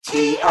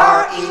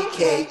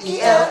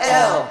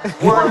Trekell.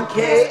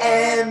 1K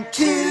and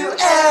 2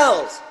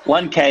 L's.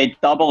 1K,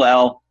 double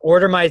L.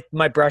 Order my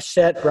brush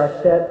set.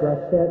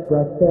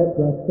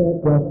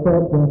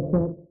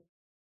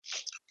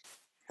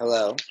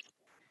 Hello.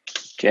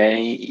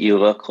 Jay, you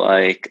look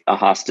like a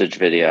hostage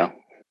video.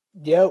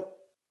 Yo,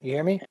 you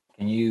hear me?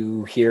 Can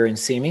you hear and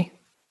see me?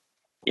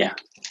 Yeah.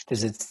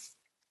 Does it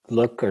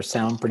look or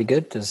sound pretty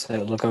good? Does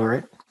it look all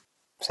right?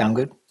 Sound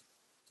good?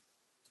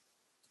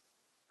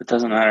 It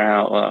doesn't matter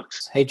how it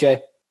looks. Hey,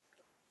 Jay.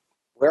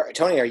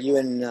 Tony, are you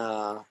in,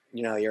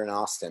 you're in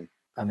Austin.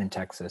 I'm in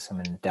Texas. I'm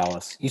in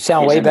Dallas. You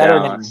sound He's way in better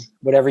Dallas. than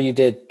whatever you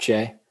did,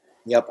 Jay.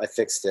 Yep, I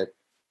fixed it.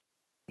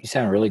 You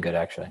sound really good,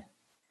 actually.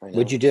 I know.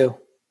 What'd you do?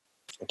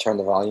 I turned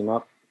the volume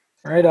up.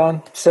 Right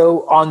on.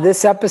 So on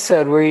this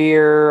episode,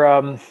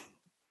 we're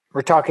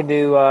talking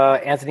to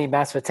Anthony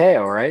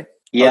Mastromatteo, right?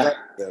 Yeah.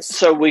 Yes.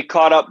 So we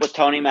caught up with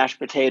Tony Mashed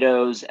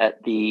Potatoes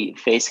at the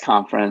FACE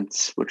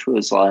conference, which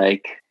was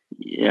a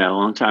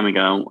long time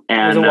ago.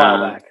 And It was a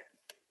while back.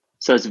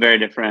 So it's a very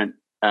different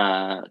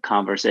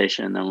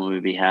conversation than what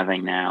we'd be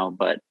having now.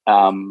 But,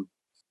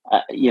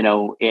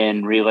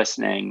 in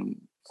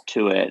re-listening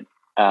to it,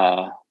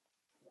 I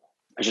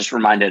was just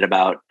reminded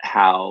about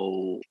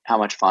how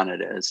much fun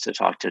it is to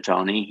talk to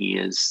Tony.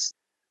 His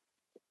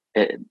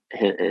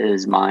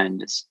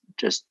mind is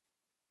just,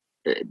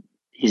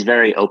 he's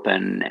very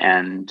open,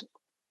 and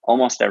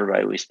almost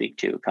everybody we speak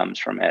to comes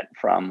from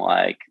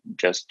like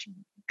just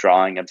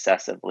drawing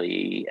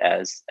obsessively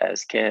as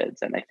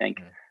kids. And I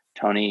think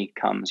Tony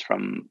comes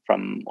from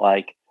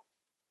like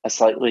a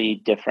slightly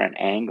different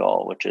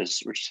angle, which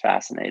is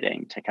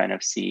fascinating to kind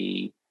of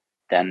see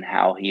than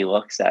how he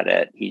looks at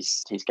it.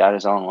 He's got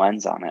his own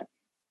lens on it.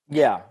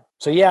 Yeah.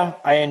 So yeah,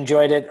 I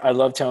enjoyed it. I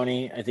love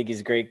Tony. I think he's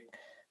a great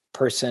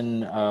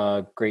person,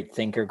 great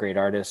thinker, great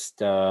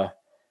artist,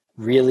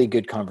 really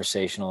good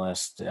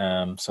conversationalist.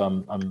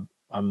 So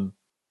I'm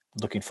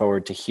looking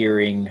forward to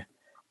hearing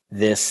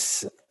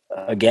this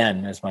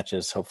again, as much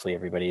as hopefully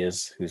everybody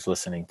is who's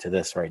listening to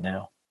this right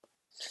now.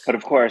 But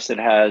of course, it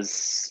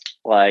has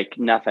like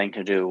nothing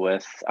to do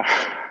with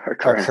our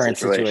current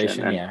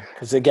situation. And, yeah,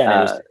 because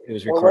again, it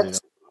was recorded.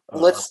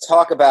 Let's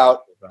talk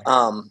about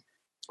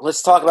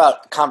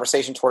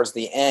conversation towards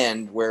the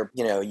end, where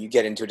you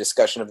get into a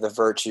discussion of the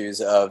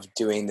virtues of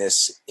doing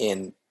this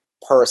in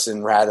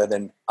person rather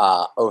than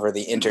over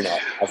the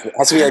internet,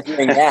 as we are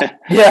doing now.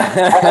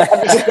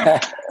 Yeah.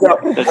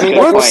 That's a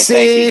good point.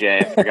 Thank you, Jay.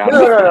 I forgot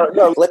about that.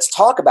 No. Let's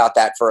talk about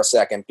that for a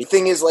second. The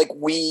thing is, like,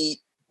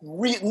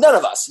 none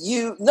of us,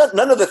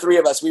 none of the three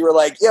of us, we were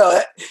like,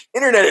 yo,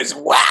 internet is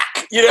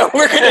whack.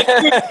 We're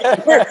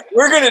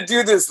gonna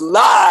do this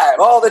live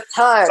all the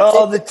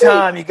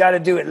time. You got to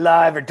do it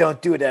live or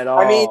don't do it at all.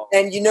 I mean,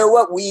 and you know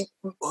what?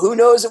 Who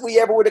knows if we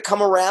ever would have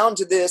come around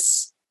to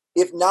this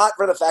if not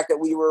for the fact that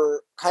we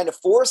were kind of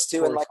forced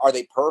to. And like, are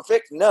they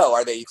perfect? No.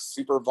 Are they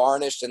super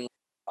varnished and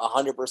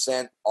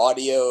 100%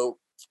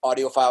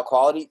 audiophile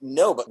quality?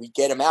 No, but we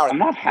get them out. I'm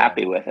not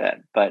happy with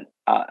it, but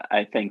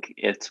I think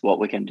it's what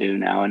we can do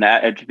now. And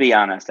to be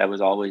honest, I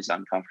was always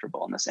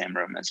uncomfortable in the same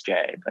room as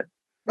Jay, but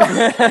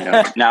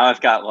now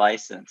I've got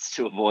license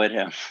to avoid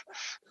him.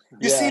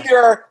 You see,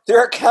 there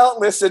are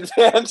countless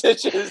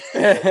advantages.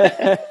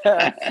 Well,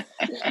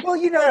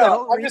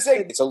 I'm just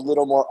saying it's a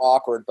little more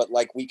awkward, but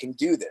like we can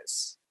do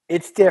this.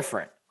 It's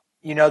different.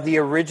 The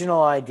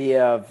original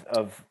idea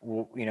of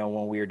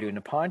when we were doing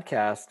the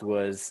podcast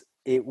was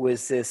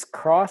this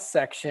cross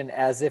section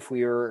as if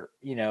we were,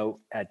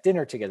 at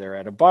dinner together,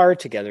 at a bar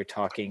together,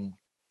 talking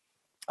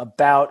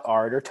about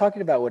art or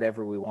talking about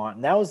whatever we want.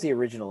 And that was the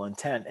original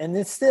intent. And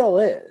it still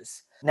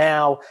is.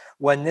 Now,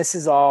 when this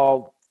is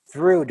all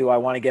through, do I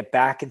want to get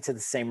back into the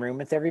same room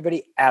with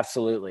everybody?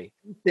 Absolutely.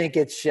 I think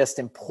it's just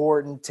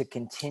important to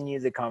continue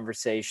the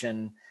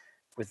conversation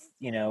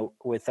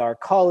with our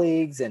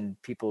colleagues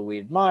and people we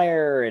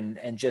admire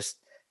and just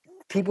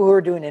people who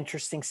are doing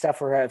interesting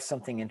stuff or have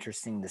something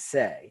interesting to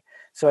say.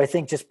 So I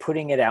think just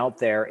putting it out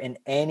there in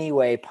any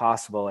way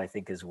possible, I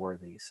think is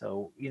worthy.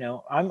 So,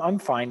 I'm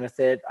fine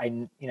with it.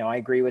 I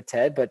agree with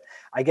Ted, but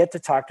I get to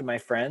talk to my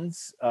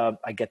friends.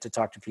 I get to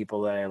talk to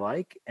people that I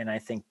like. And I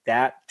think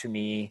that to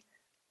me,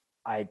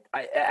 I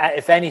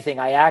if anything,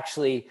 I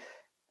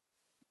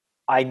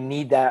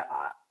need that.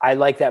 I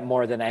like that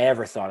more than I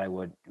ever thought I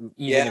would,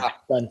 even if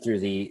it's done through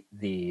the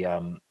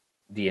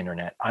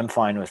internet. I'm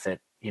fine with it.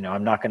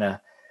 I'm not going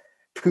to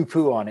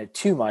poo-poo on it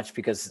too much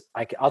because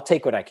I'll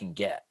take what I can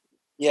get.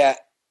 Yeah,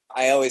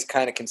 I always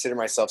kind of consider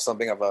myself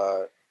something of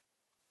a,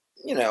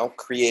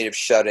 creative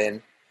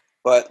shut-in.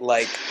 But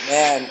like,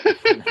 man,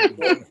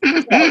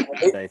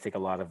 I think a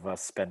lot of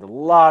us spend a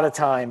lot of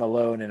time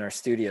alone in our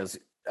studios.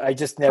 I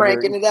just never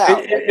cranking it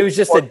out. It was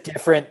just a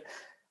different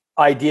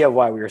idea of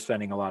why we were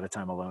spending a lot of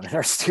time alone in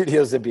our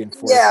studios and being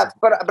forced. Yeah,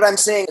 but I'm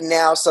saying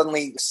now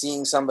suddenly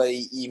seeing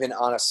somebody even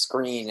on a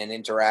screen and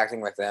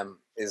interacting with them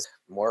is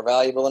more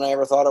valuable than I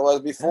ever thought it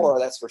was before.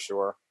 That's for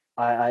sure.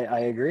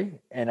 I agree,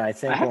 and I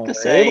think I have to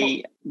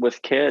say,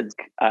 with kids,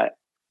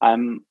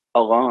 I'm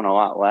alone a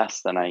lot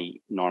less than I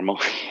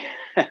normally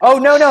Oh,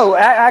 no.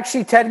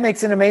 Actually, Ted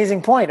makes an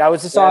amazing point. I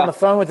was just on the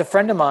phone with a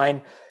friend of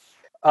mine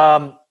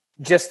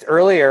just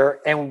earlier,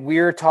 and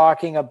we're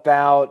talking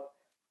about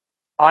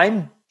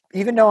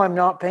even though I'm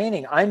not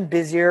painting, I'm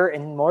busier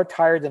and more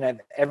tired than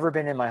I've ever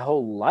been in my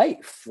whole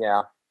life.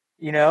 Yeah.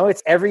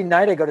 It's every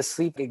night I go to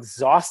sleep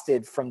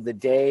exhausted from the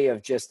day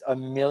of just a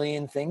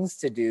million things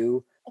to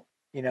do,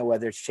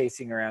 whether it's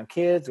chasing around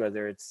kids,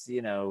 whether it's,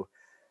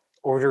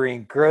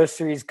 ordering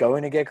groceries,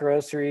 going to get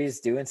groceries,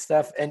 doing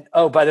stuff. And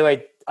by the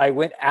way, I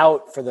went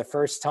out for the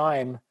first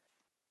time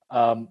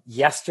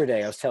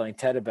yesterday. I was telling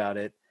Ted about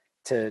it.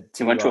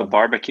 He went to a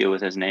barbecue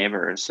with his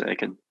neighbors so they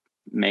could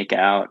make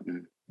out.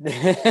 And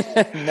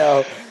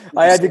no,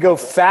 I had to go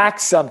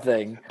fax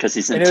something because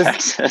he's in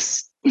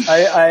Texas.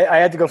 I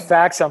had to go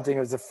fax something. It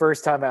was the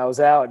first time I was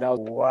out, and I was,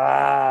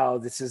 wow,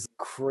 this is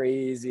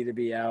crazy to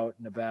be out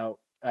and about.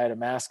 I had a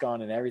mask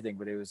on and everything,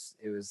 but it was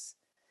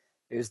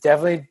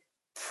definitely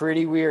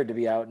pretty weird to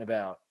be out and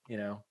about,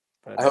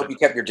 But, I hope you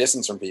kept your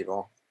distance from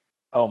people.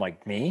 Oh,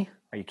 me?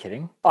 Are you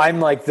kidding? I'm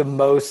like the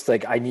most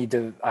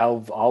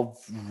I'll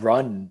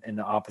run in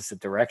the opposite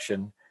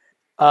direction.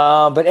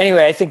 But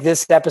anyway, I think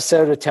this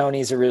episode with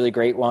Tony is a really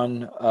great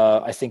one.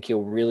 I think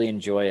you'll really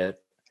enjoy it.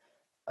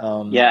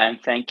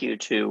 And thank you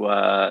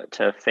to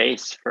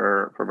Face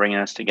for bringing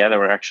us together.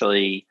 We're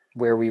actually,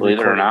 where we believe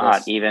it or not,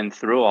 this. even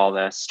through all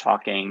this,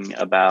 talking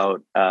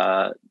about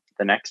the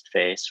next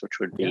Face, which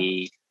would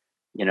be,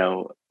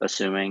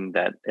 assuming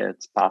that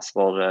it's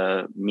possible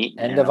to meet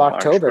end of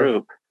October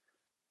group,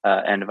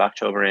 end of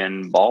October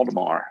in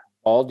Baltimore.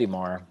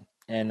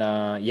 And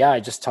I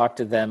just talked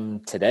to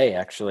them today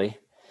actually,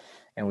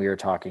 and we were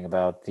talking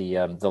about the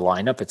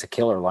lineup. It's a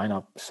killer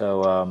lineup.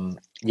 So and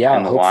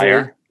the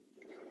Wire.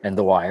 And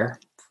The Wire,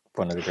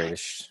 one of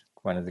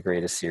the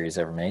greatest series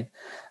ever made.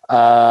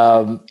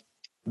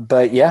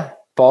 But yeah,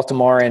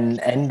 Baltimore in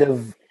end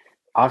of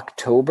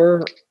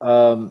October.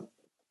 And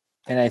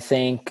I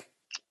think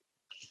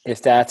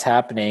if that's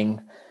happening,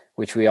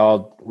 which we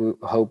all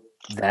hope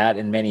that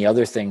and many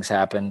other things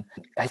happen,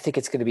 I think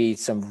it's going to be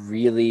some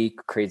really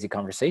crazy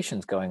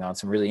conversations going on,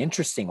 some really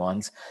interesting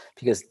ones,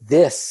 because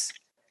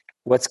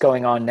what's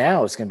going on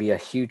now is going to be a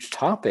huge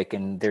topic,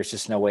 and there's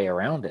just no way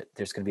around it.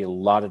 There's going to be a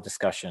lot of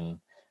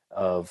discussion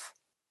of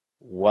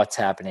what's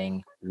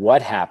happening,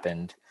 what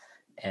happened,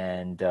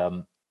 and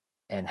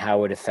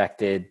how it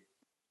affected,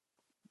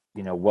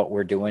 what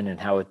we're doing and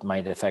how it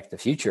might affect the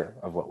future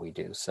of what we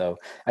do. So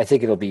I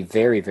think it'll be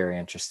very, very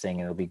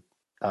interesting, and it'll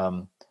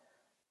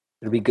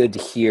be good to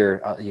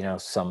hear,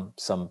 some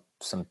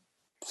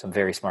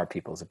very smart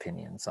people's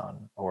opinions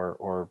on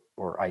or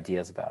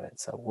ideas about it.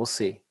 So we'll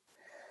see.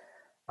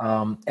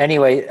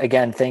 Anyway,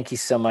 again, thank you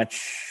so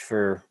much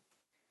for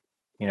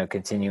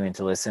continuing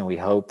to listen. We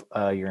hope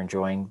you're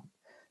enjoying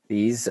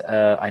these.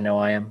 I know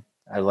I am.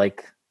 I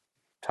like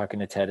talking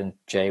to Ted and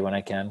Jay when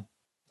I can,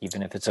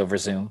 even if it's over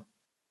Zoom.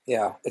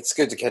 Yeah, it's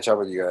good to catch up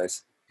with you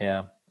guys.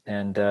 Yeah,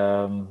 and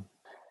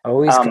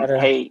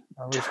hey,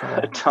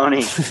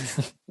 Tony,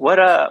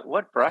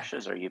 what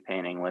brushes are you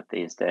painting with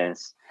these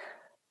days?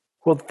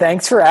 Well,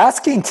 thanks for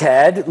asking,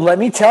 Ted. Let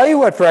me tell you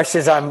what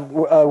brushes I'm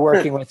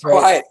working with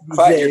right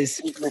these days.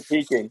 You're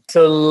peeking.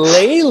 So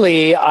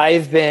lately,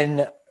 I've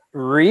been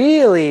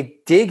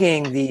really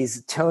digging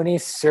these Tony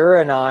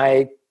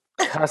Surinai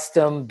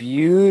custom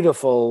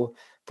beautiful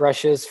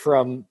brushes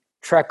from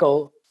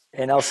Treckle.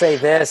 And I'll say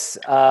this.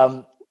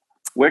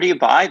 Where do you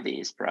buy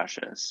these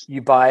brushes?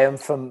 You buy them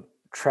from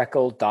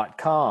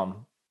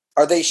treckle.com.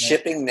 Are they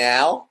shipping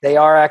now? They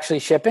are actually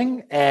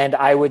shipping. And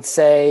I would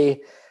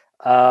say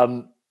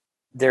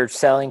they're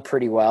selling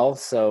pretty well.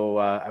 So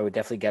I would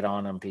definitely get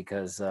on them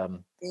because... it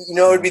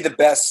would be the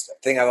best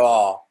thing of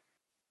all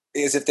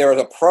is if there was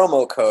a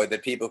promo code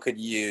that people could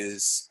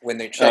use when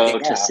they're checking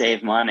out. To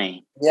save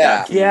money.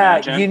 Yeah.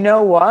 Yeah. You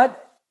know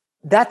what?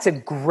 That's a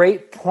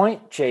great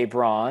point, Jay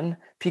Braun,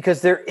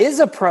 because there is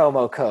a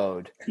promo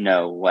code.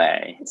 No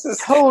way.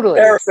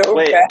 Totally. So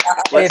wait,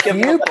 if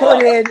you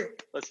put in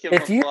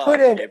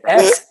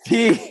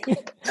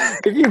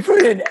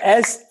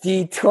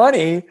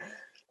SD20,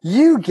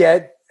 you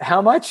get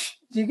how much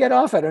do you get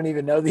off? I don't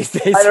even know these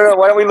days. I don't know.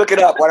 Why don't we look it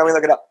up?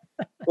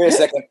 Wait a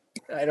second.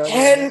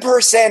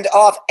 10%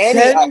 off any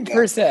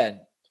 10%.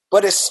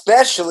 But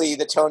especially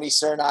the Tony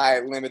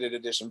Surinai limited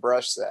edition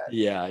brush set.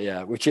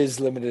 Yeah, which is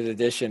limited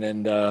edition,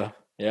 and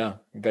you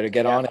better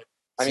get on it.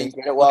 I mean,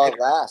 get it while it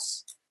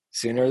lasts.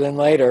 Sooner than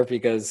later,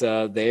 because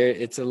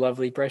it's a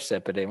lovely brush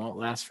set, but they won't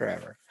last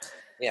forever.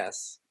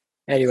 Yes.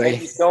 Anyway,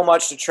 thank you so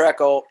much to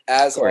Treckle,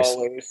 as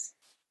always.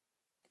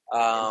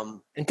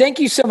 And thank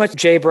you so much,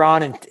 Jay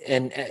Braun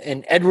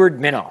and Edward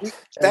Minoff.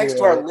 Thanks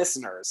to our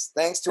listeners.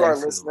 Thanks to our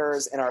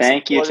listeners and our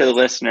Thank you to the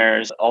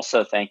listeners.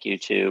 Also, thank you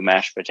to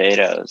Mashed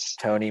Potatoes.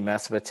 Tony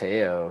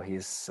Mastromatteo.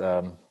 He's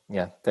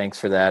thanks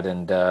for that.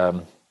 And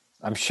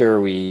I'm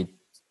sure we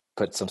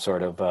put some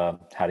sort of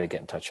how to get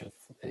in touch with.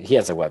 He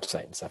has a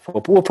website and stuff.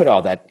 We'll put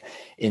all that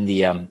in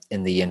the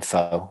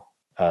info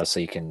so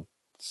you can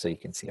see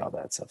all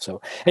that stuff.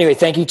 So anyway,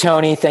 thank you,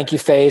 Tony. Thank you,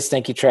 Face.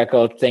 Thank you,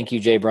 Treckle. Thank you,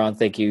 Jay Braun.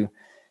 Thank you,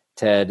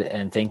 Ted,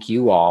 and thank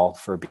you all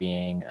for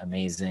being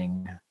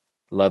amazing,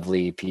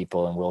 lovely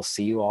people, and we'll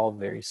see you all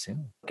very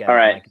soon. All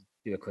right. I can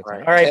do a quick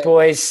one. All right,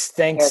 boys.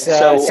 Thanks.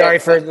 Sorry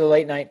for the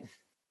late night.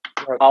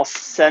 I'll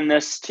send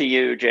this to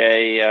you,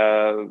 Jay.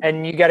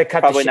 And you got to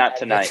cut. Probably not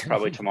tonight.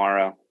 Probably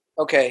tomorrow.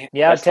 Okay.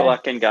 Yeah. Best of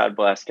luck and God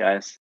bless,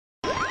 guys.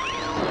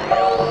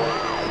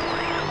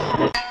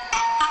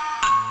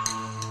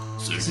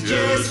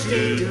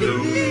 Suggested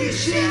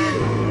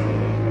deletion.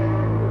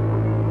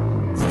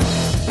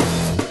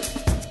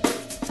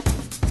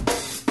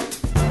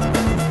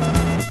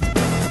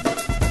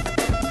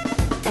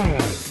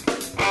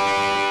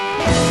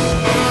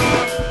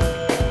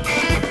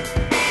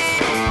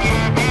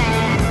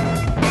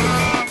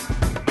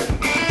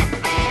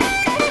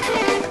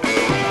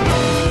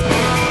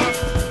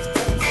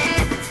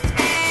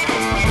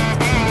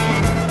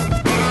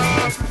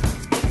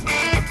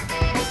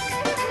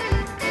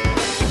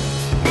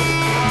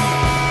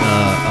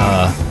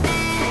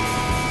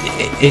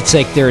 It's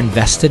like they're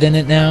invested in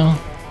it now,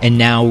 and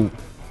now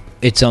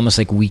it's almost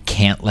like we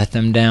can't let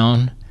them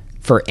down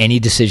for any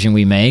decision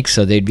we make.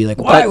 So they'd be like,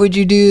 "Why would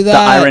you do that?" The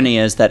irony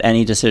is that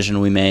any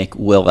decision we make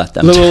will let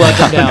them down. We'll let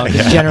them down.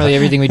 Yeah. Generally,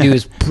 everything we do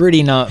is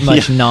pretty not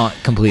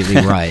completely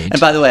right. And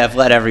by the way, I've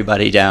let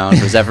everybody down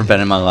who's ever been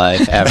in my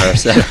life ever.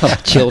 So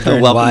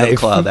children, welcome wife, to the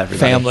club, everybody.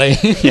 family.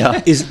 Yeah.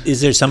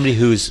 Is there somebody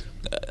who's,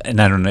 and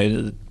I don't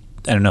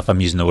know if I'm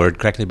using the word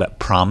correctly, but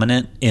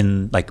prominent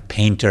in like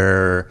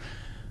painter,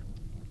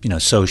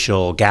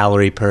 social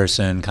gallery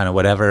person, kind of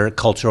whatever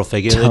cultural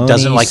figure that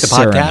doesn't like the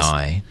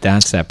podcast?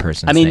 That's that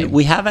person's name. name.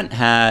 We haven't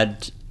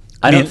had.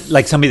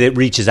 Like somebody that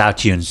reaches out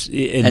to you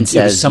and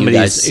says somebody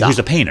who's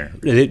a painter.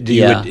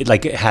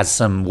 It has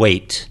some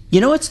weight.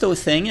 What's the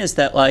thing is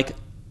that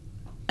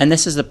and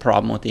this is the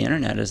problem with the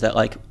internet, is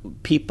that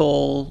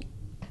people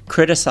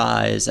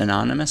criticize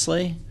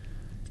anonymously,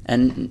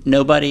 and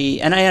nobody.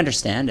 And I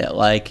understand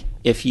it.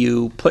 If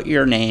you put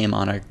your name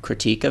on a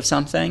critique of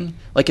something,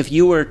 if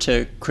you were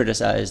to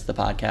criticize the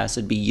podcast,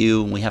 it'd be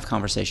you, and we have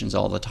conversations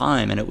all the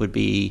time, and it would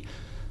be,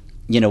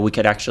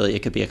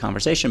 it could be a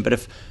conversation. But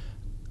if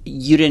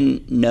you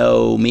didn't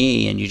know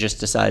me and you just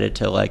decided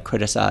to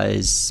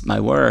criticize my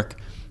work,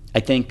 I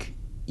think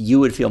you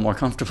would feel more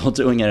comfortable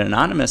doing it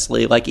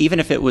anonymously, even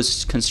if it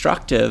was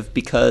constructive,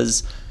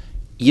 because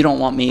you don't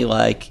want me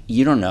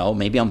you don't know,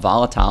 maybe I'm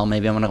volatile,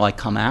 maybe I'm gonna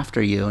come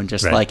after you and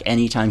just right.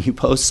 Anytime you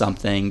post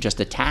something,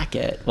 just attack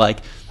it.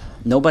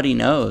 Nobody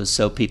knows,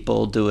 so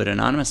people do it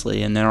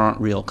anonymously, and there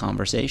aren't real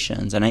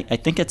conversations. And I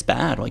think it's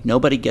bad.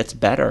 Nobody gets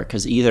better,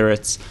 because either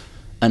it's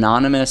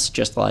anonymous,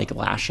 just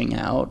lashing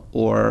out,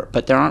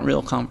 but there aren't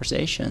real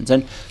conversations.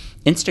 And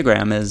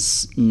Instagram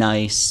is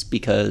nice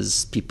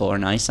because people are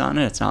nice on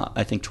it. It's not.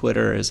 I think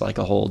Twitter is a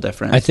whole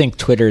different. I think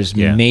Twitter's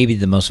maybe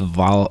the most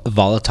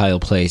volatile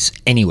place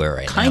anywhere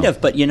right now. Kind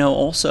of, but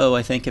also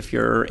I think if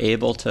you're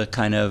able to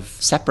kind of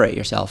separate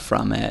yourself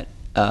from it,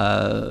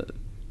 that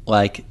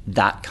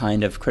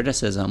kind of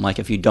criticism,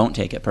 if you don't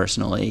take it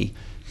personally,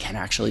 can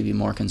actually be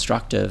more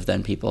constructive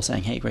than people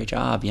saying, "Hey, great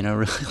job," really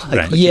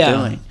what you're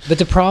doing. But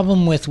the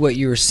problem with what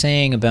you were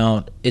saying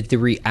about the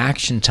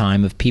reaction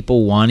time of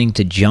people wanting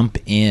to jump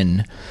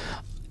in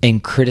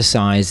and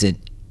criticize it,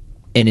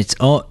 and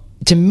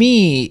to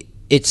me,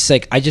 it's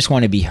I just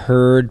want to be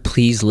heard.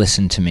 Please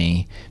listen to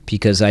me,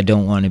 because I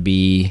don't want to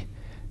be.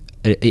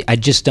 I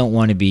just don't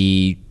want to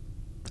be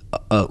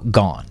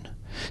gone.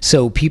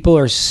 So people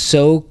are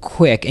so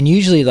quick, and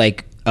usually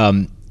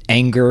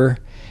anger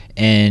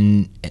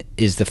and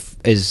is the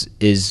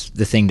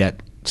thing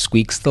that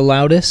squeaks the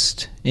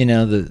loudest,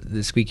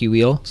 the squeaky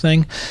wheel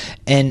thing.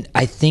 And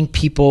I think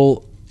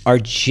people are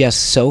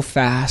just so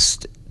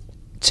fast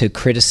to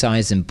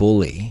criticize and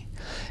bully,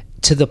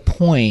 to the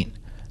point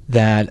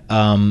that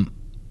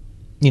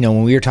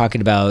when we were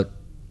talking about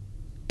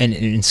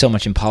and so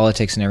much in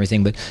politics and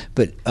everything,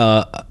 but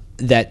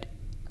that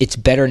it's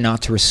better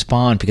not to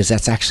respond, because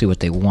that's actually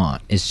what they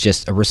want. It's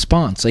just a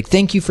response.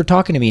 Thank you for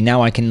talking to me.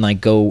 Now I can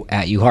go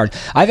at you hard.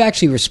 I've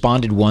actually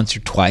responded once or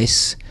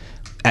twice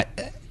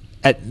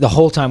at the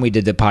whole time we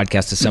did the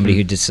podcast to somebody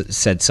who just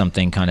said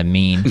something kind of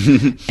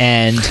mean.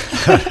 And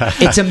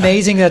it's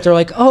amazing that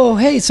they're oh,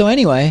 hey, so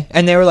anyway.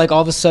 And they were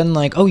all of a sudden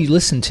oh, you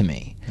listened to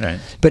me. Right.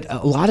 But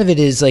a lot of it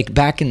is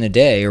back in the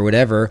day or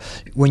whatever,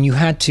 when you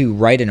had to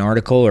write an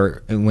article,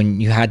 or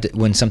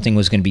when something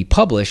was going to be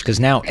published, because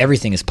now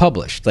everything is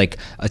published, a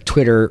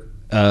Twitter.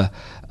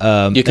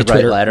 You could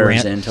write letters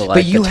rant. into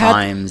the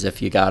Times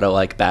if you got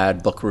a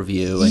bad book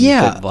review, and you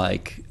could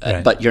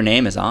right. but your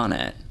name is on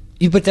it.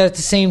 But at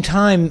the same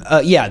time,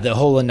 the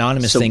whole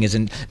anonymous thing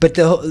isn't. But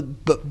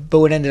but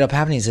what ended up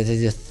happening is that they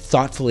just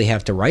thoughtfully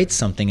have to write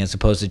something, as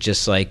opposed to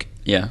just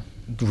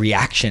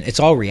reaction. It's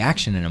all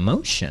reaction and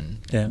emotion.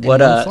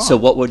 Yeah. So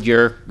what would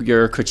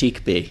your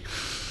critique be?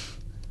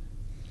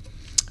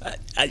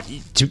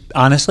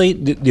 Honestly,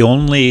 the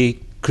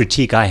only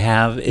critique I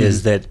have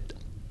is that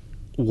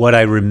what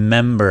I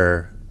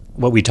remember,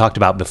 what we talked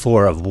about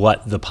before, of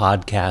what the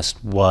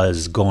podcast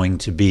was going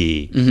to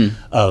be,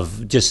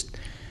 of just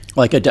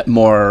Like a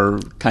more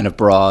kind of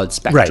broad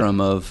spectrum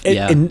of,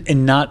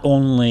 and not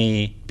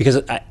only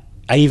because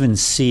I even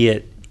see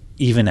it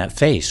even at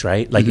face,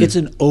 right? Like it's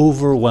an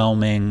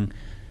overwhelming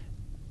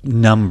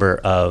number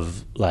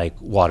of like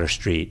Water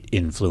Street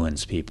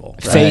influence people.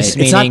 Right? Face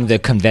meaning the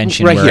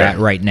convention we're at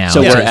right now.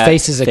 So we're at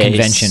Face is a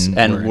convention,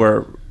 and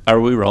we're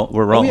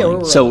rolling. Yeah,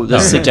 we're so the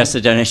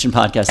Suggested Donation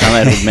podcast,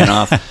 I'm Edward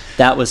Minoff.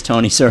 That was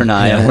Tony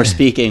Cernai, and we're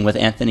speaking with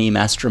Anthony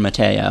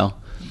Mastromatteo,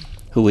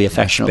 who we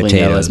affectionately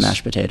know as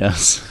Mashed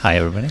Potatoes. Hi,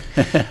 everybody.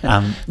 Go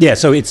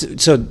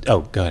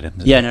ahead.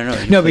 Yeah,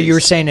 no. But you were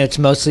saying it's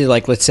mostly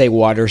like, let's say,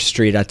 Water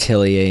Street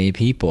Atelier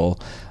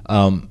people.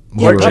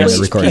 Or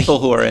just people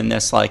who are in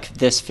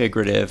this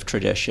figurative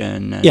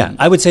tradition. Yeah,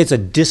 I would say it's a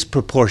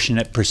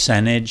disproportionate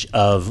percentage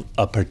of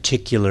a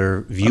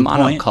particular viewpoint.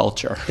 A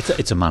monoculture.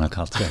 It's a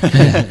monoculture.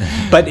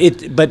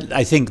 But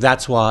I think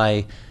that's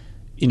why,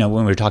 when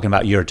we were talking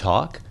about your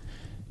talk,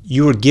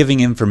 you were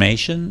giving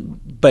information,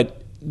 but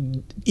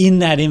in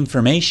that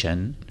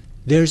information,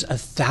 there's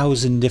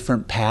 1,000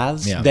 different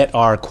paths that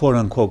are quote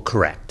unquote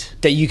correct.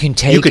 That you can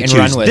take you could and choose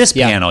run with. This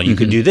panel, you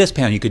could do this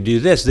panel, you could do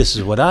this. This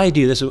is what I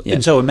do.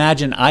 And so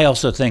imagine, I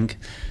also think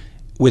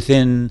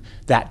within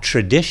that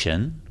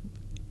tradition,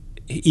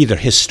 either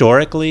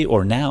historically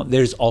or now,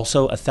 there's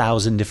also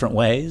 1,000 different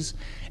ways.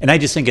 And I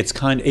just think it's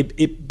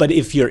but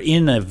if you're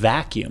in a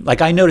vacuum,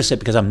 like I notice it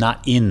because I'm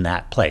not in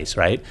that place,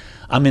 right?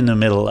 I'm in the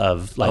middle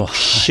of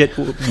shit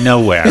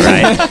nowhere,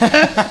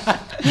 right?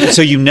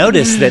 So you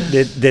notice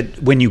that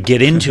when you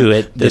get into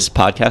it, this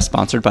podcast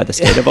sponsored by the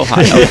state of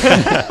Ohio,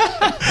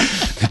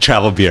 the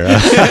Travel Bureau.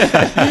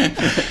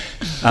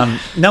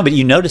 No, but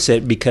you notice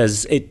it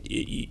because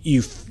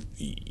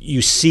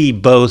you see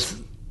both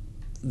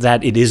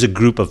that it is a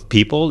group of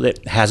people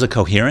that has a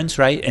coherence,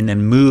 right, and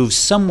then moves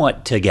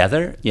somewhat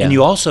together, and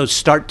you also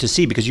start to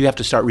see, because you have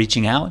to start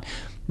reaching out,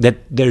 that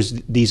there's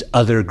these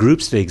other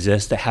groups that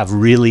exist that have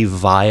really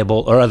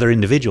viable, or other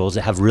individuals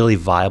that have really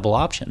viable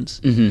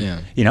options.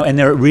 And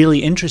they're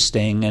really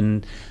interesting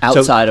and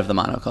outside of the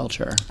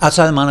monoculture.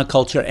 Outside of the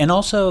monoculture, and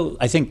also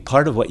I think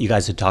part of what you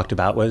guys had talked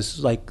about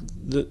was like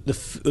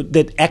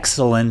that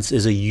excellence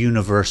is a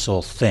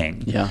universal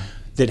thing. Yeah.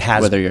 That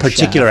has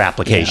particular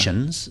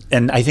applications,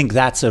 and I think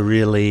that's a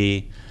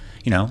really,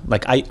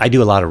 like I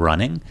do a lot of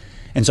running,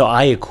 and so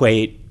I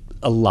equate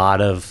a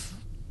lot of,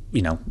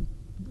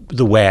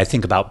 the way I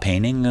think about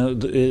painting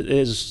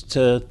is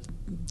to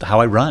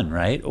how I run,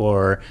 right?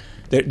 Or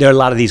there are a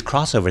lot of these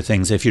crossover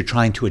things. If you're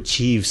trying to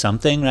achieve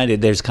something, right,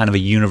 there's kind of a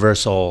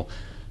universal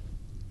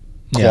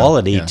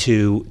quality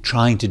to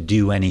trying to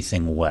do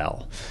anything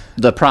well.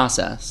 The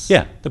process.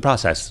 Yeah, the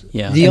process.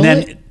 Yeah.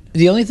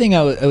 The only thing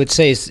I would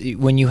say is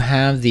when you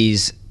have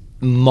these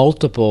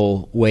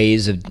multiple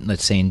ways of,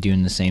 let's say,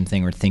 doing the same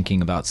thing or thinking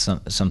about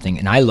something,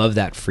 and I love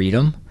that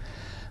freedom,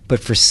 but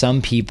for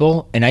some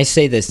people, and I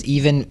say this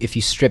even if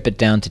you strip it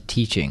down to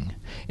teaching,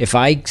 if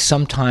I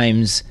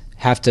sometimes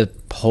have to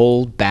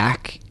hold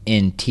back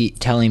in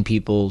telling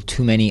people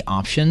too many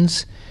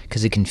options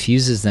because it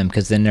confuses them,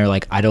 because then they're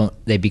like,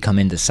 they become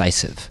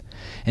indecisive.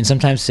 And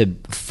sometimes to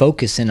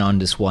focus in on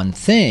this one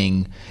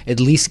thing at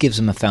least gives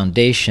them a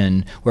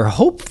foundation where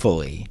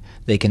hopefully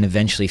they can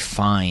eventually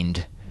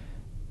find,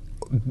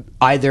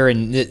 either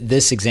in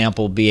this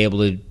example, be able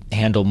to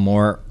handle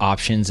more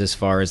options as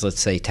far as, let's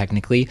say,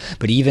 technically,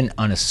 but even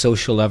on a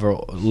social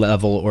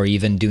level, or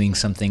even doing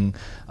something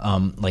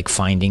like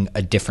finding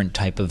a different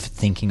type of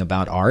thinking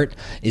about art,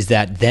 is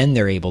that then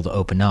they're able to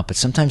open up. But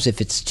sometimes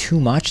if it's too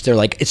much, they're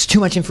like, it's too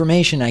much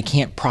information, I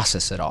can't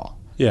process it all.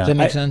 Yeah. Does that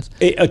make sense?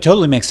 It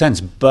totally makes sense.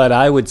 But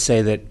I would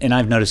say that, and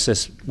I've noticed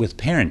this with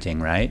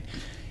parenting, right?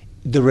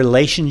 The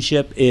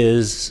relationship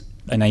is,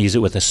 and I use it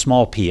with a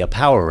small p, a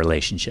power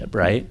relationship,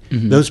 right?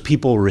 Mm-hmm. Those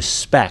people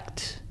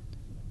respect.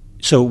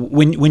 So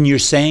when you're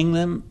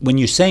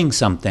saying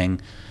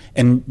something,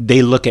 and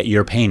they look at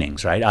your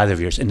paintings, right, either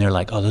of yours, and they're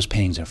like, oh, those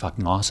paintings are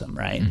fucking awesome,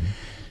 right? Mm-hmm.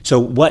 So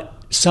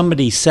what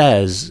somebody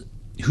says,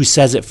 who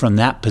says it from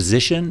that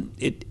position,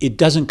 it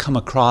doesn't come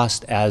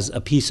across as a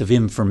piece of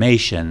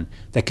information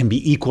that can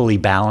be equally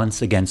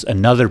balanced against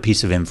another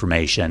piece of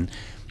information,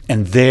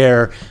 and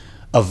they're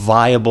a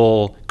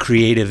viable,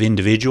 creative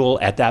individual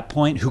at that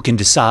point who can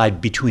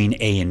decide between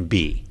A and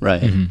B.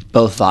 Right. Mm-hmm.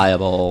 Both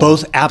viable.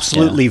 Both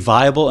absolutely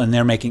viable, and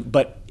they're making,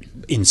 but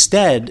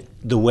instead,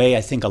 the way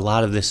I think a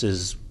lot of this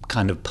is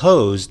kind of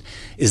posed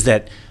is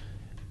that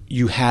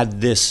you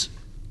had this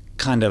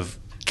kind of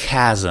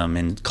chasm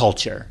in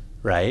culture,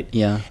 right?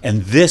 Yeah.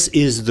 And this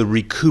is the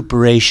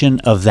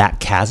recuperation of that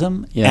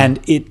chasm. Yeah. And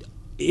it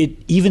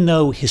even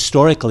though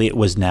historically it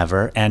was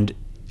never, and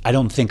I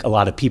don't think a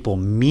lot of people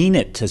mean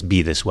it to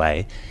be this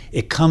way,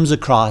 it comes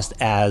across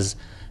as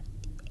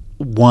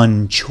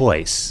one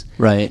choice.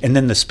 Right. And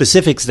then the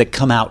specifics that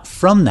come out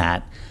from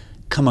that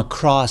come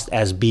across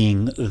as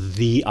being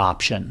the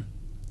option.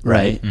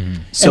 Right.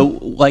 Mm-hmm. So,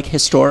 like,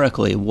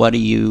 historically, what do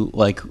you,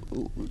 like,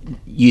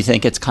 you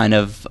think it's kind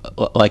of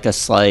like a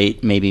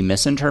slight maybe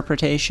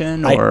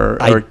misinterpretation? Or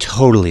I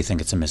totally think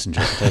it's a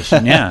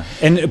misinterpretation, yeah.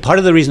 And part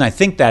of the reason I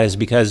think that is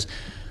because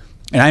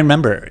And I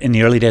remember in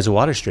the early days of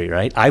Water Street,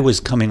 right? I was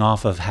coming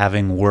off of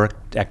having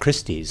worked at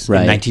Christie's in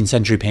 19th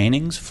century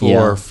paintings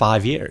for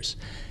 5 years.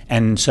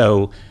 And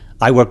so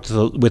I worked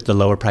with the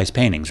lower price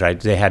paintings, right?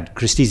 They had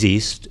Christie's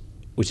East,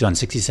 which is on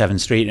 67th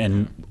Street,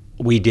 and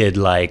we did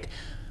like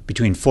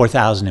between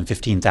 $4,000 and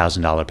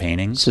 $15,000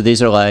 paintings. So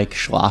these are like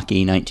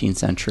schlocky 19th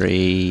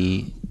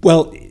century.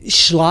 Well,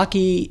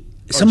 schlocky,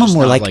 some of them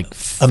were like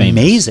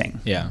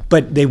amazing. Yeah.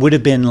 But they would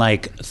have been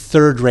like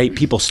third-rate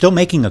people still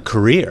making a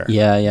career.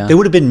 Yeah. They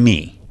would have been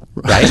me.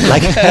 Right,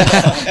 like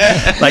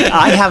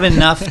I have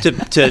enough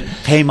to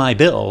pay my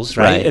bills,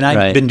 right? And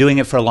I've been doing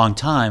it for a long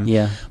time.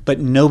 Yeah. But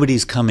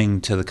nobody's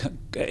coming to the,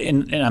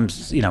 and I'm,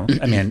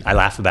 I mean, I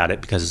laugh about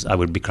it because I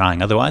would be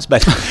crying otherwise.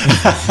 But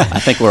I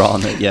think we're all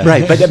in it. Yeah.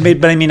 Right. But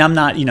I mean, I'm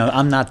not,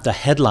 I'm not the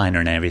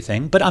headliner and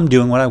everything. But I'm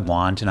doing what I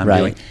want, and I'm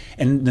doing.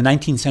 And the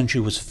 19th century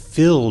was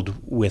filled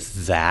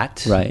with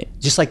that. Right.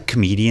 Just like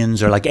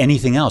comedians or like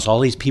anything else,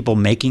 all these people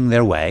making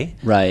their way.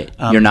 Right.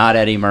 You're not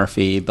Eddie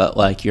Murphy, but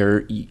like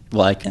there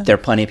are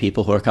plenty of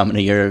people who are coming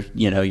to your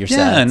sets.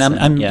 Yeah, and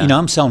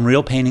I'm selling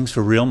real paintings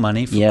for real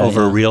money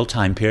over a real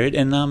time period,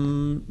 and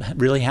I'm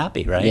really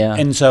happy, right? Yeah.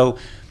 And so,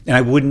 and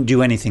I wouldn't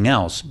do anything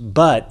else.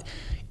 But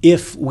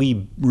if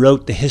we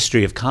wrote the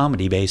history of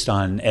comedy based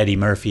on Eddie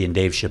Murphy and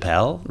Dave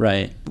Chappelle,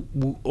 right,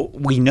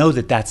 we know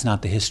that that's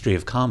not the history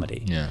of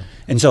comedy. Yeah.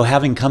 And so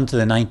having come to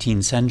the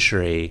 19th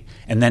century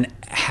and then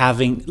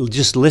having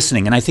just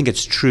listening, and I think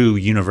it's true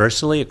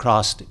universally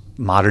across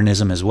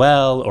modernism as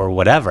well or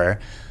whatever,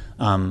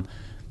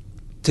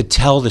 to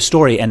tell the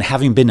story and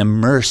having been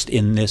immersed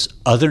in this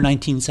other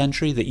 19th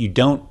century that you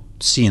don't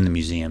see in the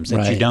museums,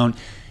 that you don't,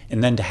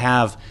 and then to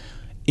have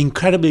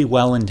incredibly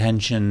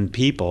well-intentioned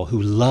people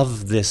who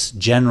love this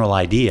general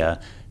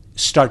idea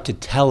start to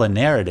tell a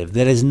narrative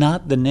that is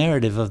not the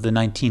narrative of the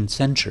 19th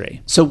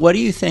century. So what do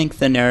you think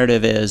the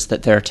narrative is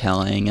that they're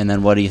telling, and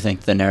then what do you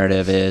think the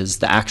narrative is,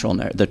 the actual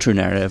the true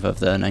narrative of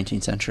the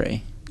 19th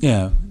century?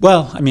 Yeah.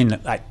 Well, I mean,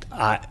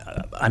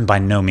 I'm by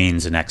no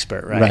means an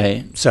expert, right?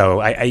 Right.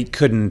 So I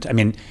couldn't, I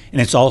mean,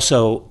 and it's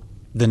also,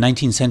 the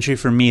 19th century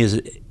for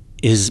me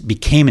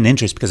became an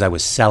interest because I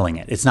was selling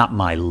it. It's not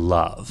my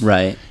love.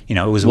 Right. It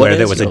was where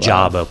there was a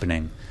job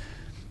opening.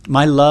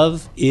 My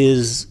love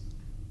is...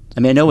 I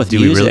mean, I know with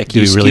music,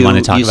 do we really want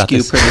to talk about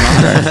this? Pretty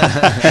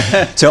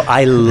modern. So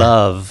I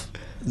love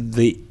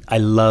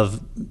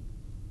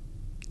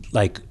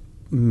like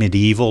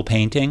medieval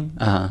painting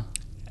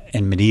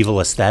and medieval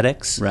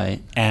aesthetics,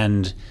 right?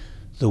 And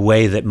the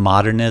way that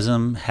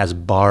modernism has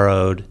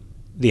borrowed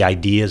the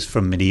ideas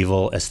from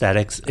medieval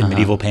aesthetics and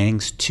medieval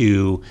paintings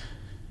to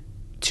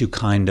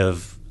kind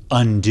of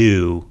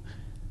undo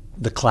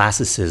the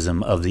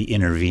classicism of the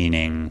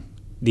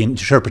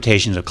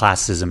interpretations of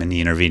classicism in the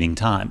intervening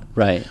time,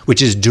 right?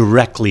 Which is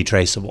directly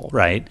traceable,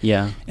 right?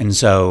 Yeah. And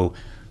so,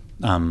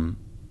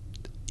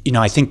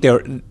 I think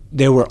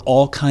there were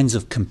all kinds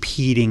of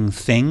competing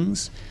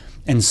things,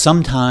 and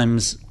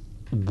sometimes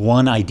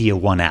one idea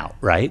won out,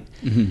 right?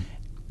 Mm-hmm.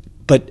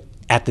 But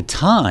at the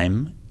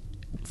time,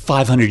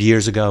 500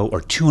 years ago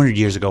or 200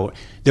 years ago,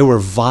 there were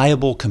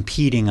viable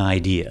competing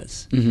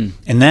ideas. Mm-hmm.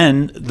 And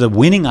then the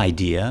winning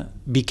idea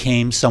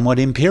became somewhat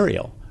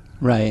imperial.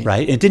 Right.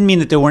 Right. It didn't mean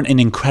that there weren't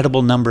an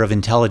incredible number of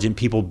intelligent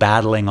people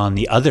battling on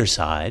the other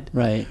side.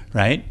 Right.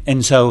 Right.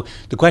 And so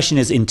the question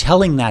is, in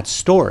telling that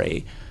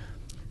story,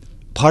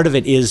 part of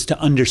it is to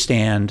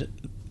understand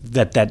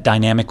that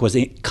dynamic was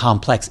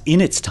complex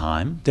in its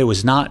time. There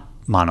was not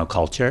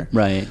monoculture.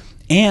 Right.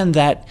 And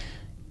that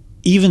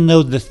even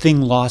though the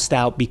thing lost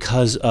out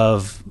because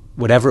of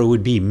whatever it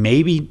would be,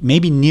 maybe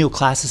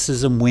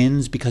neoclassicism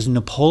wins because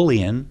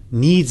Napoleon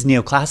needs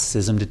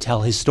neoclassicism to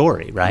tell his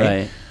story, right?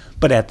 Right.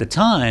 But at the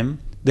time,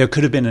 there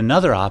could have been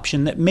another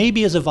option that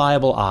maybe is a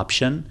viable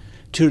option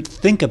to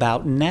think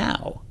about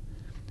now,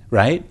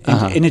 right?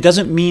 And it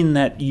doesn't mean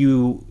that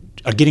you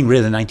are getting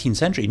rid of the 19th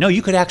century. No,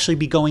 you could actually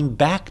be going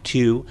back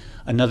to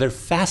another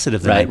facet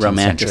of the 19th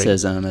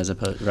romanticism century. As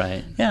opposed,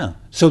 right. Yeah.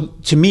 So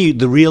to me,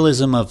 the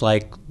realism of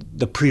like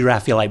the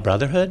pre-Raphaelite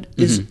Brotherhood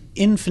is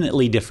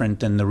infinitely different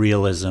than the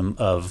realism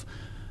of,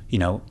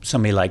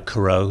 somebody like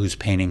Corot who's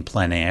painting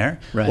plein air,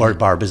 or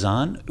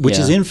Barbizon, which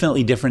is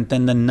infinitely different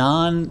than the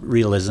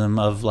non-realism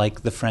of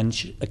like the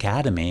French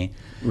Academy,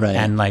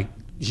 and like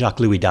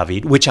Jacques-Louis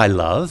David, which I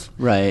love,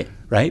 right?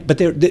 But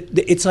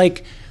it's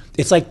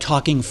like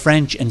talking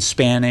French and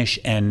Spanish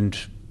and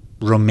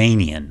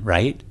Romanian,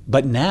 right?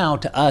 But now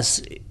to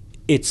us,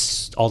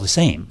 it's all the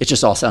same. It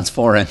just all sounds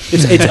foreign.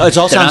 It's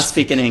all They're not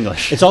speaking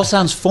English. It all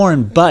sounds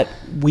foreign, but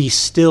we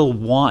still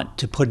want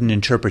to put an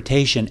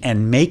interpretation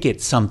and make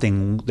it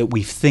something that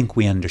we think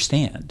we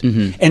understand,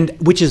 and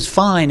which is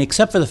fine,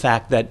 except for the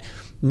fact that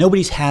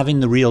nobody's having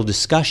the real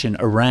discussion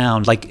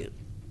around like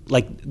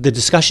the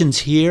discussions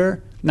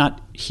here, not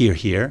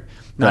here.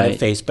 Not at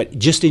face, but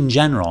just in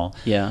general.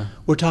 Yeah.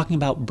 We're talking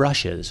about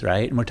brushes,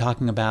 right? And we're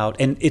talking about,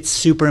 and it's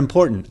super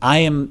important. I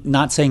am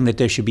not saying that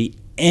there should be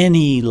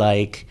any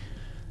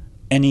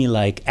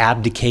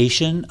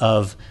abdication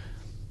of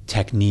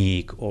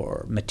technique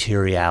or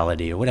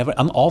materiality or whatever.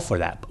 I'm all for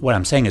that. But what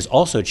I'm saying is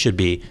also it should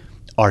be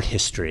art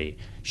history,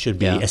 should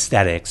be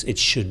aesthetics, it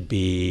should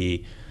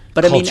be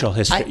but cultural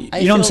history.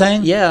 You know what I'm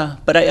saying? Yeah,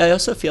 but I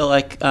also feel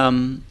like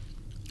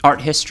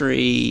art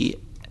history,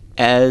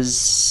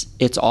 as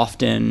it's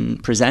often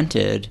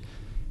presented,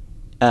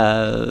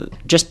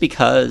 just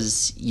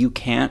because you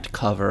can't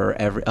cover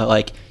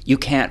you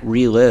can't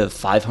relive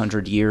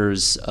 500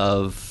 years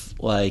of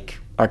like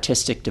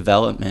artistic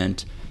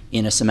development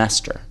in a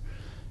semester.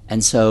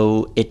 And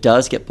so it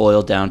does get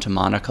boiled down to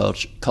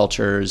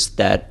monocultures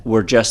that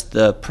were just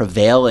the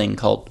prevailing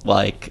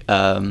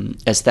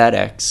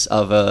aesthetics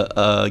of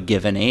a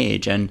given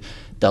age, and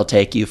they'll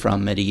take you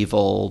from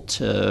medieval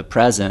to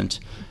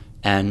present.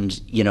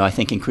 And I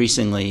think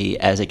increasingly,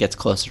 as it gets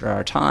closer to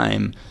our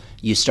time,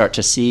 you start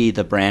to see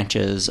the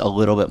branches a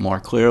little bit more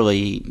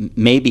clearly.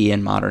 Maybe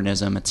in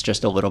modernism, it's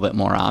just a little bit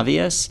more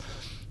obvious.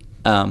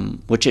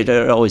 Which it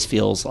always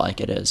feels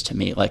like it is to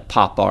me, like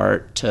pop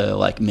art to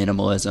like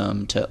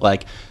minimalism to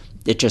like,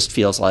 it just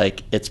feels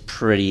like it's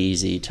pretty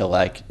easy to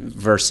like,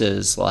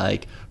 versus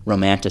like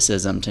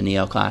romanticism to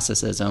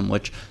neoclassicism,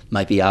 which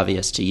might be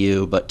obvious to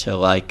you, but to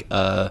like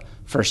a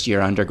first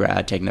year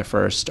undergrad taking their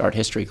first art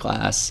history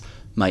class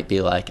might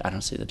be like, I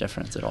don't see the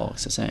difference at all.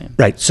 It's the same.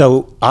 Right.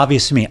 So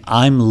obvious to me,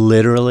 I'm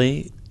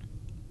literally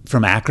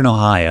from Akron,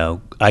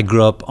 Ohio. I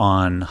grew up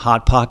on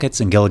Hot Pockets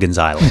and Gilligan's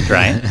Island,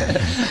 right?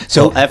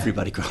 So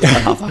everybody grew up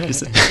on Hot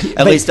Pockets,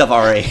 at least of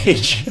our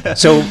age.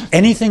 So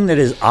anything that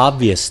is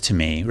obvious to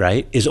me,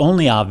 right, is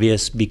only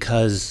obvious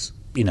because,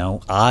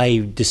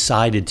 I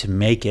decided to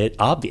make it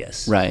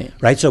obvious. Right.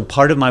 Right. So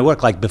part of my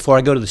work, like before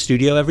I go to the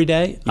studio every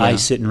day, I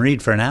sit and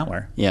read for an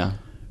hour. Yeah.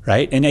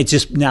 Right, and it's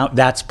just now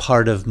that's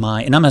part of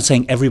my. And I'm not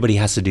saying everybody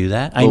has to do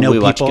that. I know we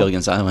watch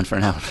Gilligan's Island for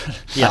an hour.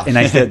 Yeah, and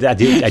I do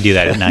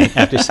that at night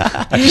after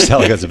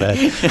Stella goes to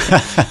bed.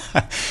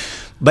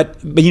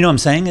 but you know what I'm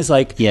saying is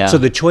like, so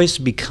the choice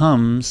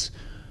becomes,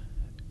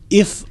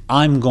 if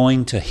I'm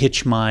going to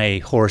hitch my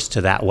horse to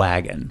that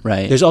wagon,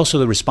 right, there's also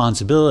the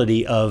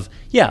responsibility of,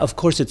 of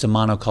course it's a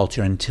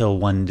monoculture until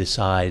one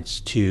decides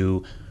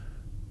to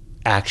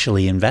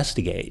actually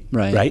investigate,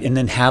 right, and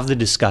then have the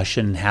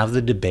discussion, have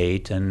the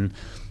debate, and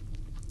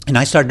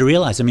I started to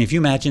realize, if you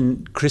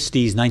imagine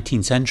Christie's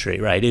 19th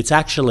century, right, it's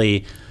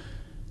actually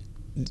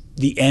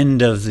the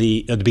end of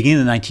the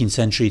beginning of the 19th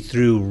century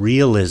through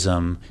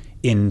realism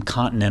in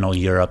continental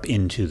Europe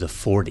into the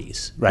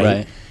 40s,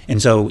 right?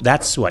 And so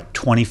that's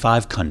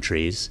 25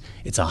 countries.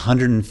 It's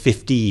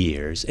 150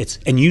 years.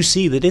 And you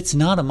see that it's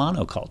not a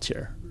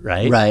monoculture,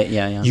 right? Right.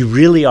 Yeah. You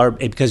really are,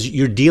 because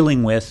you're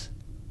dealing with.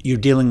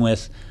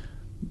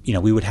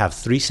 We would have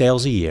 3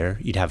 sales a year.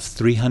 You'd have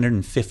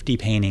 350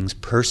 paintings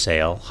per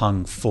sale,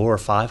 hung 4 or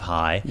 5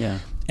 high. Yeah,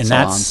 and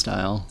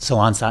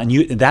salon style.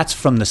 And that's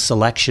from the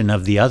selection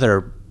of the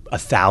other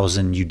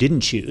 1,000 you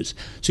didn't choose.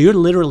 So you're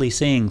literally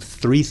seeing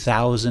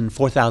 3,000,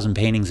 4,000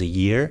 paintings a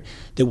year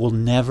that will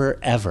never,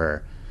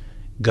 ever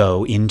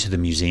go into the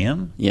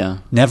museum. Yeah.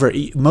 Never.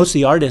 Most of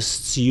the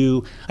artists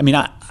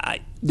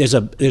there's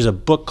a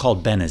book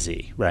called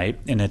Benazzi, right?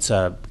 And it's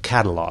a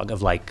catalog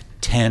of like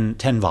 10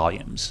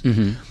 volumes.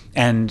 Mm-hmm.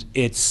 And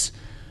it's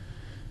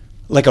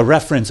like a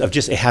reference of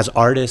just, it has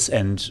artists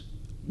and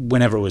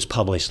whenever it was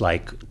published,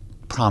 like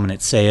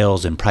prominent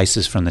sales and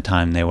prices from the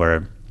time they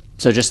were.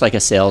 So just like a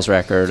sales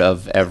record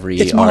of every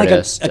it's more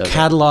artist. Like a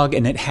catalog,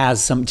 and it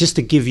has some, just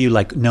to give you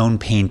like known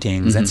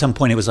paintings. At some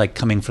point it was like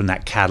coming from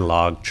that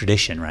catalog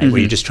tradition, right? Where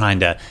you're just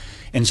trying to,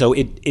 and so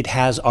it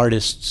has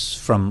artists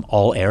from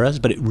all eras,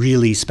 but it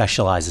really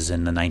specializes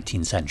in the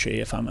 19th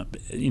century. So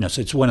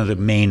it's one of the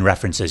main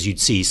references. You'd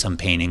see some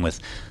painting with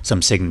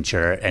some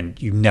signature,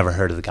 and you've never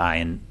heard of the guy,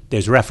 and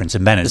there's a reference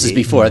in Benazzi. This is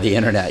before the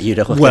internet. You'd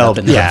look it up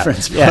in the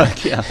reference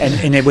book. Yeah.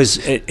 And it was,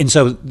 and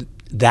so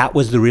that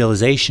was the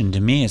realization to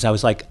me, is I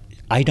was like,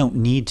 I don't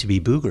need to be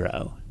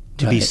Bouguereau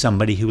to be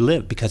somebody who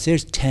lived, because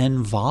there's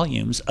 10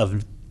 volumes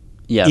of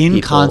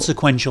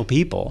inconsequential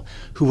people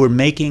who were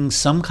making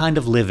some kind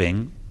of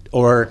living,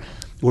 or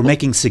were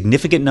making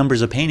significant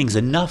numbers of paintings,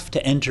 enough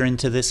to enter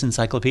into this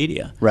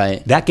encyclopedia.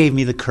 Right. That gave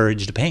me the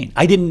courage to paint.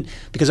 I didn't,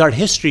 because art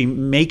history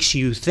makes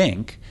you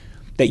think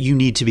that you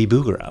need to be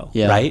Bouguereau,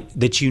 right?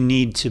 That you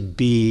need to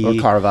be, or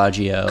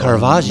Caravaggio,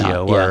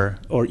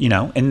 or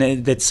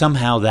and that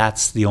somehow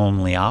that's the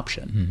only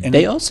option. Mm-hmm. And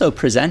they also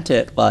present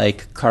it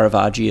like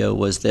Caravaggio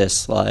was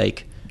this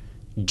like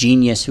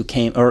genius who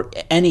came, or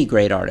any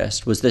great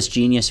artist was this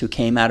genius who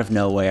came out of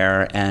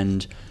nowhere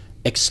and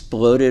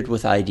exploded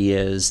with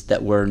ideas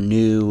that were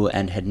new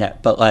and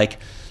but like,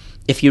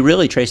 if you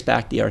really trace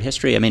back the art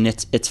history,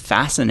 it's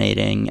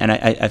fascinating, and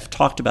I've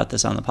talked about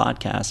this on the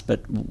podcast,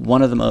 but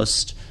one of the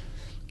most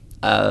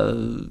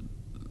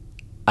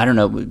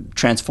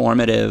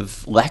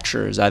transformative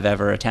lectures I've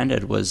ever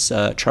attended was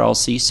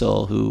Charles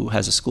Cecil, who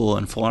has a school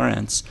in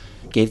Florence,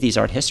 gave these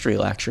art history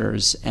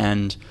lectures,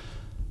 and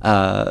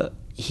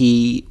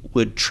he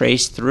would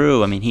trace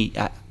through.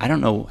 I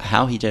don't know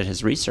how he did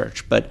his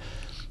research, but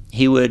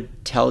he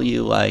would tell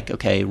you like,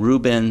 okay,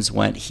 Rubens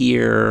went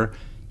here,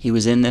 he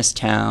was in this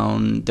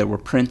town, there were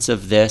prints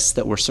of this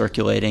that were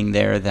circulating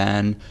there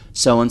then,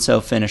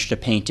 so-and-so finished a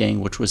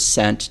painting which was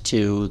sent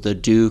to the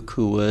Duke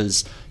who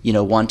was,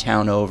 one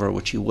town over,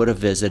 which he would have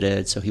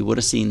visited, so he would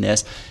have seen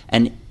this.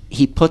 And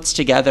he puts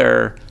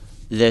together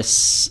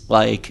this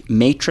like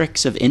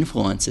matrix of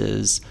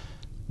influences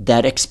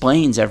that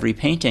explains every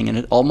painting, and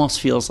it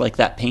almost feels like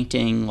that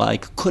painting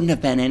like couldn't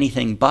have been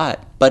anything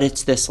but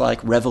it's this like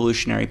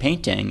revolutionary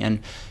painting. And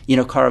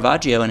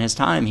Caravaggio in his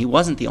time, he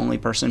wasn't the only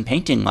person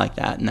painting like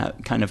that in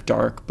that kind of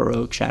dark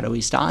Baroque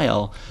shadowy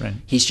style. Right.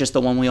 He's just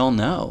the one we all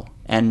know,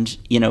 and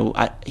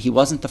he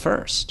wasn't the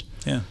first.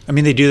 Yeah, I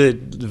mean, they do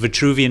the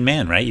Vitruvian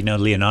Man, right?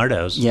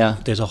 Leonardo's. Yeah,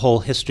 there's a whole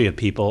history of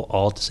people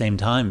all at the same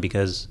time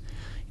because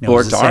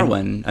or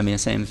Darwin. I mean, the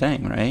same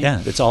thing, right?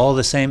 Yeah, it's all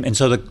the same. And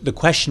so the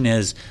question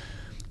is,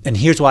 and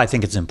here's why I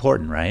think it's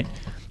important, right?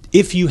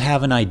 If you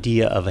have an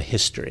idea of a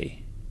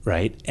history,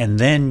 right, and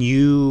then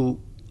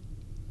you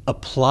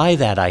apply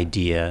that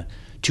idea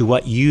to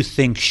what you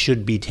think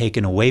should be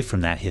taken away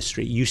from that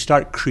history, you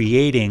start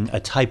creating a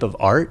type of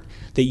art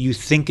that you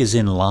think is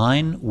in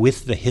line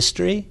with the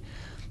history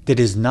that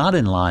is not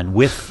in line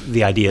with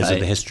the ideas of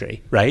the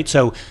history, right?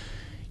 So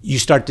you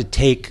start to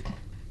take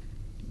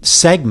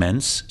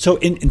segments. So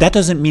that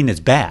doesn't mean it's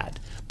bad,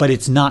 but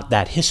it's not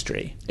that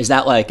history. Is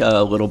that like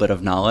a little bit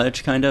of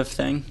knowledge kind of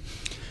thing?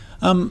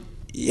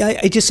 Yeah,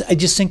 I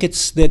just think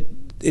it's that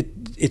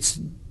it's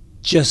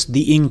just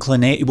the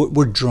inclination.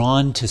 We're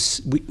drawn to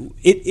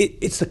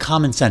it's the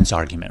common sense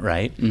argument,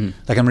 right? Mm-hmm.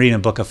 Like I'm reading a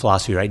book of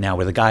philosophy right now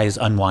where the guy is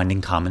unwinding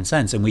common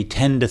sense, and we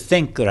tend to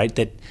think, right,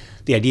 that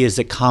the idea is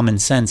that common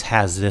sense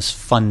has this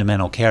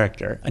fundamental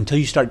character until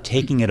you start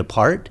taking it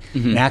apart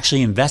and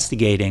actually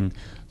investigating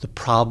the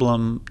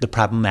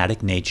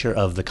problematic nature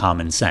of the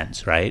common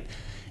sense, right?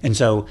 And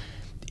so,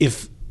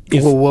 if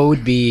what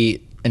would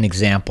be an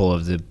example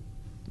of the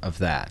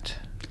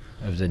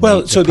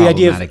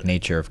problematic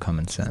nature of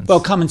common sense? Well,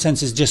 common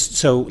sense is just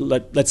so.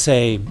 Let's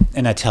say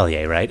an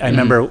atelier, right? I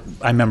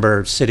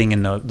remember sitting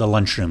in the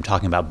lunchroom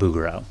talking about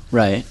Bouguereau,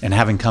 right, and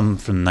having come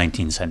from the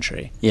 19th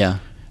century,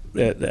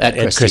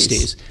 at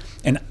Christie's,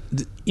 and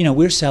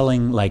we're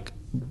selling like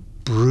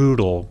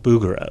brutal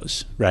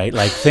Bouguereaus, right?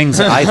 Like things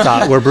that I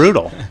thought were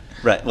brutal.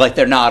 Right, like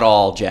they're not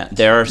all gems.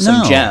 There are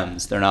some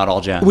gems. They're not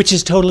all gems, which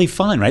is totally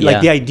fine, right? Yeah.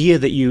 Like the idea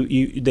that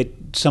that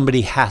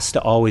somebody has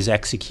to always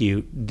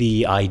execute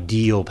the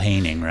ideal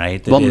painting,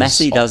 right?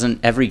 Messi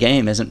doesn't. Every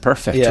game isn't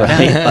perfect,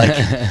 right?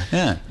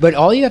 Yeah. But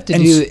all you have to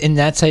do in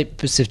that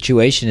type of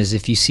situation is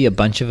if you see a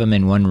bunch of them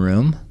in one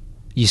room,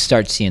 you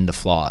start seeing the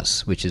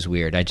flaws, which is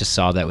weird. I just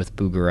saw that with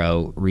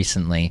Bouguereau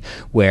recently,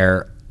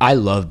 where I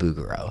love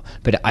Bouguereau,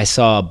 but I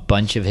saw a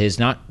bunch of his,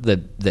 not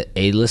the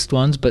A-list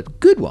ones, but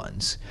good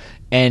ones.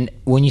 And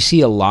when you see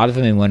a lot of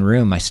them in one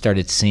room, I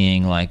started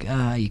seeing like,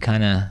 you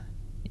kind of,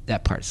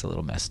 that part's a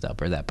little messed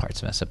up or that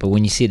part's messed up. But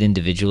when you see it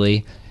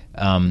individually,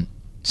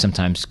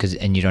 sometimes,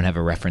 and you don't have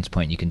a reference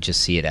point, you can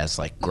just see it as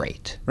like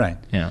great. Right.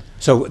 Yeah.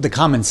 So the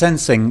common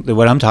sense thing,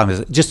 what I'm talking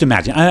about is, just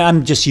imagine,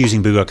 I'm just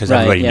using Bouguereau because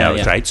everybody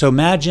knows, right? So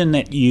imagine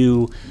that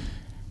you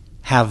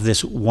have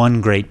this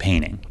one great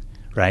painting,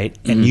 right?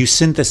 And you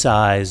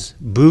synthesize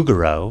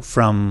Bouguereau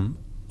from,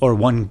 or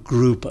one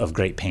group of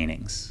great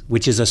paintings,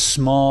 which is a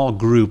small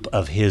group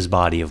of his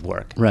body of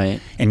work.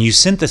 Right. And you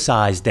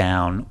synthesize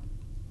down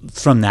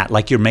from that,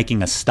 like you're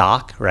making a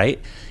stock, right?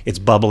 It's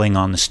bubbling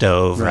on the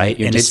stove, right?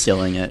 You're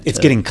distilling it. It's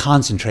getting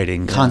concentrated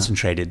and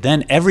concentrated.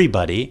 Then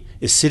everybody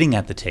is sitting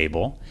at the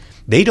table.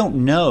 They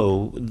don't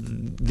know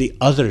the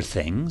other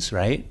things,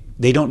 right?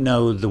 They don't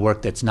know the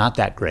work that's not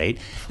that great.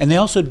 And they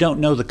also don't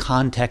know the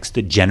context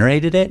that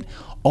generated it.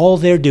 All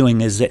they're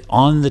doing is that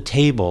on the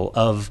table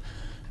of,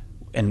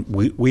 and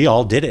we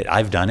all did it.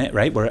 I've done it,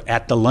 right? We're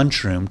at the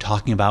lunchroom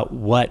talking about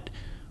what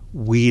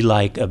we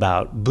like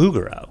about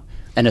Bouguereau.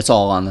 And it's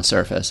all on the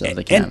surface of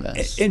the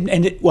canvas. And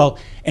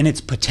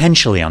it's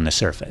potentially on the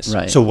surface.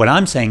 Right. So what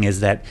I'm saying is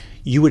that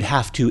you would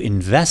have to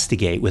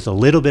investigate with a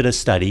little bit of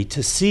study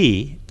to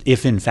see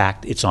if in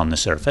fact it's on the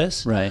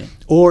surface. Right.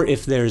 Or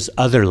if there's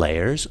other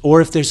layers,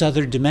 or if there's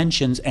other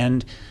dimensions.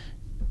 And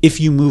if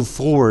you move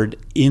forward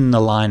in the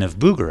line of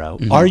Bouguereau,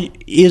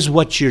 is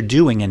what you're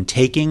doing and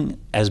taking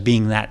as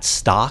being that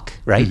stock,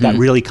 right, that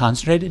really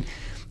concentrated,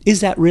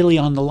 is that really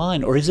on the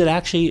line? Or is it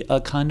actually a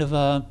kind of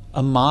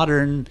a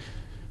modern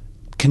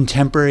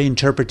contemporary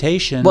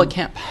interpretation? Well, it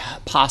can't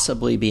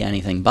possibly be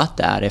anything but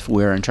that if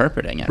we're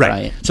interpreting it,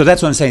 right? So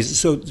that's what I'm saying.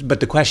 So, but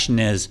the question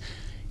is,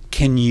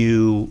 can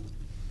you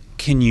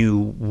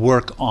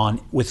work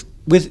on with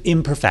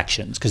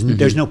imperfections? Because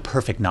there's no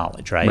perfect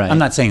knowledge, right? I'm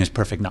not saying there's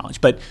perfect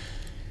knowledge, but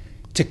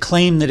to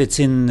claim that it's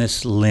in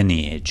this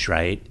lineage,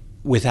 right,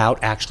 without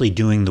actually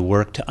doing the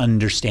work to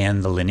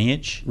understand the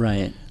lineage,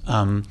 right?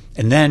 And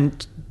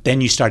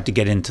then you start to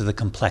get into the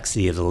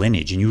complexity of the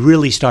lineage, and you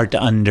really start to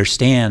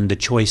understand the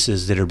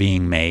choices that are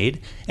being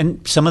made,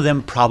 and some of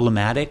them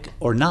problematic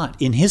or not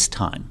in his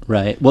time.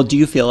 Right. Well, do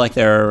you feel like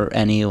there are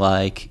any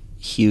like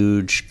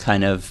huge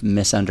kind of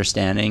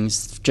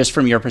misunderstandings just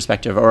from your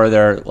perspective, or are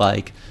there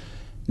like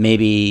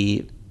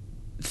maybe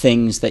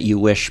things that you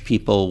wish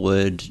people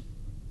would,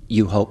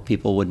 you hope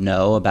people would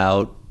know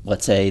about,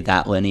 let's say,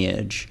 that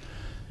lineage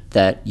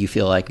that you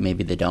feel like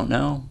maybe they don't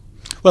know?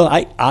 Well,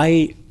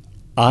 I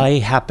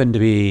happen to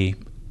be,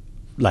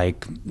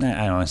 like,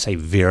 I don't want to say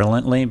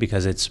virulently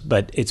because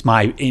it's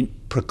my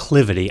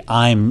proclivity.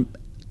 I'm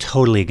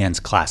totally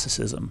against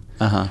classicism,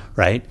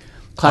 right?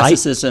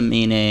 Classicism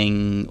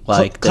meaning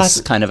like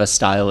this kind of a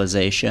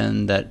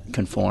stylization that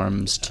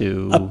conforms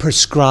to a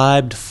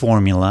prescribed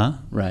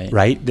formula,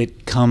 right?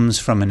 That comes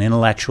from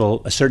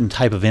a certain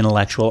type of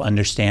intellectual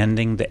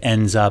understanding that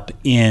ends up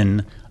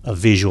in a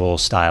visual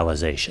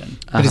stylization.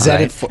 But is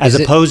that as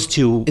opposed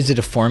to? Is it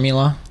a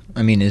formula?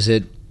 I mean,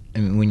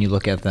 when you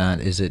look at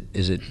that, is it?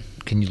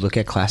 Can you look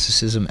at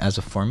classicism as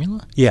a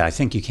formula? Yeah, I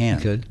think you can.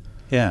 You could.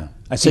 Yeah.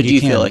 So do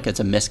you feel like it's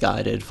a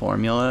misguided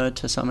formula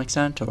to some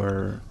extent,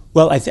 or?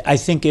 Well, I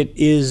think it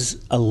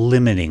is a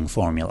limiting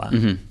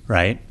formula,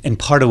 right? And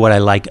part of what I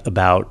like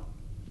about,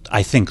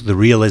 I think, the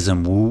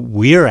realism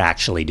we're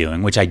actually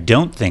doing, which I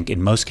don't think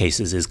in most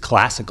cases is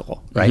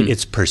classical, right?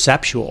 It's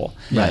perceptual,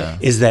 right?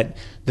 Is that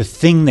the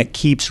thing that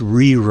keeps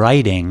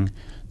rewriting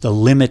the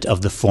limit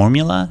of the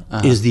formula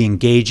is the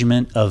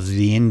engagement of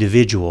the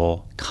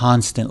individual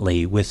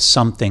constantly with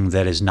something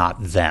that is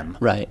not them.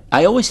 Right.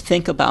 I always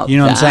think about what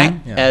I'm that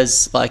saying?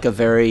 as like a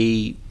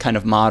very kind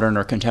of modern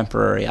or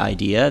contemporary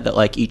idea that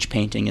like each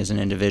painting is an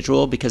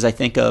individual, because I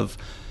think of,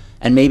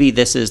 and maybe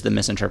this is the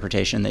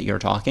misinterpretation that you're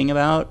talking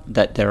about,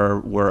 that there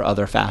were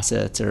other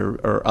facets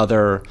or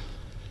other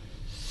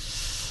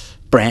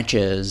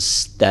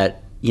branches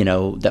that,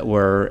 that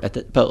were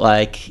but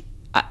like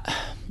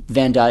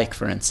Van Dyck,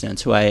 for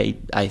instance, who I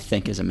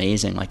think is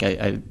amazing. Like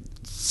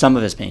some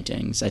of his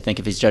paintings, I think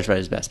if he's judged by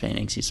his best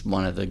paintings, he's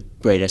one of the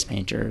greatest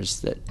painters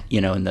that,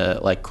 in the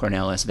like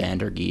Cornelis van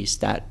der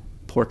Geest, that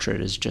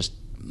portrait is just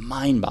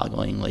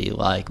mind-bogglingly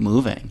like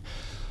moving.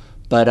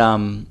 But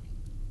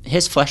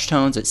his flesh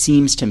tones, it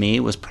seems to me,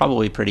 was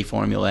probably pretty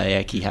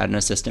formulaic. He had an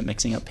assistant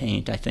mixing up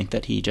paint. I think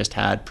that he just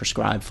had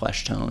prescribed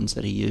flesh tones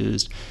that he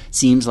used.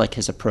 Seems like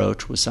his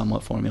approach was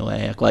somewhat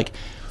formulaic. Like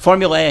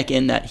formulaic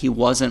in that he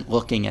wasn't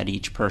looking at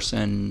each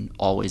person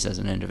always as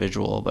an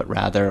individual, but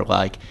rather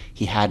like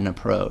he had an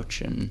approach.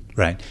 And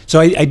right.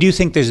 So I do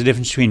think there's a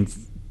difference between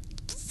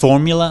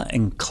formula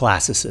and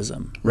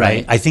classicism,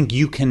 right? I think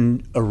you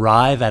can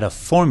arrive at a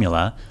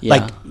formula,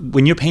 like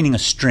when you're painting a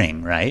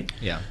string, right?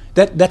 Yeah.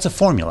 That's a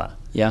formula.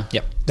 Yeah.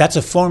 Yep. That's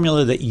a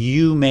formula that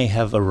you may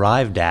have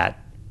arrived at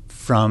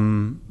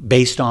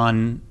based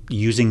on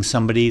using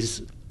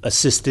somebody's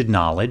assisted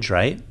knowledge,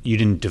 right? You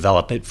didn't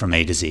develop it from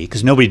A to Z,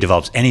 because nobody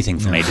develops anything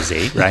from A to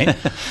Z, right?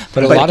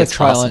 But a lot of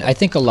trial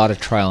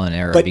and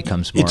error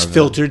becomes more. It's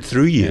filtered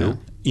through you,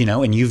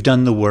 and you've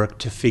done the work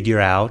to figure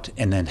out,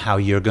 and then how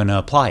you're going to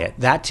apply it.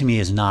 That to me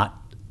is not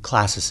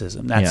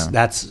classicism.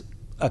 That's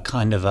a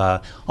kind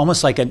of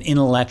almost like an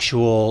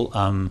intellectual.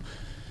 What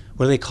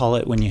do they call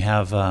it when you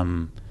have?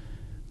 What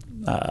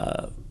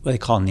do they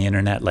call on the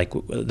internet, like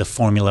the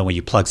formula where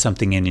you plug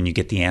something in and you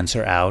get the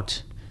answer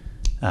out.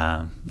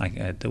 The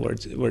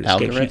word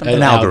algorithm?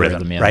 An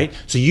algorithm, yeah. right?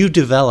 So you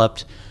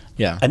developed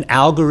an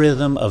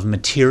algorithm of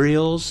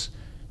materials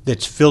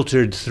that's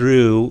filtered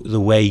through the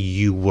way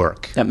you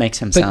work. That makes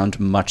him sound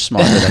much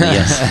smarter than he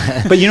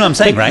is. But you know what I'm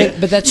saying, right?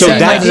 But that's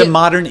that's a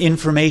modern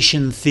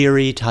information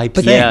theory type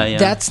thing. Yeah.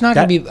 That's not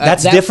going to be...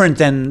 that's different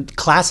than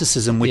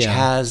classicism, which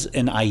has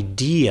an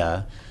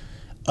idea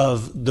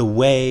of the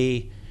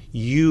way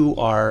you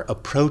are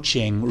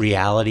approaching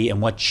reality and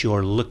what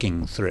you're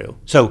looking through.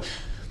 So,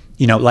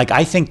 like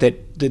I think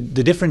that the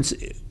difference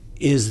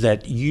is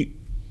that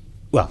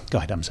well, go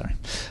ahead, I'm sorry.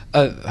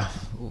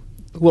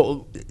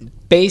 Well,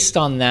 based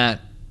on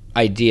that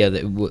idea,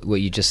 that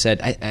what you just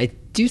said, I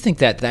do think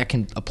that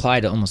can apply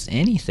to almost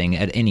anything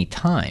at any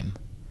time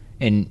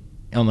in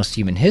almost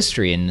human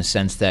history, in the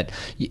sense that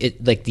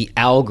like the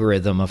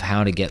algorithm of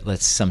how to get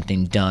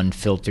something done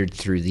filtered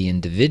through the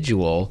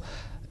individual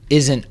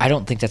I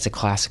don't think that's a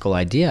classical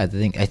idea. I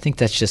think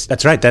that's just...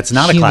 That's right. That's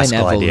not a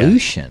classical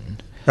evolution. Idea.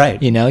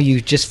 Right. You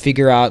just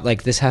figure out,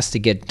 like, this has to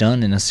get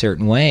done in a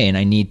certain way, and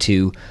I need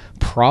to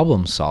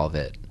problem solve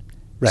it.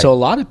 Right. So a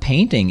lot of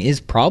painting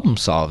is problem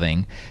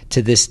solving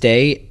to this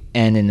day,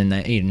 and in the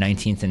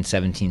 19th and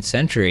 17th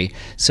century.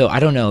 So I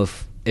don't know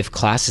if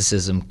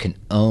classicism can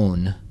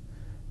own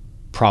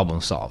problem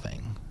solving.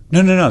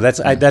 No. That's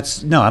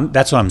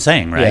what I'm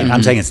saying, right? Yeah.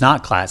 I'm saying it's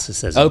not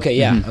classicism. Okay,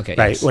 yeah, okay.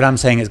 Right. Yes. What I'm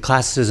saying is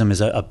classicism is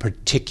a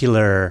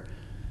particular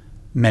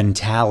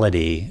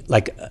mentality,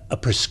 like a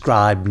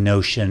prescribed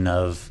notion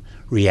of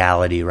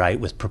reality,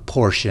 right? With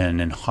proportion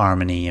and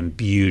harmony and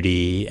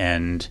beauty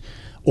and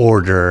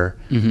order,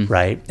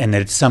 right? And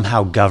that it's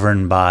somehow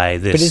governed by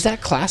this. But is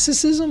that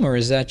classicism, or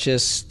is that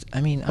just? I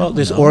don't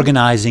this know.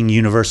 organizing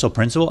universal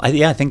principle.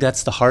 I think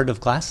that's the heart of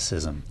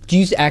classicism. Do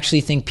you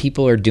actually think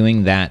people are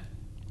doing that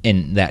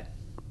in that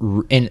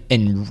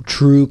in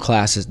true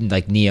classes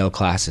like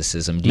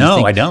neoclassicism?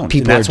 No, I don't.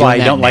 And that's why I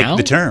don't like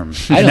the term.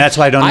 And that's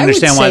why I don't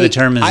understand why the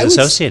term is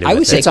associated with it. I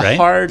would say it's a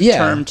hard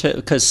term to,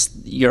 because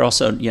you're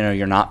also,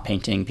 you're not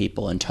painting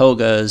people in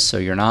togas, so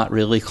you're not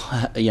really,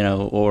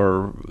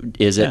 or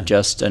is it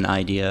just an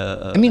idea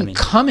of, I mean,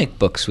 comic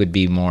books would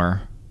be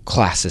more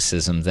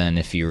classicism than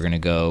if you were going to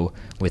go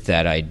with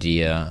that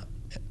idea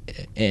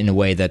in a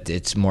way that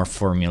it's more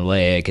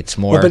formulaic, it's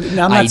more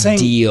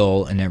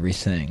ideal and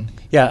everything.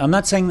 Yeah, I'm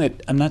not saying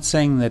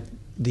that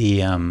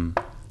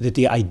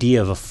the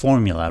idea of a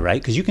formula,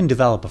 right? Because you can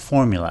develop a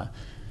formula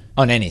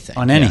on anything.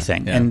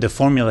 Yeah. And the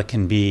formula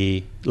can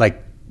be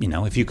like,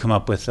 if you come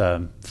up with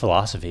a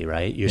philosophy,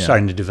 right? You're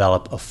starting to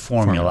develop a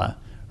formula,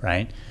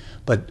 right?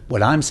 But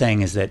what I'm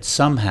saying is that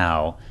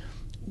somehow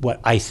what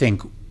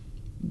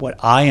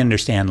I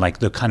understand, like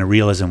the kind of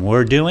realism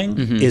we're doing,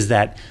 is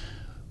that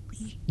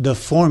the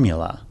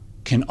formula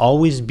can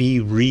always be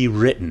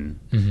rewritten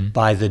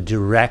by the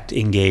direct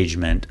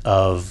engagement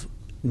of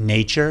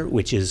nature,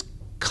 which is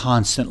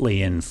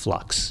constantly in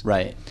flux.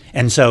 Right.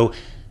 And so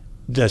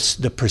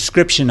the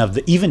prescription of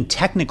the even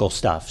technical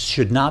stuff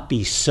should not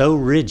be so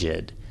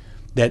rigid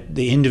that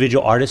the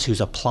individual artist who's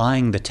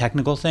applying the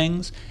technical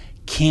things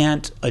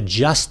can't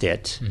adjust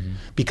it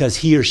because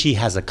he or she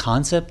has a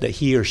concept that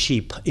he or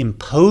she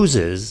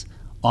imposes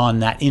on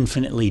that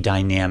infinitely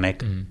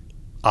dynamic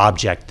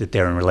object that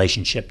they're in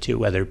relationship to,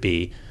 whether it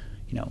be,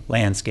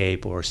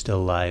 landscape or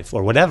still life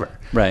or whatever.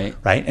 Right.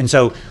 Right. And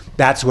so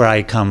that's where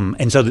I come.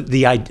 And so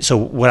so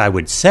what I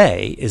would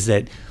say is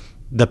that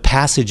the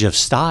passage of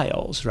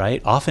styles,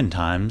 right,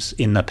 oftentimes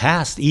in the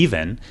past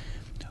even,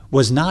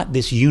 was not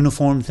this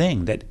uniform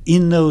thing that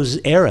in those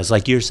eras,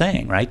 like you're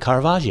saying, right,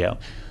 Caravaggio,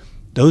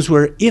 those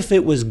were, if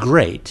it was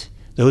great,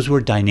 those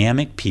were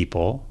dynamic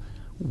people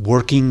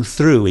working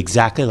through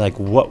exactly like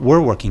what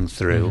we're working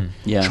through,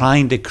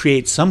 trying to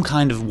create some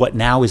kind of what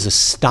now is a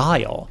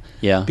style.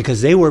 Yeah.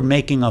 Because they were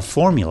making a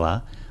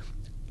formula,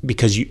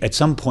 because at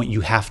some point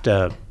you have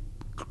to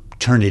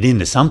turn it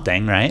into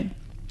something, right?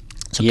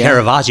 So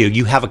Caravaggio,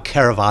 you have a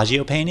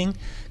Caravaggio painting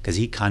because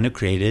he kind of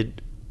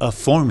created a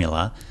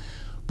formula,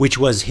 which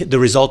was the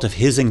result of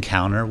his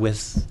encounter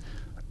with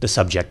the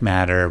subject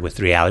matter, with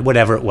reality,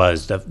 whatever it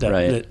was,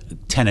 the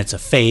tenets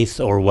of faith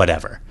or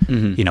whatever,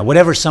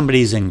 whatever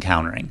somebody's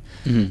encountering.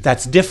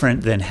 That's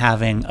different than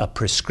having a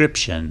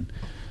prescription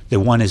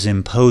that one is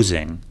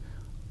imposing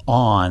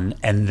on,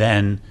 and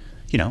then,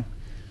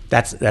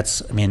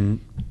 that's I mean,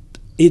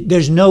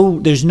 there's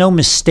no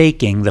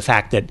mistaking the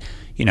fact that,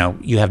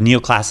 you have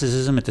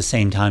neoclassicism at the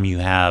same time you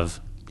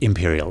have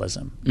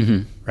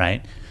imperialism,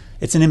 right?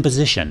 It's an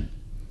imposition.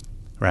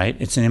 Right?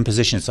 It's an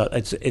imposition. So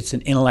it's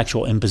an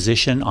intellectual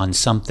imposition on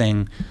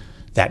something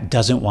that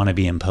doesn't want to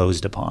be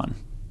imposed upon.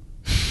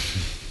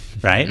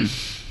 Right?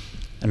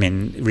 I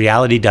mean,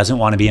 reality doesn't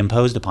want to be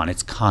imposed upon.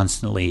 It's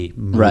constantly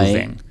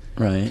moving.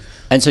 Right.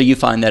 And so you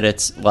find that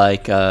it's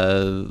like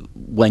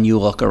when you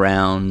look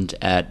around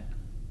at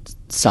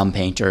some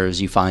painters,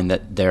 you find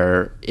that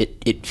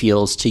it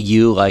feels to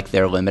you like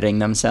they're limiting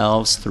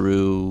themselves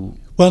through.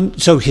 Well,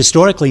 so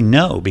historically,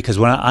 no, because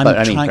when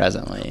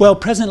presently. Well,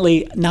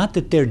 presently, not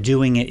that they're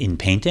doing it in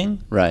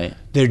painting. Right.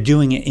 They're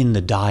doing it in the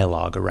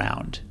dialogue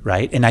around,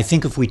 right? And I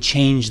think if we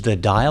change the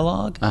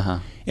dialogue,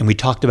 and we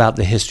talked about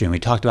the history, and we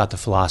talked about the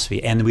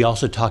philosophy, and we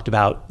also talked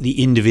about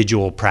the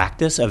individual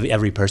practice of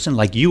every person,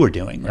 like you were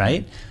doing,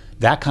 right?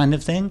 That kind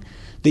of thing,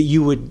 that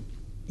you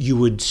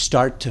would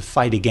start to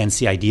fight against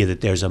the idea that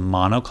there's a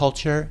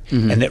monoculture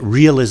and that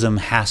realism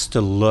has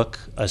to look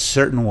a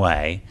certain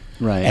way.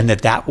 Right. And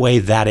that way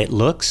that it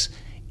looks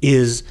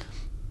is,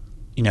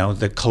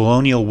 the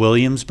colonial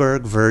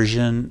Williamsburg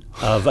version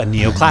of a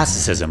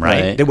neoclassicism,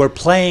 right? That we're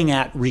playing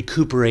at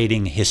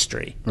recuperating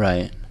history.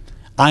 Right.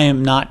 I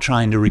am not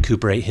trying to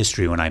recuperate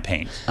history when I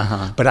paint.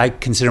 But I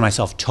consider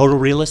myself total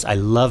realist. I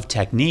love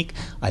technique.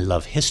 I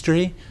love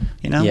history,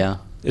 Yeah.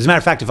 As a matter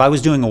of fact, if I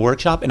was doing a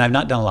workshop, and I've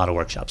not done a lot of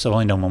workshops, I've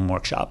only done one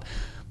workshop,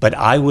 but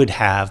I would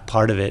have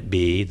part of it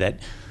be that,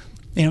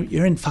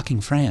 you're in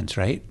fucking France,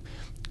 right?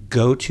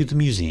 Go to the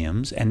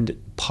museums, and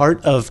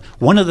part of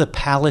one of the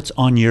colors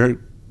on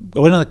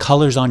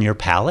your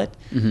palette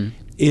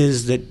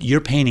is that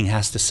your painting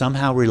has to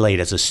somehow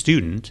relate as a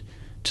student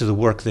to the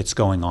work that's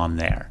going on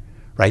there,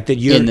 right? That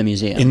you're in the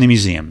museum. In the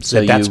museum,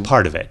 so that's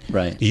part of it,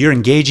 right? That you're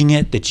engaging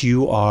it, that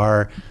you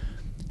are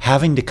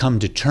having to come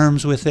to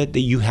terms with it, that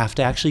you have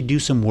to actually do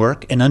some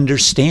work and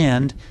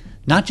understand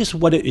not just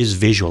what it is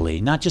visually,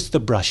 not just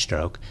the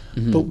brushstroke,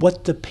 but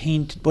what the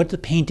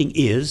painting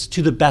is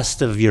to the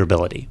best of your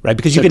ability, right?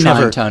 Because you can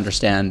never to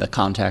understand the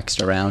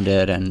context around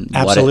it and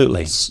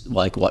absolutely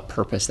what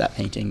purpose that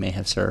painting may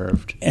have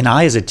served. And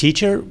I, as a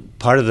teacher,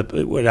 part of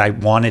what I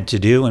wanted to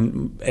do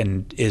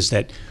and is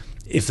that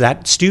if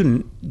that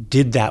student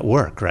did that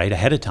work right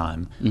ahead of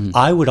time,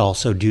 I would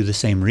also do the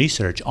same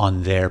research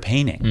on their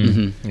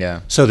painting. Yeah.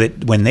 So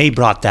that when they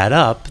brought that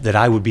up, that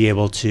I would be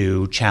able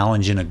to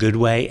challenge in a good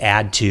way,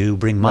 add to,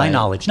 bring my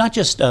knowledge, not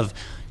just of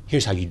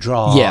here's how you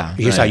draw. Yeah,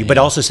 Here's how you, but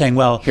also saying,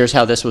 well, here's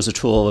how this was a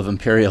tool of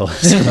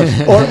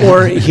imperialism.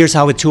 or here's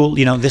how a tool,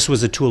 this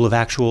was a tool of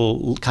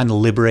actual kind of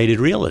liberated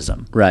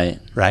realism. Right.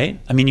 Right?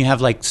 I mean, you have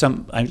like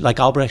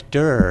Albrecht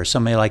Dürer or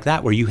somebody like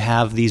that, where you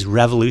have these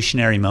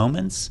revolutionary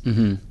moments,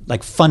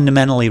 like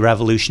fundamentally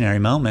revolutionary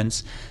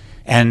moments.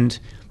 And,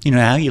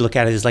 now you look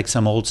at it as like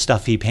some old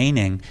stuffy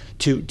painting,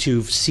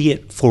 to see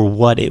it for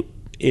what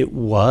it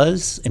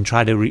was and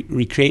try to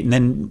recreate, and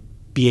then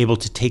be able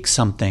to take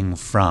something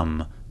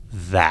from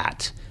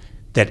that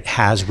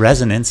has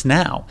resonance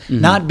now.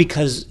 Not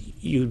because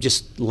you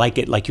just like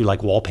it like you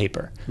like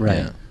wallpaper. Right.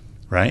 Yeah.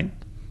 Right?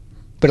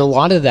 But a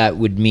lot of that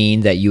would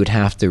mean that you would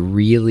have to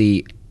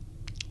really,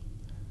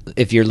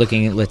 if you're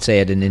looking at, let's say,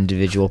 at an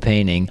individual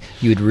painting,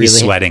 you would really... He's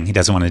sweating. He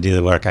doesn't want to do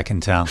the work, I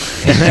can tell.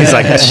 He's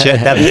like, shit,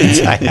 that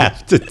means I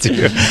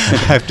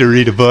have to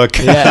read a book.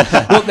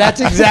 Yeah. Well, that's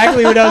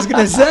exactly what I was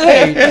going to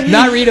say.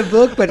 Not read a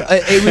book, but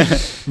it would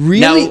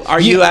really... Now,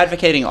 are you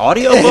advocating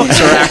audiobooks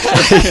or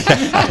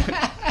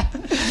actually...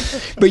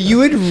 But you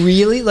would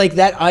really, like,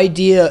 that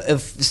idea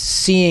of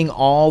seeing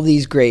all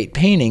these great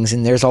paintings,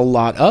 and there's a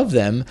lot of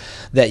them,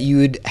 that you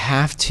would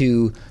have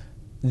to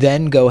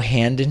then go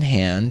hand in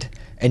hand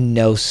and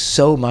know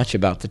so much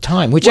about the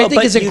time, which I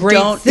think is a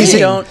great thing.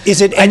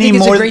 Is it any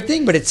more? It's a great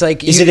thing, but it's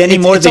like, is it any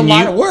more than a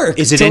lot of work?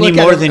 Is it any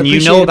more than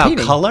you know about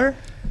color?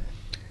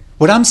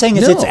 What I'm saying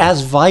is, it's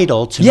as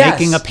vital to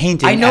making a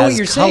painting. I know as what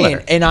you're color.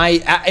 saying, and I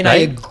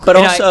agree. But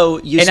also,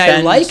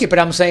 I like it. But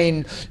I'm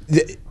saying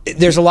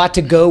there's a lot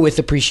to go with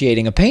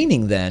appreciating a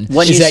painting. Then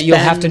you'll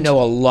have to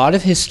know a lot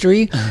of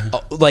history,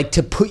 like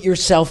to put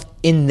yourself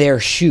in their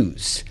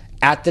shoes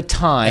at the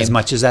time, as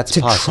much as that's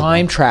possible. To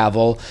time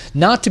travel,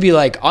 not to be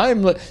like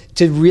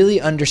to really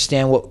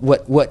understand what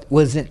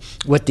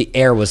the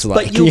air was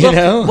like.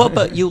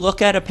 But you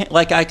look at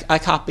I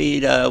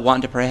copied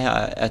Juan de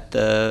Pareja at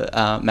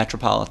the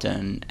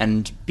Metropolitan,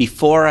 and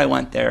before I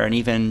went there, and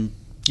even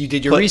you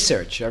did your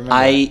research. I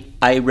remember.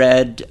 I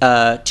read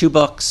 2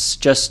 books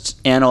just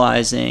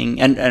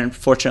analyzing, and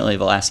fortunately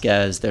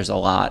Velázquez, there's a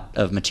lot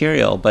of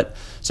material,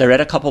 so I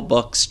read a couple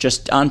books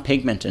just on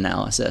pigment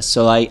analysis.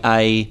 So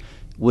I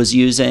was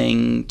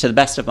using, to the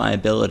best of my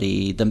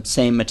ability, the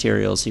same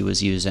materials he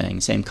was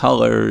using, same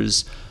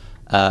colors,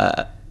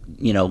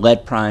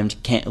 lead primed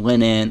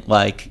linen,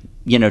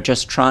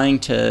 just trying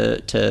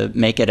to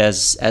make it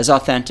as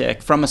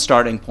authentic from a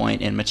starting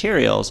point in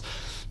materials.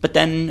 But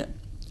then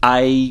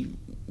I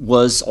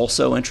was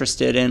also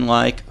interested in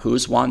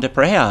who's Juan de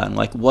Pareja, and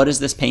what does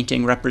this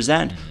painting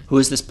represent? Who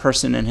is this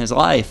person in his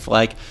life?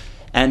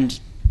 And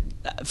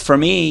for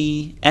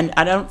me, and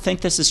I don't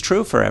think this is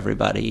true for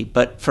everybody,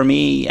 but for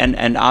me,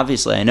 and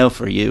obviously I know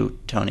for you,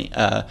 Tony,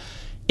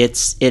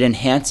 it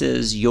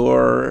enhances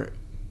your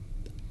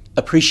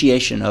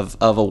appreciation of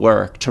a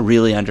work to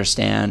really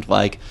understand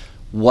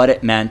what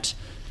it meant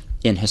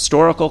in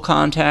historical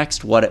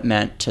context, what it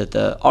meant to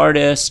the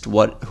artist,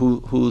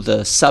 who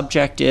the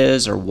subject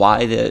is, or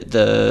why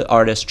the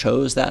artist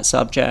chose that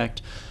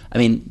subject. I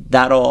mean,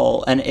 that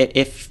all, and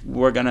if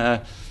we're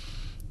gonna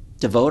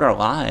devote our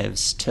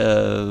lives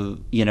to,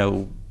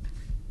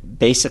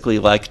 basically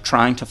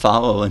trying to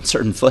follow in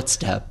certain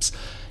footsteps,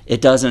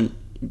 it doesn't,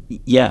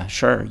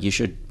 sure, you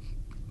should,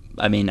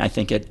 I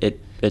think it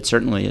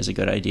certainly is a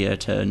good idea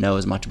to know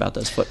as much about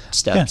those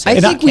footsteps. Yeah. I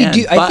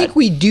think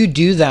we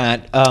do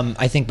that.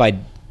 I think by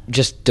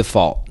just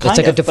default. It's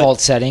like a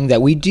default setting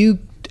that we do.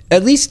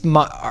 At least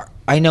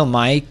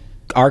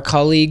our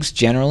colleagues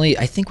generally,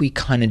 I think we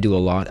kind of do a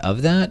lot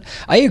of that.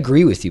 I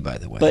agree with you, by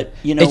the way. But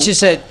it's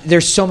just that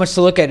there's so much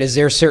to look at. Is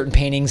there certain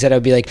paintings that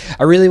I'd be like,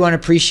 I really want to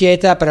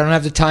appreciate that, but I don't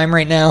have the time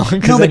right now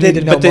because I need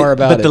to know more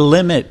about it. But the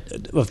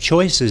limit of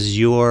choice is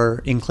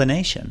your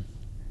inclination.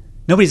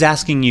 Nobody's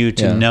asking you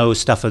to know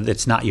stuff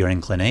that's not your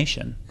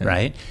inclination,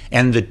 right?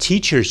 And the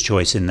teacher's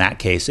choice in that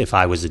case, if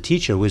I was a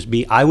teacher,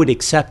 I would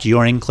accept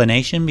your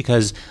inclination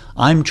because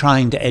I'm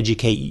trying to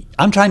educate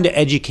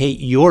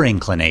your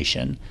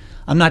inclination.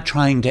 I'm not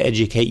trying to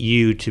educate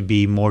you to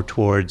be more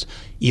towards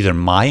either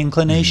my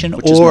inclination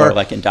which is more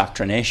like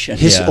indoctrination.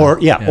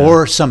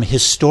 Or some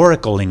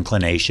historical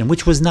inclination,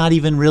 which was not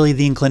even really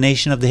the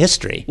inclination of the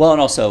history. Well, and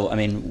also,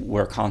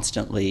 we're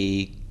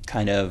constantly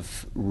kind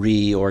of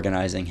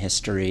reorganizing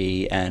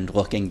history and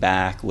looking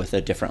back with a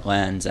different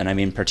lens,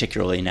 and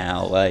particularly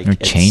now, we're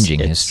changing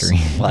history.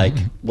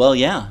 Well,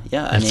 yeah.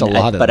 That's a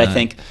lot of but that. I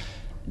think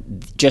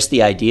just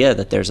the idea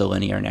that there's a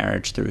linear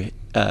narrative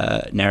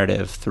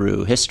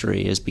through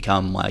history has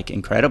become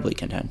incredibly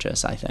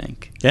contentious, I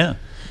think. Yeah.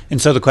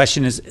 And so the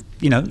question is,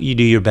 you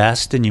do your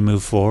best and you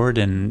move forward,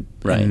 and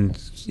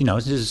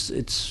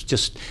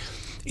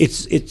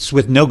it's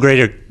with no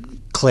greater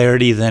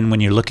clarity than when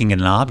you're looking at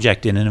an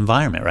object in an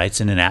environment, right? It's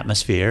in an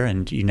atmosphere,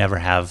 and you never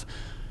have,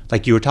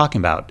 like you were talking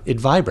about, it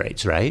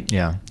vibrates, right?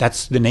 Yeah.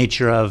 That's the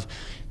nature of,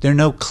 there are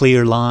no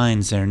clear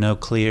lines, there are no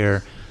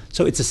clear,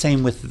 so it's the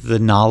same with the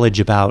knowledge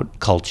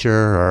about culture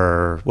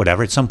or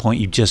whatever. At some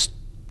point you just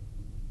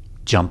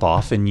jump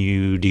off and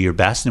you do your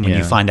best, and when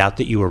you find out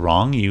that you were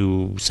wrong,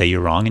 you say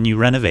you're wrong and you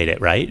renovate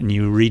it, right? And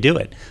you redo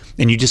it,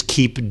 and you just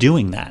keep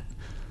doing that.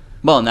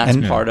 Well, and that's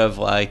part of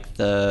like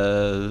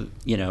that's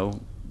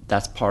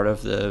part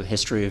of the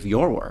history of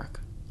your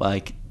work.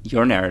 Like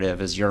your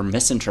narrative is your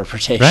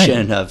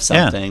misinterpretation of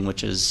something,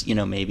 which is,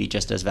 maybe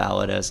just as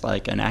valid as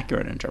like an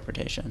accurate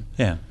interpretation.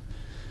 Yeah.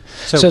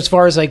 So as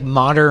far as like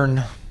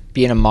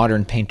being a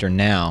modern painter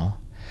now,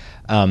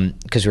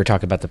 because we were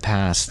talking about the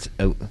past,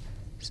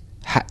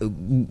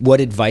 what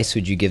advice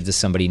would you give to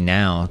somebody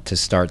now to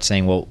start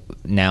saying, well,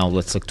 now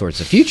let's look towards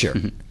the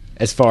future?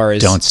 As far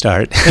as don't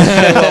start.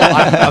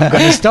 Well, I'm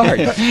going to start.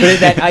 But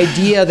that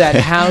idea that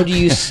how do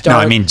you start? No,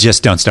 I mean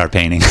just don't start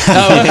painting.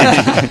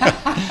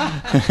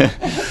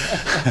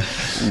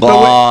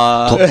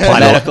 Law,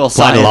 medical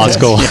apply to law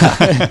school.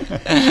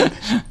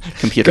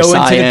 Computer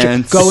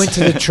science. Go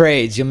into the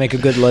trades. You'll make a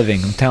good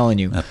living. I'm telling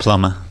you. A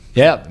plumber.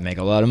 Yeah, make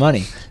a lot of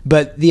money.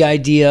 But the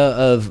idea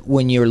of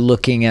when you're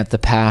looking at the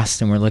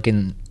past and we're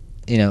looking,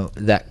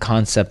 that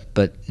concept,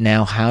 but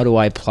now how do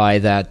I apply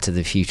that to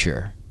the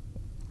future?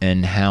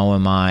 And how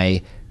am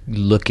I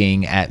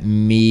looking at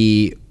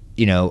me,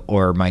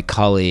 or my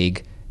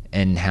colleague,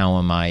 and how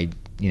am I,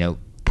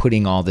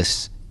 putting all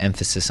this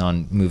emphasis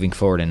on moving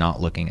forward and not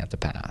looking at the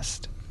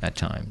past at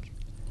times?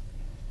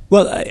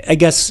 Well, I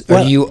guess...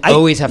 Or you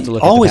always have to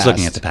look at the past? Always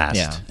looking at the past.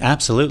 Yeah.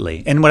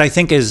 Absolutely. And what I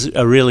think is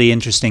a really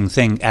interesting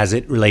thing as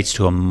it relates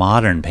to a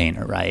modern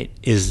painter, right,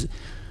 is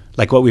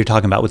like what we were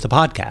talking about with the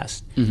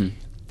podcast. Mm-hmm.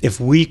 If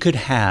we could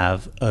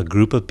have a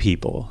group of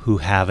people who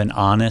have an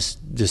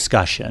honest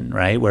discussion,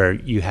 right, where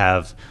you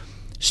have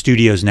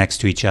studios next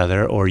to each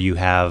other, or you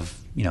have,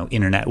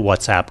 internet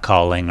WhatsApp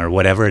calling or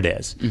whatever it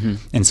is,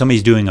 and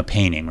somebody's doing a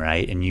painting,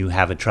 right, and you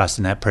have a trust,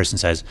 and that person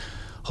says,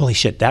 holy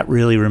shit, that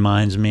really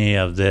reminds me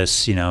of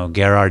this,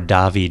 Gerard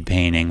David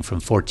painting from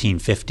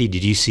 1450.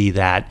 Did you see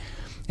that?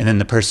 And then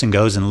the person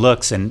goes and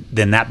looks, and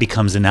then that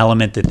becomes an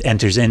element that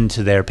enters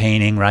into their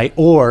painting, right?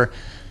 Or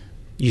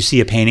you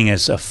see a painting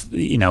as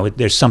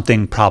there's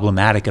something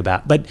problematic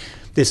about, but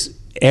this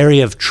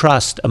area of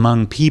trust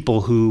among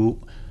people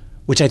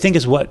which I think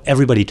is what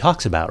everybody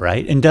talks about,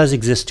 right? And does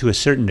exist to a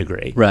certain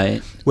degree.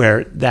 Right.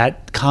 Where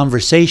that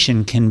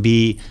conversation can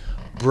be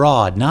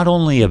broad, not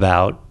only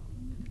about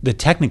the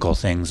technical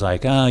things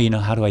like,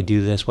 how do I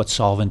do this? What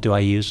solvent do I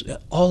use?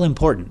 All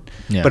important.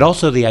 Yeah. But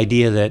also the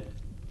idea that,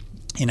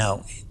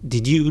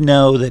 did you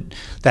know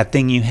that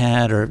thing you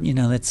had, or,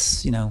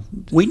 that's,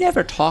 We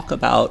never talk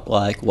about,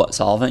 like, what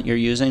solvent you're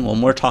using.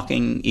 When we're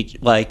talking,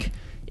 like,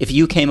 if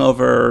you came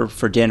over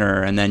for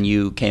dinner and then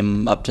you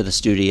came up to the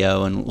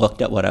studio and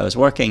looked at what I was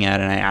working at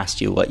and I asked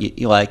you what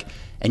you like,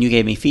 and you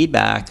gave me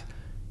feedback,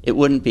 it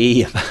wouldn't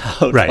be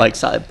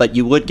about, but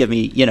you would give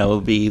me, it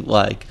would be,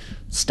 like,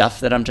 stuff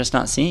that I'm just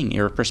not seeing,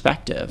 your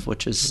perspective,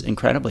 which is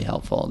incredibly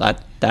helpful.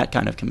 That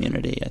kind of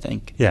community, I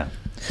think. Yeah,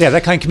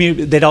 that kind of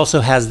community that also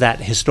has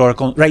that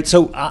historical, right?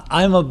 So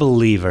I'm a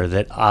believer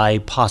that I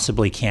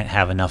possibly can't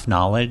have enough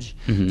knowledge,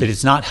 that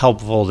it's not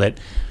helpful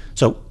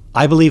so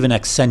I believe in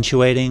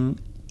accentuating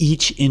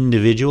each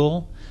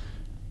individual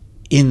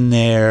in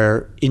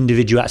their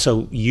individual.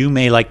 So you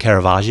may like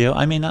Caravaggio,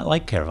 I may not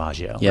like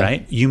Caravaggio,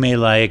 right? You may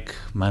like,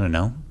 I don't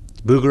know,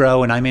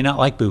 Bouguereau, and I may not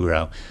like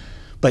Bouguereau.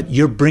 But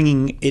you're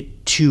bringing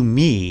it to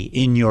me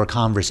in your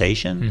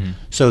conversation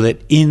so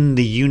that in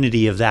the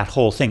unity of that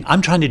whole thing,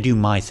 I'm trying to do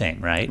my thing,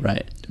 right?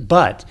 Right.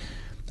 But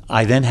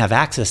I then have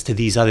access to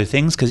these other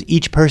things because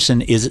each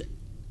person is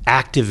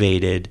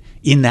activated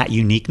in that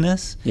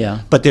uniqueness.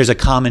 Yeah. But there's a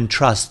common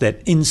trust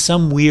that in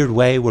some weird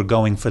way we're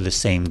going for the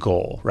same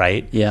goal,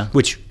 right? Yeah.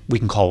 Which we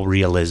can call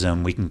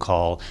realism, we can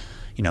call,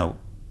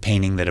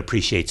 painting that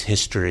appreciates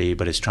history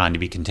but is trying to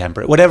be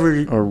contemporary,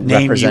 whatever or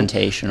name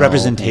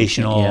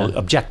representational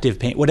objective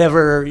paint,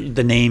 whatever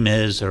the name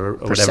is, or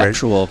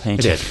perceptual whatever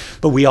painting. it is.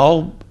 But we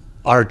all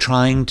are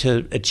trying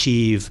to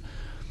achieve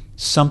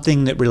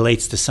something that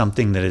relates to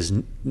something that is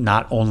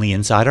not only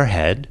inside our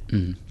head,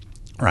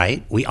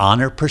 right? We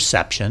honor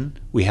perception,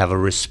 we have a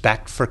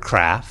respect for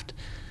craft,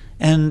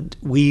 and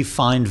we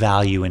find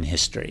value in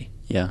history.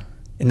 Yeah.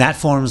 And that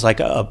forms like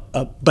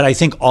but I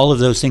think all of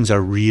those things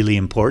are really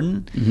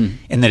important.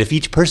 And that if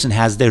each person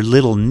has their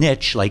little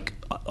niche, like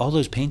all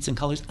those paints and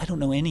colors, I don't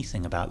know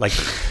anything about. Like,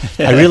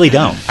 I really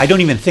don't. I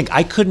don't even think.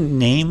 I couldn't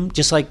name,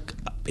 just like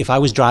if I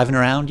was driving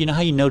around, you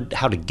know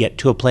how to get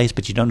to a place,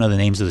 but you don't know the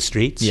names of the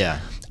streets? Yeah.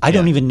 I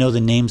don't even know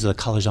the names of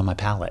the colors on my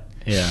palette.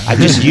 Yeah. I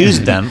just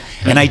used them,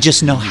 and I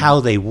just know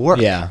how they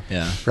work. Yeah.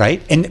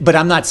 Right? But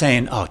I'm not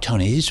saying, oh,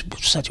 Tony, this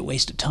is such a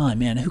waste of time,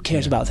 man. Who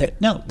cares about that?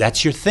 No,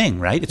 that's your thing,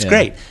 right? It's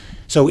great.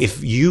 So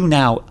if you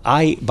now,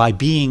 by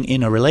being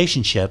in a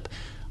relationship,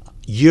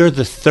 you're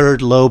the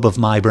third lobe of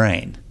my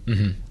brain.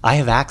 I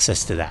have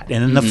access to that.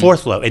 And then the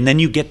fourth lobe. And then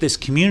you get this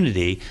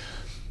community.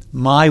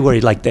 My worry,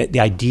 like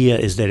the idea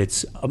is that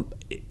it's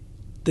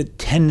the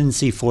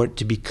tendency for it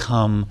to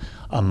become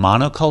a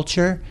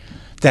monoculture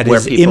that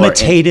is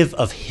imitative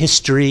of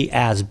history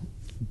as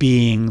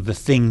being the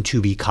thing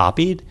to be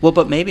copied. Well,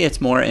 but maybe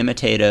it's more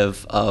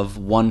imitative of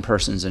one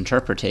person's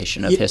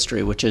interpretation of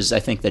history, which is,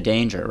 I think, the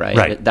danger, right?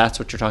 Right. That's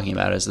what you're talking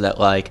about, is that,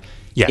 like,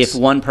 if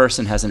one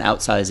person has an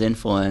outsized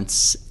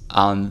influence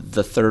on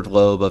the third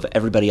lobe of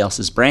everybody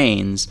else's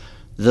brains,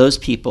 those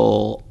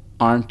people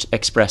aren't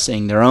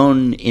expressing their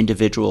own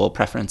individual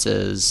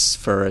preferences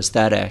for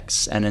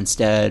aesthetics, and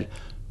instead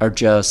are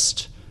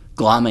just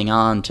glomming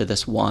on to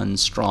this one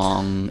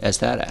strong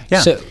aesthetic.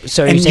 Yeah.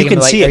 So and you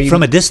can see it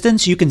from a you,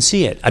 distance. You can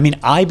see it. I mean,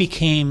 I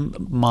became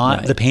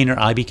the painter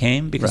I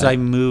became because I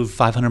moved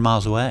 500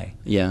 miles away.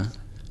 Yeah.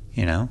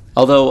 You know?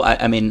 Although,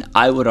 I mean,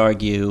 I would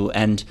argue,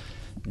 and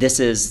this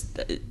is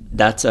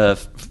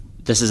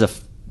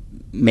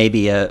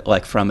maybe a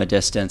like from a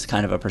distance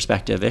kind of a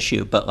perspective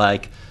issue, but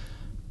like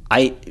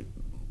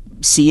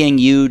seeing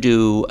you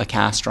do a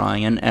cast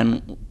drawing,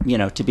 and you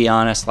know, to be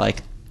honest,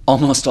 like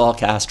almost all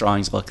cast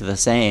drawings look the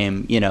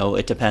same. You know,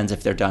 it depends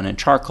if they're done in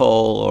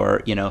charcoal,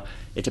 or, you know,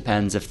 it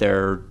depends if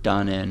they're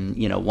done in,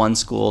 you know, one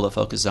school that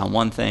focuses on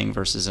one thing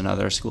versus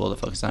another school that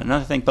focuses on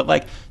another thing. But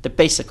like, they're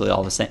basically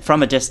all the same.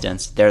 From a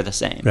distance, they're the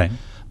same. Right.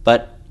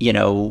 But, you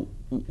know,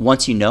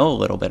 once you know a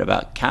little bit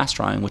about cast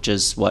drawing, which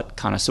is what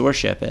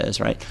connoisseurship is,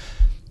 right?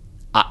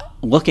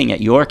 Looking at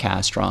your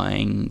cast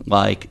drawing,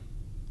 like,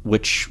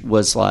 which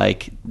was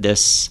like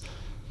this,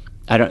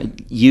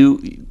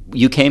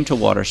 you came to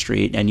Water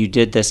Street and you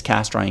did this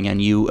cast drawing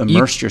and you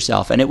immersed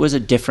yourself, and it was a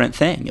different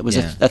thing. It was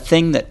a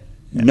thing that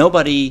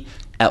nobody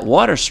at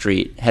Water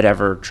Street had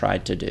ever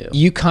tried to do.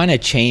 You kind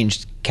of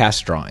changed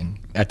cast drawing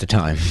at the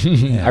time.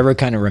 I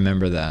kind of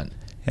remember that.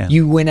 Yeah.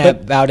 You went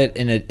about it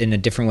in a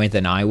different way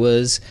than I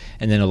was,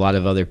 and then a lot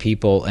of other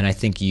people, and I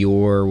think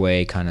your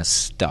way kind of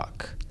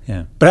stuck.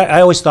 Yeah, but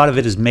I always thought of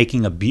it as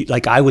making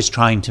like I was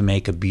trying to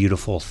make a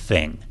beautiful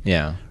thing.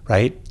 Yeah.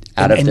 Right?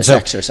 Out of this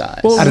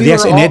exercise. Well,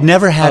 and it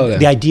never had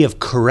the idea of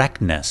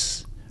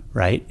correctness,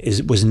 right?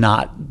 Was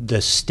not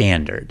the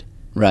standard.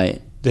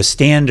 Right. The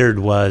standard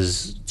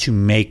was to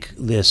make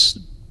this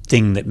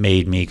thing that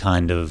made me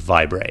kind of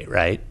vibrate,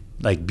 right?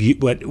 Like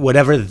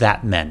whatever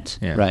that meant.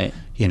 Yeah. Right.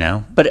 You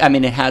know? But I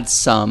mean, it had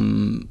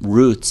some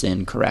roots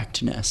in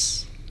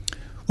correctness.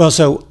 Well,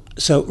 so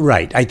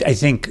right. I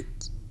think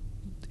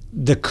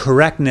the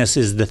correctness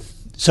is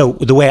so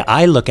the way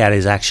I look at it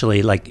is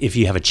actually like if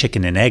you have a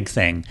chicken and egg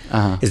thing,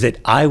 is that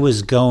I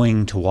was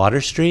going to Water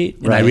Street,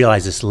 and I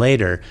realized this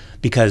later,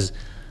 because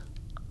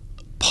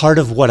part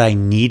of what I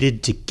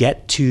needed to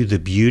get to the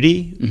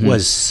beauty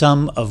was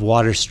some of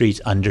Water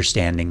Street's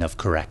understanding of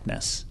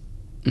correctness.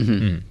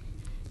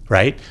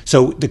 Right?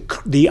 So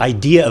the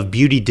idea of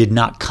beauty did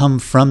not come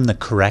from the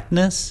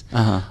correctness.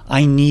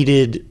 I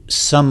needed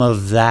some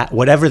of that,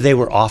 whatever they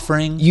were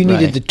offering. You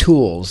needed the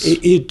tools.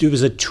 It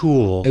was a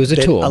tool. It was a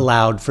tool.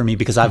 Allowed for me,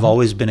 because I've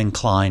always been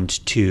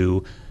inclined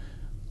to,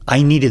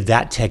 I needed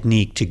that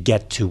technique to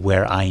get to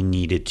where I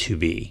needed to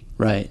be.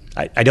 Right.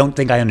 I don't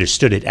think I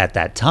understood it at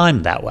that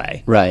time that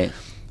way. Right.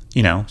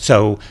 You know,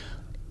 so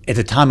at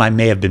the time I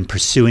may have been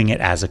pursuing it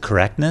as a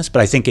correctness,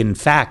 but I think in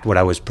fact what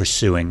I was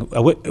pursuing,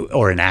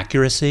 or an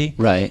accuracy,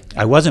 right,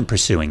 I wasn't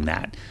pursuing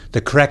that. The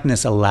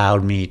correctness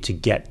allowed me to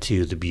get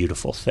to the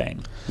beautiful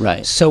thing.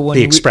 Right. So when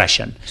the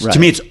expression. To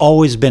me, it's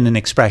always been an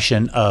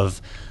expression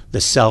of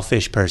the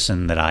selfish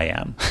person that I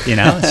am. You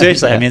know,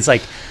 seriously. I mean, it's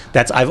like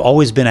I've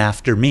always been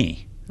after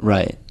me.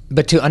 Right.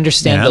 But to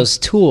understand those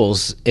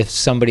tools, if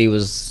somebody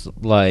was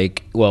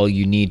like, well,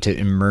 you need to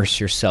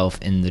immerse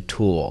yourself in the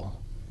tool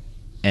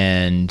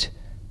and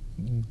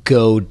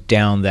go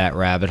down that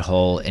rabbit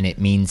hole, and it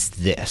means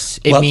this.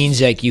 It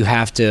means like you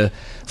have to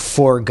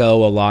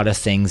forego a lot of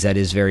things that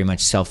is very much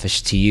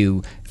selfish to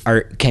you.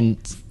 Can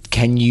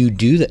you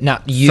do that?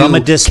 Not you. From a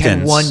distance.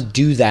 Can one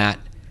do that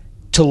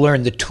to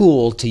learn the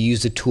tool, to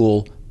use the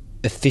tool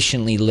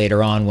efficiently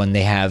later on when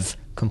they have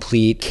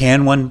complete...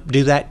 Can one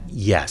do that?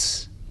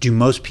 Yes. Do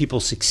most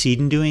people succeed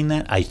in doing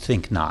that? I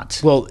think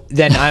not. Well,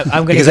 then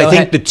I'm going to because I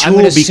think the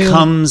tool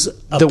becomes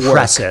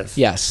oppressive.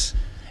 Yes.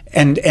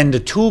 And the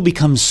tool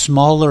becomes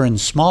smaller and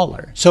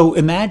smaller. So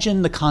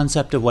imagine the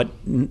concept of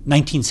what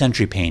 19th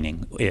century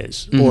painting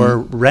is, or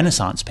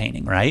Renaissance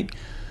painting, right?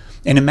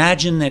 And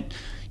imagine that,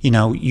 you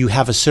know, you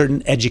have a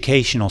certain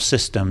educational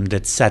system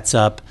that sets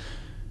up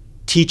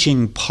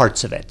teaching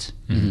parts of it,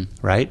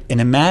 right?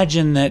 And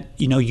imagine that,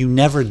 you know, you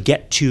never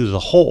get to the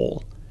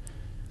whole,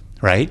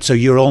 right? So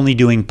you're only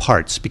doing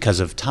parts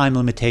because of time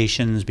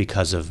limitations,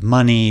 because of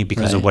money,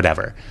 because of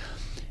whatever.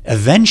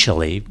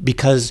 Eventually,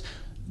 because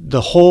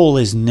the whole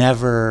is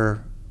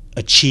never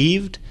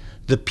achieved,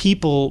 the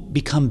people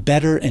become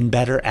better and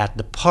better at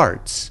the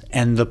parts,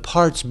 and the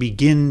parts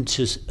begin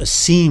to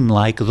seem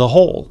like the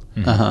whole,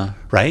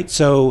 right?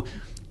 So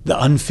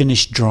the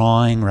unfinished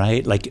drawing,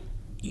 right? Like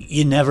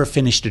you never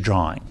finished a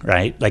drawing,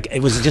 right? Like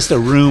it was just a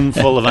room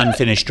full of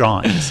unfinished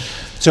drawings.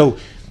 So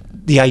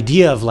the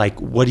idea of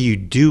like, what do you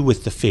do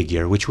with the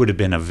figure, which would have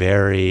been a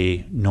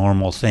very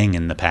normal thing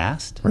in the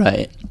past,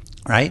 right?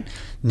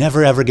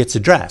 Never ever gets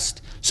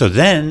addressed. So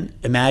then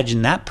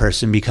imagine that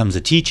person becomes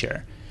a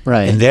teacher.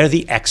 Right. And they're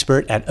the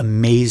expert at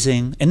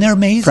amazing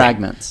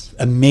fragments,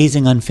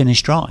 amazing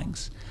unfinished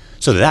drawings.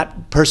 So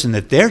that person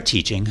that they're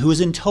teaching, who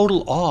is in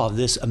total awe of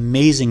this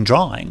amazing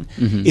drawing,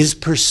 is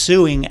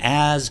pursuing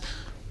as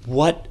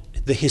what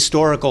the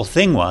historical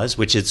thing was,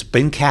 which it's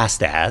been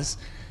cast as,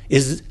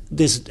 is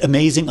this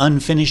amazing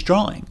unfinished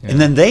drawing. And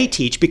then they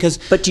teach because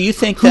But do you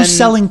think who's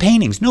selling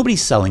paintings?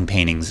 Nobody's selling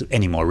paintings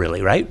anymore,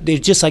 really, right? There's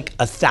just like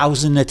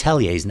 1,000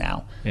 ateliers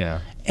now. Yeah.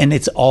 And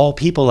it's all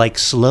people like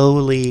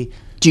slowly.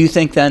 Do you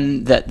think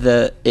then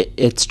that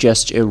it's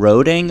just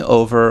eroding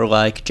over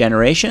like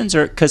generations?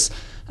 Or because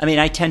I mean,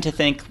 I tend to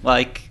think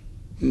like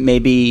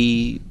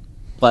maybe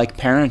like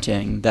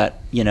parenting,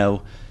 that, you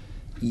know,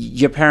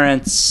 your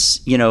parents,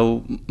 you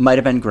know, might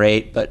have been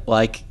great, but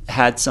like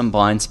had some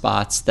blind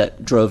spots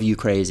that drove you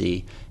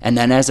crazy. And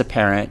then as a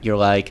parent, you're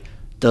like,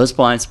 those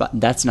blind spots,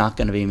 that's not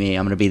going to be me.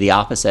 I'm going to be the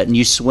opposite. And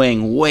you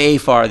swing way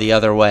far the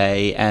other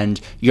way, and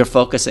you're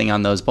focusing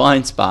on those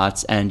blind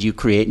spots, and you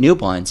create new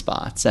blind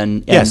spots.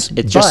 And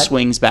it just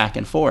swings back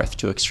and forth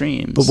to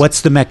extremes. But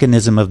what's the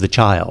mechanism of the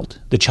child?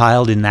 The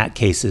child in that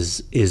case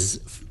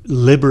is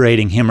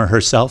liberating him or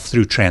herself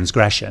through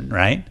transgression,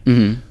 right?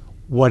 Mm-hmm.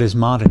 What is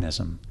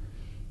modernism?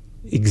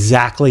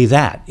 Exactly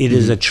that. It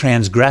is a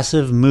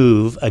transgressive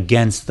move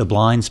against the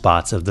blind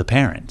spots of the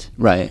parent.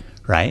 Right.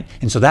 Right?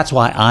 And so that's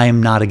why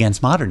I'm not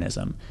against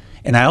modernism.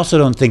 And I also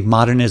don't think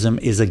modernism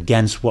is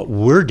against what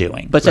we're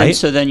doing. But then, right?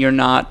 so then you're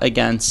not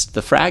against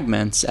the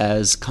fragments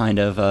as kind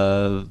of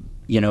a,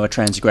 you know, a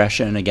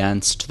transgression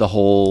against the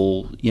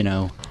whole, you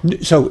know.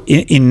 So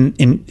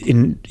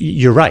in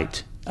you're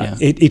right. Yeah.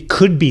 It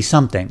could be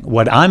something.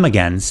 What I'm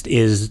against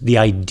is the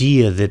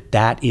idea that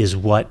that is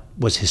what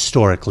was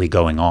historically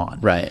going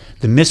on. Right.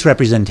 The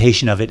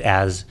misrepresentation of it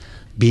as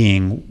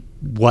being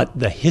what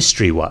the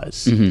history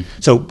was. Mm-hmm.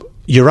 So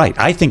you're right.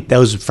 I think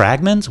those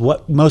fragments,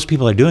 what most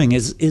people are doing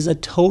is a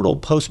total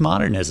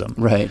postmodernism.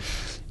 Right.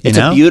 It's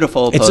a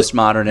beautiful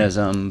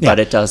postmodernism, but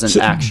it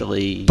doesn't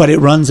actually... But it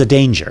runs a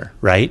danger,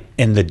 right?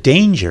 And the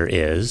danger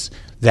is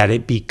that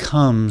it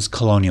becomes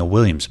colonial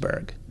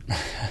Williamsburg,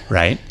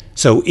 right?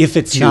 So if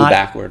it's too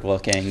backward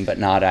looking, but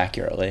not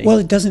accurately. Well,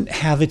 it doesn't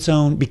have its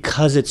own,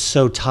 because it's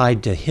so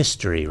tied to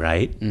history,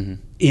 right? Mm-hmm.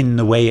 In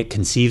the way it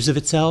conceives of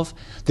itself,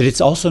 that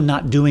it's also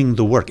not doing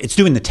the work. It's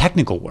doing the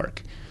technical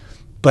work,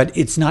 but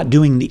it's not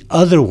doing the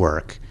other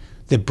work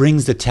that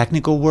brings the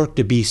technical work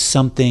to be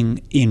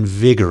something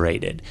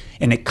invigorated.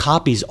 And it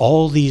copies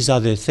all these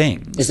other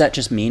things. Is that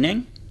just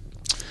meaning?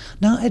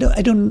 No, I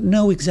don't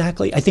know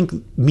exactly. I think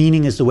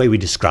meaning is the way we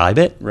describe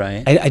it.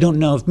 Right. I don't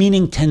know if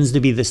meaning tends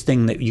to be this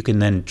thing that you can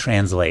then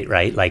translate,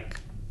 right? Like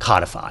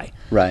codify.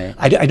 Right.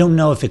 I don't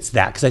know if it's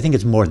that, because I think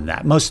it's more than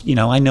that. Most, you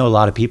know, I know a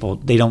lot of people,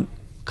 they don't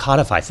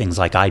codify things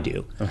like I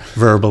do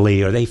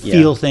verbally, or they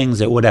feel things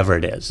that whatever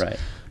it is. Right.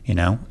 You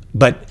know?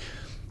 But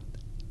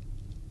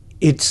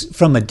it's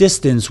from a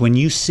distance when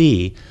you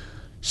see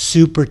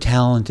super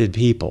talented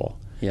people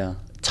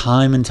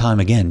time and time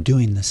again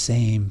doing the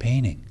same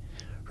painting.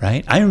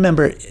 Right, I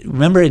remember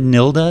at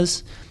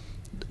Nilda's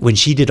when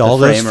she did all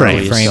those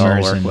framers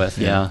work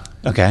with,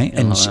 okay,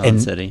 and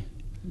City.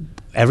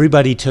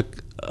 Everybody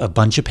took a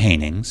bunch of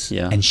paintings,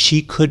 Yeah. and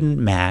she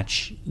couldn't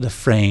match the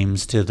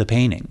frames to the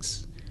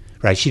paintings,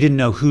 right? She didn't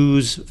know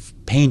whose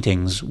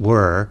paintings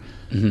were,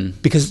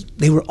 because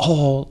they were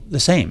all the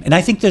same. And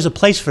I think there's a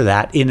place for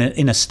that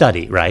in a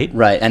study, right?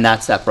 Right, and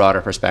that's that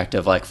broader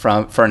perspective. Like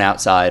for an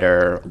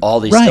outsider, all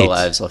these still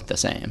lives look the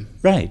same,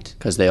 right?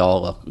 Because they're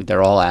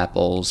all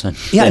apples, and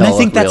and I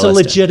think that's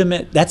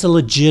a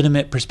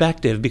legitimate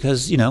perspective,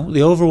 because, you know,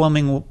 the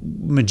overwhelming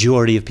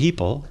majority of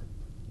people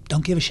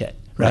don't give a shit,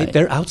 right?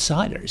 They're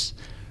outsiders,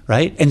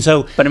 right? And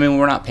so, but I mean,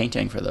 we're not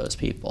painting for those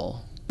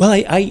people. Well,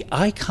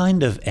 I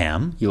kind of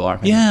am. You are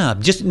painting. Yeah,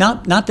 just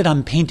not that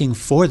I'm painting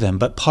for them,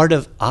 but part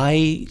of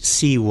I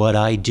see what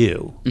I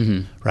do,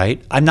 right?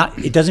 I'm not.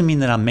 It doesn't mean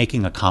that I'm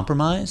making a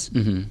compromise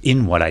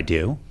in what I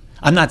do.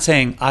 I'm not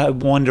saying I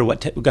wonder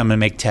what I'm going to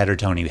make Ted or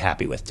Tony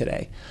happy with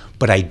today,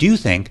 but I do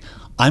think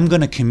I'm going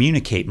to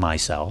communicate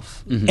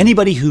myself.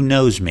 Anybody who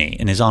knows me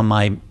and is on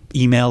my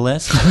email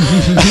list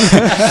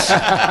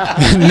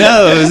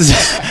knows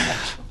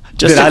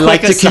just that I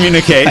like to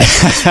communicate.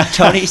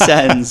 Tony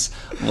sends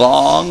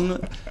long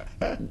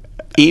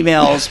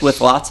emails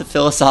with lots of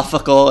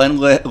philosophical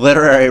and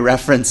literary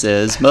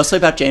references, mostly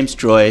about James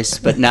Joyce,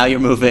 but now you're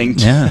moving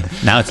to...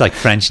 Now it's like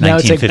French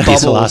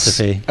 1950s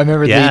philosophy. I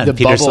remember the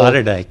Peter bubble.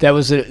 Sloterdijk.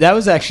 That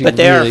was actually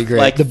really great.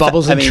 Like, the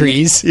bubbles and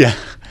trees. Yeah.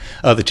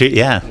 Oh, the tree,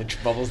 yeah. The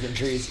bubbles and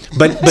trees.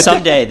 But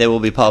someday they will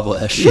be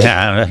published.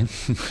 Yeah,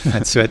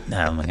 that's what,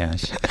 oh my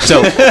gosh.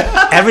 So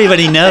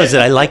everybody knows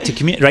that I like to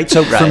communicate, right?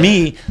 So for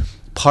me,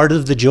 part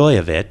of the joy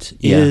of it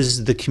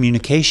is the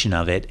communication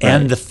of it,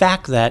 and the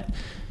fact that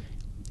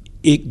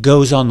it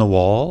goes on the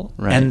wall.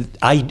 Right. And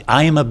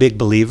I am a big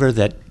believer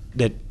that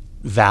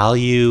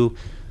value,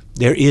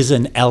 there is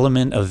an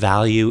element of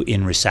value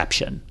in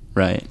reception.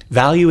 Right.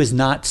 Value is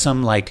not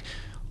some like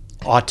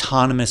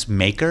autonomous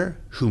maker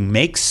who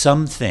makes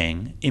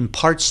something,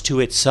 imparts to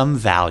it some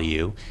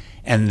value,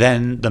 and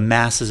then the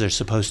masses are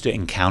supposed to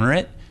encounter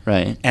it.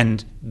 Right.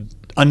 And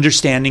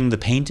understanding the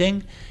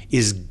painting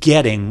is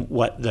getting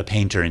what the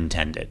painter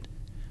intended.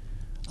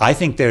 I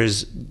think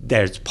there's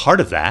part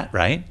of that,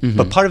 right?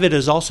 But part of it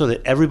is also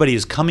that everybody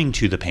is coming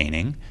to the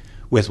painting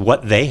with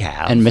what they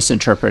have and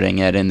misinterpreting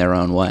it in their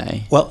own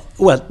way. Well,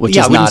 which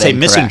yeah, is I wouldn't not say incorrect.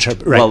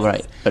 misinterpret. Right. Well,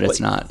 right, but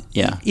it's not.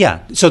 Yeah,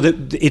 yeah. So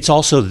it's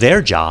also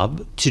their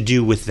job to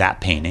do with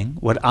that painting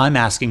what I'm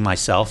asking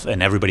myself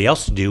and everybody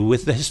else to do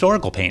with the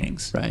historical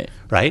paintings. Right.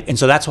 Right. And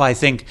so that's why I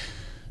think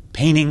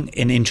painting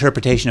and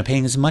interpretation of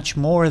painting is much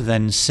more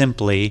than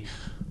simply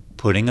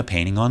putting a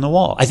painting on the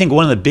wall. I think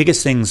one of the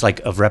biggest things like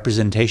of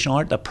representational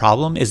art, the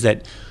problem is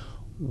that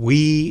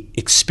we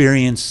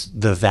experience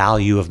the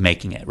value of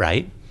making it,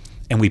 right?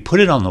 And we put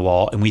it on the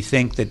wall and we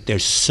think that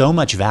there's so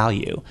much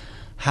value.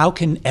 How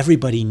can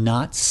everybody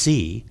not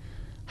see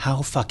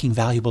how fucking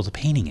valuable the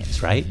painting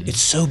is, right? Mm-hmm.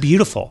 It's so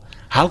beautiful.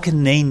 How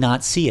can they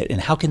not see it? And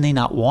how can they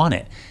not want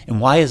it?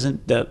 And why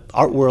isn't the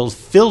art world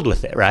filled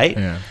with it, right?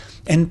 Yeah.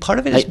 And part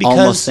of it is because...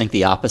 I almost think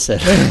the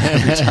opposite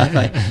every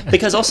time.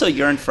 Because also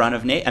you're in front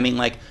of nature. I mean,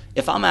 like,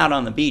 if I'm out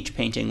on the beach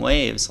painting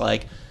waves,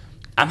 like,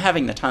 I'm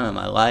having the time of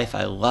my life.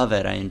 I love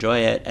it. I enjoy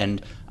it.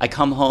 And I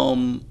come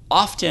home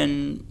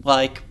often,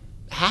 like,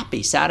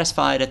 happy,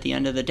 satisfied at the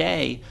end of the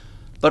day,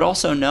 but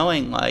also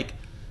knowing, like,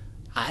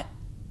 I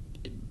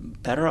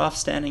better off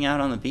standing out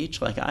on the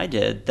beach like I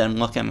did than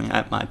looking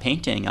at my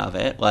painting of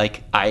it.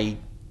 Like, I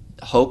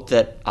hope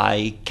that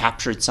I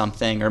captured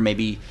something or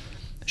maybe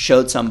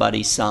showed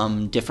somebody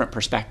some different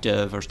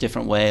perspective or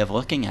different way of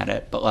looking at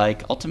it. But,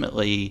 like,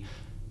 ultimately,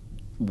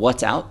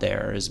 what's out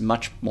there is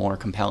much more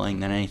compelling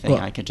than anything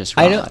I could just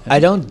write. I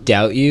don't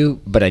doubt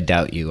you, but I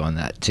doubt you on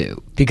that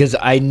too. Because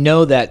I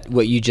know that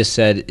what you just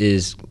said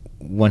is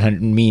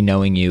 100, me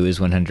knowing you is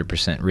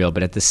 100% real.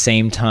 But at the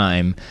same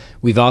time,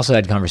 we've also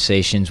had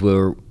conversations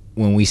where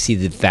when we see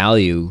the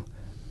value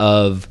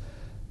of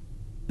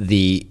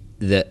the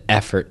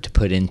effort to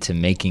put into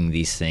making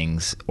these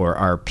things, or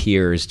our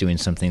peers doing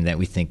something that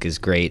we think is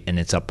great and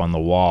it's up on the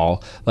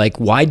wall, like,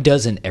 why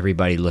doesn't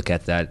everybody look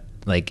at that,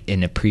 like,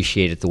 and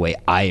appreciate it the way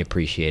I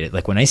appreciate it?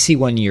 Like, when I see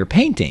one of your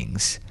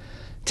paintings,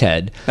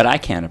 Ted, but I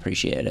can't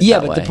appreciate it. Yeah,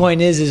 that but way. The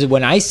point is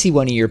when I see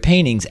one of your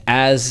paintings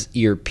as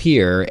your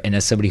peer and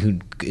as somebody who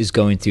is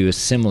going through a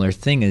similar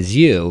thing as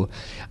you,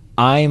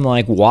 I'm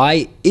like,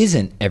 why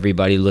isn't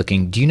everybody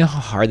looking? Do you know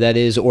how hard that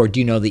is? Or do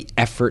you know the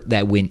effort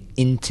that went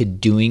into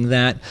doing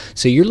that?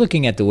 So you're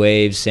looking at the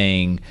waves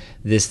saying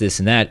this, this,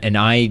 and that, and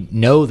I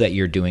know that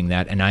you're doing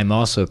that, and I'm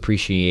also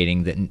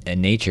appreciating the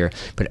nature.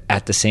 But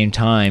at the same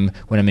time,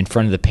 when I'm in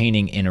front of the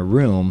painting in a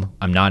room,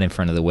 I'm not in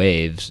front of the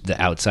waves, the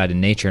outside of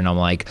nature, and I'm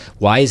like,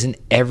 why isn't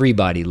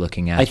everybody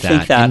looking at that? I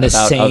think that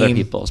about other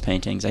people's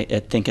paintings. I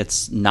think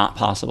it's not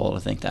possible to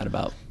think that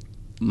about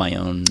my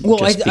own. Well,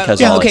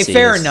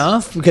 fair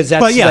enough, because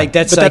that's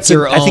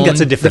your own. I think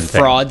that's a different the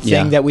fraud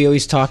thing that we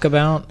always talk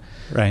about,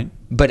 right?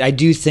 But I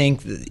do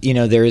think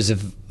there is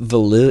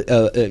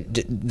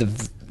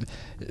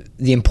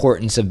the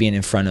importance of being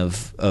in front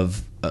of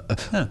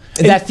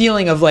that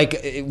feeling of,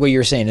 like, what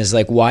you're saying is,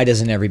 like, why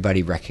doesn't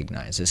everybody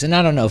recognize this? And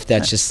I don't know if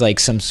that's just like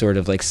some sort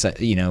of, like,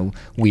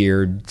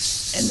 weird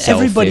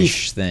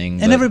selfish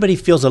thing. And everybody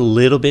feels a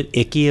little bit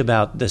icky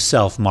about the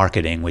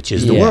self-marketing, which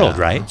is the world,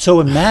 right?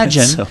 So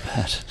imagine, so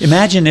bad.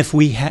 Imagine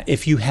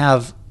if you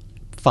have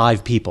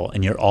 5 people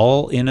and you're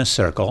all in a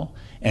circle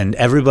and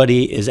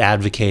everybody is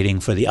advocating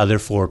for the other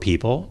 4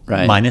 people,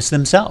 right, minus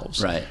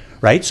themselves, right?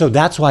 Right. So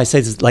that's why I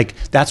say, like,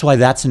 that's why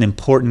that's an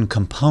important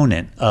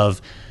component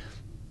of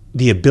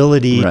the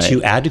ability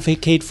to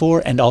advocate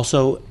for and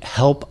also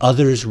help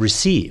others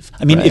receive.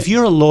 I mean, if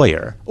you're a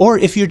lawyer, or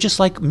if you're just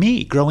like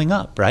me growing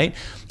up, right?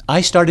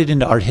 I started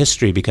into art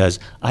history because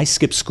I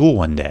skipped school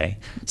one day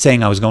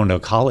saying I was going to a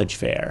college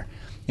fair.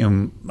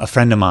 And a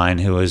friend of mine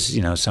who was,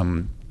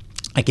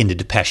 like into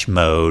Depeche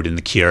Mode and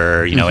The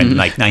Cure, in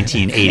like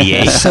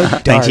 1988,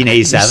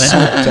 1987. So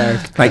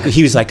dark. Like,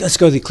 he was like, let's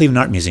go to the Cleveland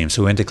Art Museum.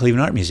 So we went to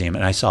Cleveland Art Museum,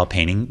 and I saw a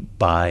painting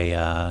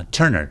by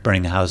Turner,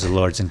 Burning the Houses of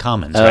Lords and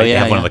Commons. Oh, right? Yeah, they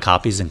have one of the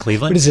copies in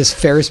Cleveland. What is this,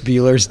 Ferris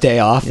Bueller's Day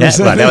Off? Yeah,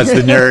 well, that was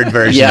the nerd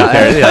version. Yeah, of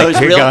Ferris. that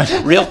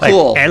was real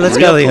cool. Hey, let's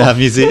go to the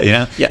museum.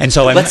 Yeah. And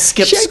so let's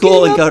skip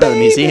school and go to the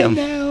museum.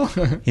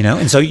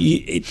 And so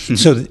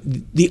so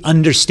the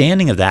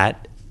understanding of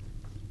that.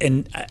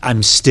 And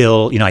I'm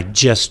still, I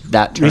just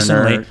that Turner,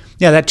 recently,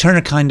 that Turner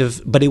kind of,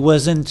 but it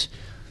wasn't.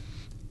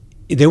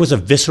 There was a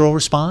visceral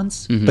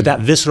response, but that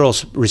visceral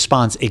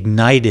response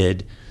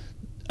ignited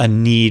a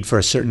need for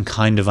a certain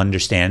kind of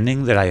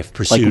understanding that I have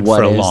pursued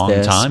for a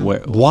long time.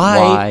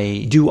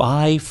 Why do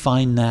I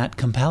find that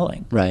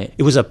compelling? Right.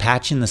 It was a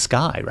patch in the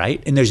sky,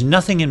 right? And there's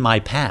nothing in my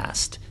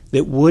past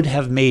that would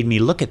have made me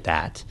look at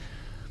that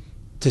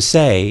to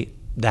say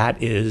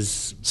that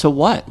is. So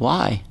what?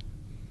 Why?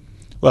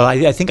 Well,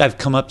 I think I've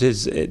come up to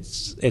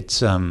it's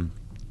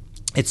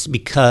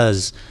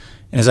because,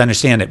 and as I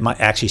understand it,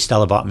 actually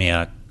Stella bought me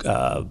a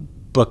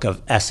book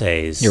of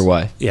essays. Your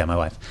wife? Yeah, my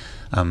wife.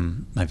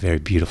 My very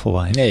beautiful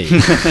wife. Hey.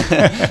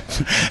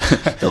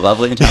 The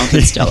lovely and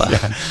talented Stella.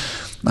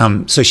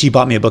 Yeah. So she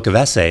bought me a book of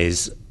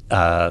essays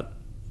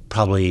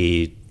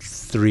probably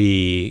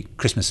 3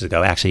 Christmases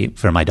ago. Actually,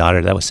 for my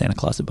daughter, that was Santa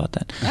Claus that bought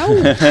that.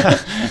 Oh.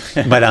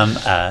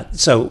 But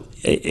so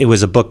it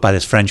was a book by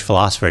this French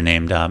philosopher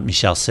named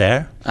Michel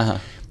Serres,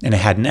 and it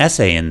had an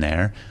essay in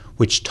there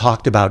which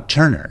talked about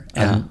Turner.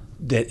 And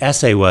the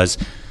essay was,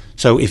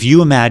 so if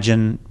you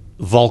imagine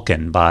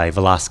Vulcan by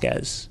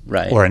Velázquez,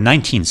 right, or a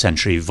 19th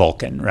century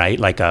Vulcan, right,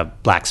 like a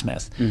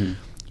blacksmith,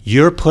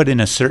 you're put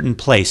in a certain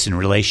place in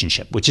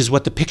relationship, which is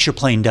what the picture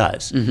plane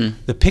does.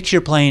 The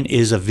picture plane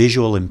is a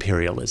visual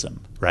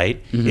imperialism,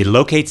 right? It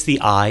locates the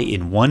eye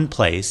in one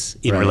place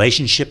in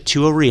relationship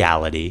to a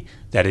reality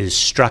that is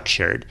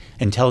structured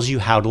and tells you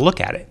how to look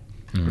at it,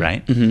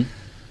 right?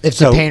 If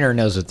the painter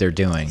knows what they're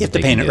doing. If the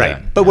painter,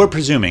 right. But we're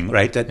presuming,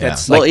 right, that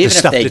that's well, like even the if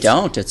stuff they that's,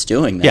 don't, it's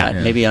doing that.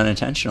 Maybe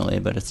unintentionally,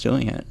 but it's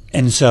doing it.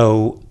 And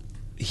so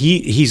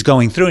he's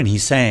going through and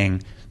he's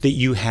saying that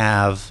you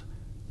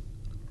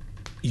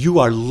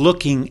are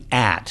looking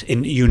at,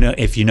 and you know,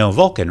 if you know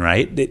Vulcan,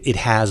 right, it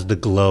has the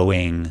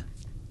glowing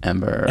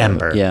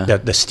ember. Yeah.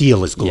 The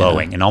steel is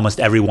glowing in almost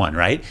every one,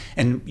 right?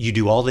 And you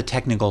do all the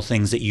technical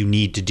things that you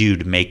need to do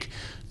to make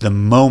the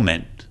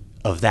moment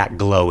of that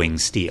glowing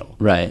steel.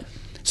 Right.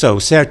 So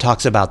Serre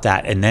talks about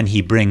that, and then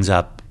he brings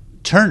up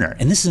Turner.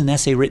 And this is an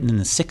essay written in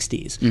the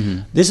 60s.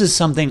 This is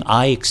something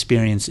I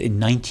experienced in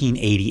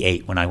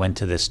 1988 when I went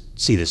to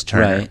see this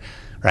Turner.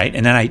 Right.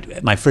 And then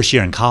my first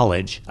year in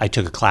college, I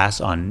took a class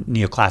on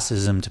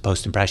neoclassicism to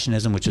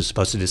post-impressionism, which was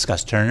supposed to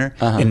discuss Turner,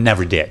 and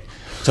never did.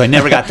 So I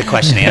never got the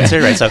question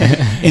answered, right? So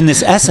in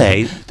this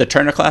essay... The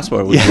Turner class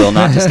where we will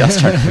not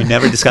discuss Turner. We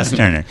never discussed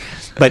Turner.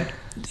 But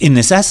in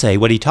this essay,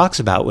 what he talks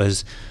about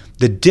was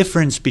the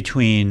difference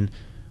between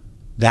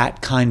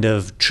that kind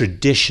of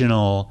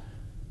traditional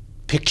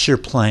picture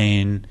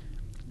plane,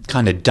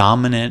 kind of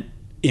dominant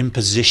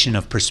imposition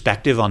of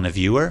perspective on the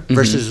viewer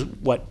versus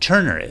what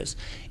Turner is.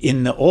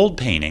 In the old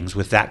paintings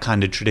with that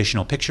kind of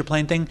traditional picture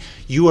plane thing,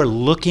 you are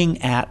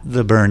looking at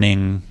the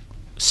burning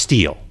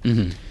steel.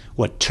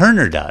 What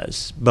Turner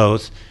does,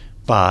 both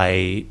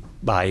by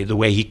the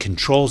way he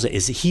controls it,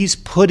 is he's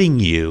putting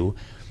you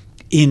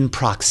in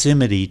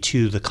proximity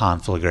to the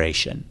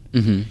conflagration.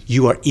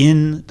 You are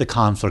in the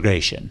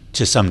conflagration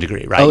to some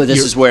degree, right? Oh, this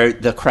is where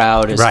the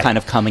crowd is kind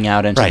of coming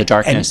out into the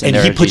darkness. And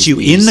he puts you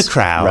in the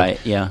crowd. Right,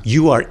 yeah.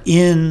 You are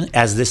in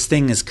as this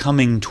thing is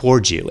coming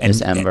towards you.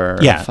 This ember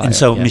Yeah, fire, and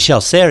so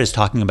Michel Serre is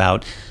talking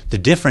about the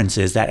difference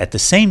is that at the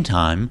same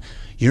time,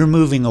 you're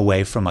moving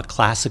away from a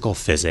classical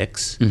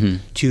physics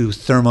to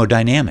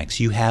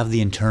thermodynamics. You have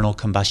the internal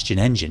combustion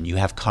engine. You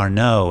have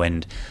Carnot.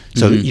 And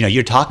so, you know,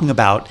 you're talking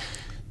about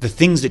the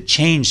things that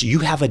change. You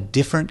have a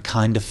different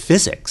kind of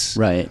physics.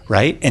 Right.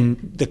 Right? And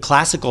the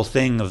classical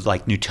thing of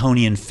like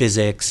Newtonian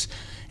physics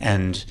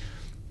and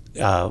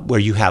where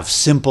you have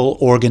simple,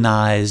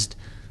 organized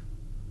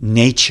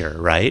nature,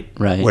 right?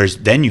 Right. Whereas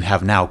then you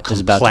have now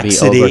complexity.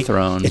 It's about to be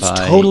overthrown. It's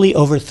totally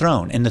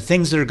overthrown. And the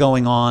things that are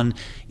going on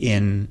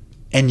in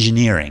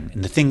engineering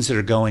and the things that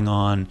are going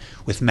on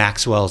with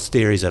Maxwell's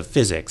theories of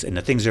physics and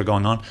the things that are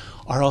going on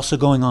are also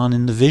going on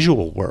in the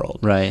visual world.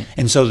 Right.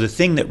 And so the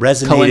thing that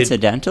resonated...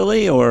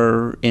 Coincidentally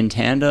or in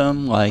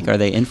tandem? Like, are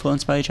they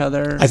influenced by each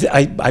other?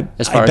 I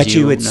bet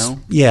you it's... know?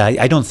 Yeah,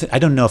 I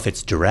don't know if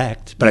it's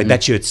direct, but I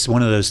bet you it's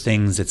one of those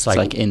things that's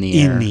like in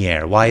the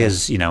air. Why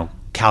is, you know,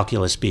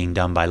 calculus being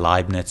done by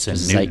Leibniz and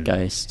Newton?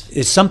 Zeitgeist.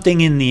 It's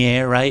something in the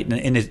air, right?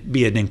 And it'd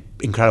be an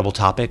incredible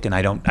topic, and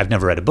I've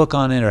never read a book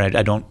on it, or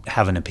I don't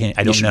have an opinion.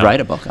 I don't know. You should write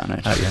a book on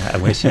it. Yeah, I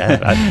wish.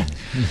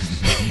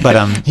 But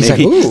he's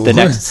maybe like, the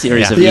next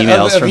series of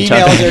emails from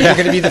Chuck. Are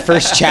going to be the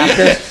first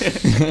chapter.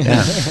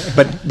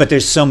 But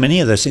there's so many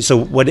of those things.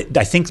 So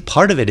I think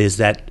part of it is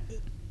that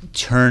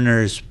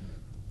Turner's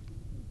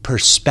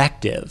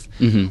perspective,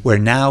 where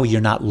now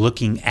you're not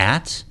looking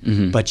at,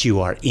 but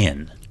you are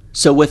in.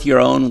 So with your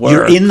own work...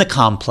 You're in the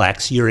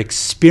complex. You're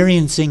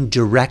experiencing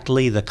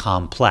directly the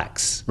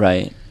complex.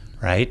 Right.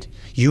 Right?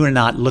 You are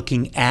not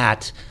looking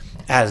at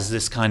as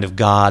this kind of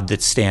God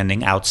that's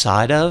standing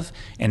outside of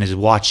and is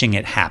watching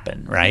it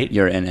happen, right?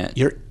 You're in it.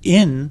 You're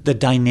in the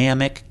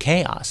dynamic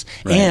chaos.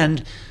 Right.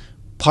 And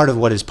part of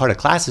what is part of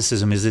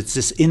classicism is it's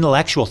this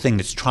intellectual thing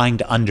that's trying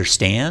to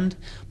understand,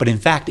 but in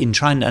fact, in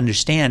trying to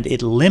understand,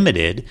 it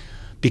limited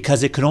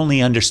because it could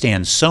only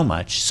understand so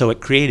much, so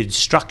it created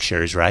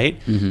structures,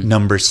 right?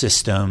 Number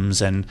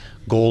systems and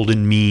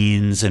golden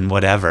means and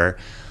whatever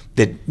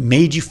that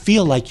made you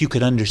feel like you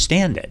could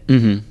understand it.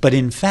 But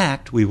in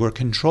fact, we were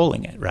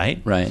controlling it,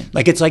 right? Right.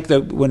 Like it's like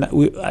when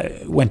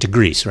I went to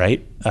Greece,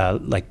 right?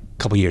 Like a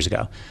couple years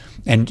ago,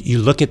 and you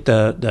look at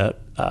the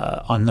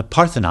on the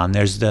Parthenon,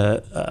 there's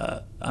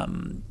the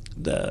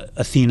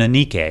Athena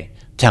Nike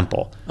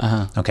temple,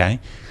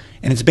 okay,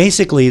 and it's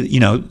basically, you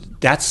know,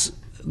 that's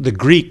the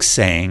Greeks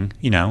saying,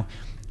 you know,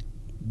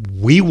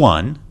 we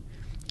won,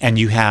 and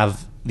you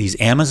have these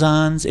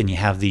Amazons, and you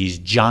have these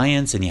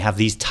giants, and you have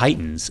these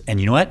titans, and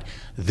you know what?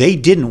 They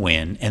didn't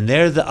win, and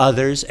they're the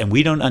others, and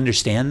we don't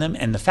understand them,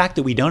 and the fact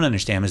that we don't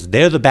understand them is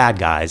they're the bad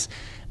guys,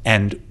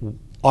 and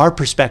our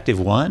perspective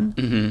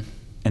won,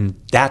 and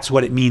that's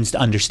what it means to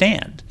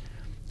understand,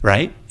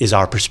 right? Is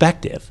our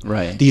perspective.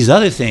 Right. These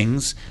other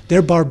things,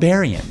 they're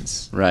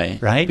barbarians. Right.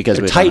 Right? Because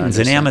they're titans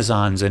and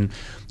Amazons and...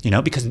 You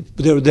know, because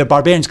they're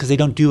barbarians because they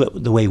don't do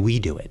it the way we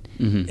do it.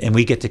 And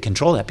we get to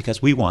control that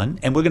because we won,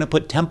 and we're going to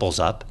put temples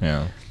up.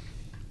 Yeah.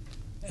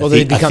 Well,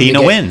 they become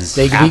Athena wins.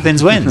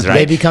 Athens wins, right?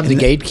 They become the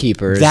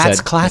gatekeepers.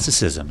 That's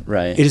classicism.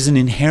 Right. It is an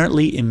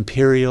inherently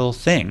imperial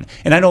thing.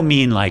 And I don't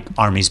mean like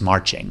armies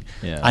marching.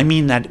 Yeah. I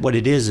mean that what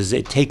it is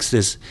it takes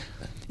this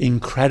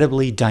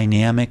incredibly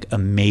dynamic,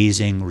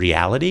 amazing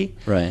reality,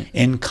 right,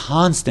 and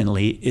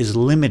constantly is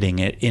limiting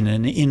it in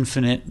an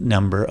infinite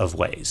number of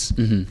ways.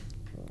 Mm-hmm.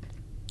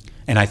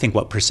 And I think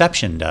what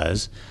perception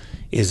does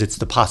is it's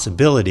the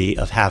possibility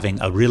of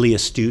having a really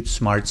astute,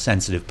 smart,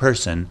 sensitive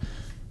person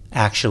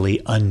actually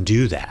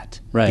undo that.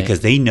 Right. Because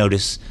they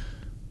notice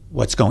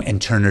what's going,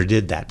 and Turner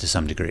did that to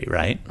some degree,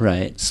 right?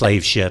 Right.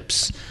 Slave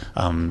ships,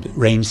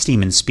 range,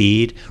 steam, and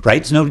speed,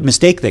 right? It's no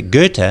mistake that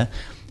Goethe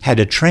had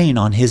a train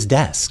on his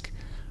desk,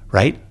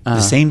 right? Around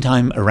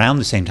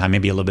the same time,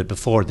 maybe a little bit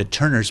before, that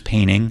Turner's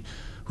painting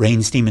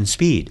rain, steam, and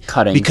speed.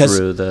 Cutting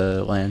through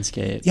the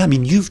landscape. Yeah, I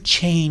mean, you've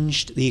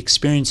changed the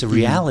experience of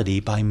reality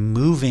by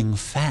moving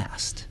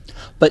fast.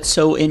 But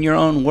so in your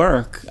own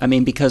work, I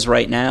mean, because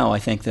right now I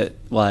think that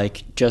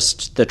like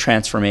just the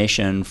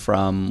transformation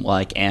from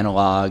like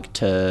analog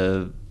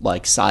to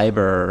like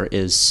cyber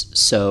is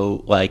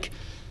so like,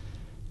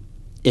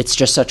 it's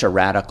just such a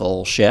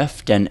radical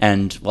shift,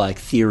 and like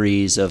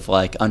theories of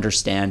like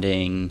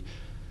understanding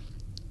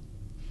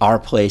our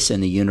place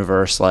in the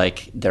universe,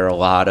 like there are a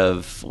lot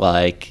of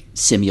like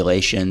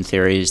simulation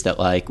theories that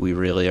like we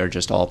really are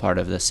just all part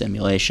of the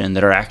simulation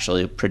that are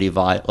actually pretty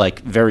like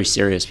very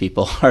serious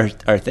people are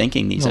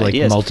thinking these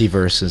ideas, like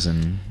multiverses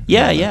and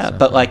yeah,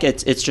 but like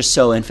it's just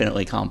so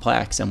infinitely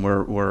complex, and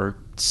we're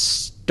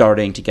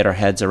starting to get our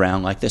heads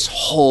around like this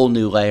whole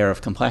new layer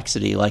of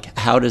complexity. Like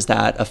how does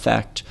that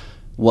affect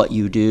what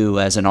you do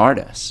as an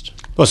artist?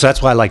 Well, so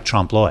that's why I like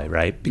trompe l'oeil,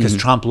 right? Because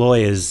trompe l'oeil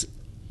is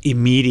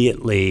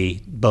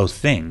immediately both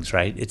things,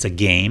 right? It's a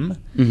game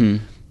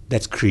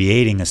that's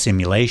creating a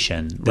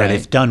simulation that,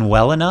 if done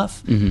well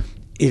enough, it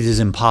is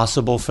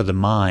impossible for the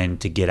mind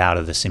to get out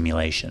of the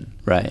simulation.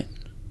 Right.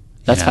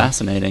 That's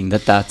fascinating.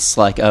 That's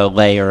like a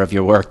layer of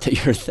your work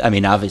that you're. I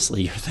mean,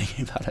 obviously, you're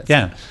thinking about it.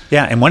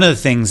 Yeah. And one of the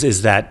things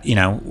is that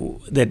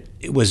that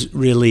it was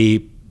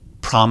really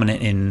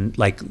prominent in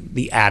like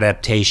the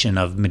adaptation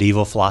of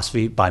medieval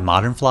philosophy by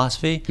modern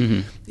philosophy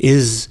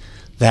is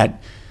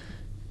that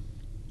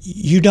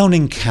you don't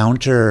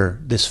encounter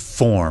this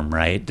form,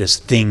 right? This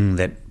thing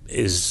that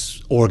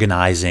is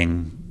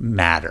organizing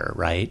matter,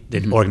 right?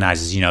 That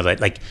organizes,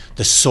 like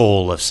the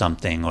soul of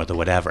something or the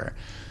whatever.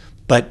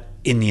 But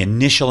in the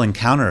initial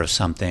encounter of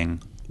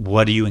something,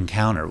 what do you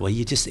encounter? Well,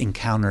 you just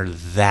encounter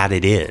that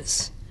it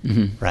is,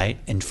 right?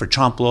 And for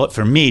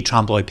me,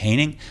 trompe l'oeil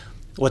painting,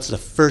 what's the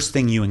first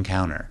thing you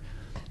encounter?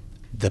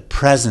 The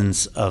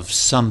presence of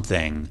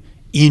something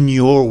in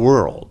your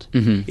world.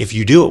 If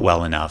you do it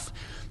well enough,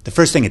 the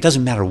first thing, it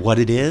doesn't matter what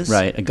it is.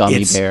 Right, a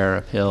gummy bear,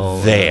 a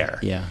pill. There.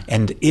 Yeah.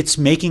 And it's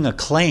making a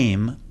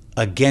claim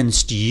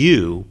against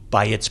you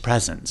by its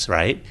presence,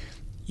 right?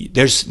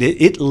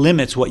 It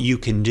limits what you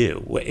can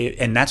do.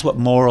 And that's what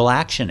moral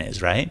action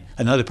is, right?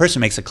 Another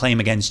person makes a claim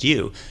against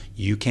you.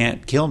 You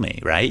can't kill me,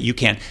 right? You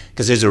can't,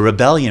 because there's a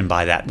rebellion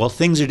by that. Well,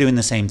 things are doing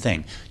the same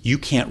thing. You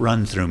can't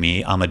run through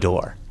me, I'm a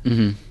door,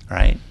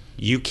 right?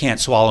 You can't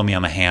swallow me,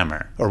 I'm a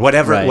hammer, or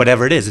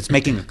whatever it is. It's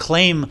making a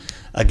claim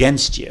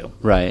against you.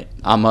 Right.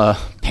 I'm a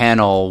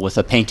panel with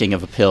a painting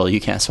of a pill.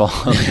 You can't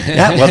swallow me.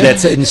 Yeah, well,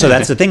 that's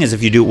the thing is,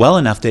 if you do it well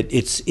enough, that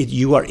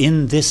you are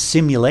in this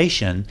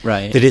simulation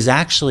that is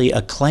actually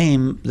a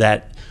claim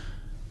that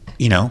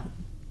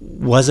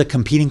was a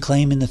competing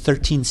claim in the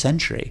 13th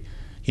century.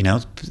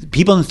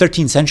 People in the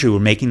 13th century were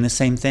making the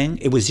same thing.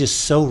 It was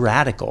just so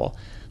radical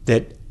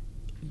that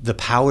the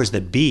powers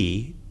that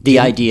be. The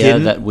idea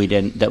that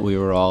we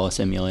were all a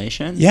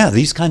simulation? Yeah,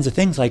 these kinds of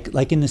things,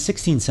 like in the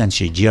 16th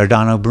century,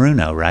 Giordano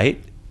Bruno,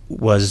 right,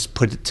 was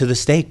put to the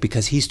stake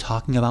because he's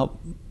talking about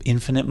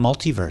infinite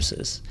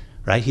multiverses,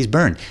 right? He's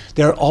burned.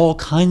 There are all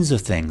kinds of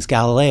things,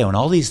 Galileo and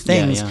all these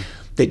things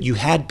that you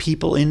had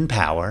people in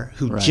power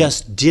who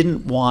just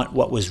didn't want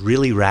what was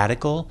really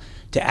radical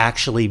to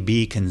actually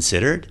be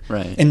considered.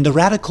 Right. And the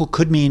radical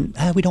could mean,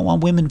 we don't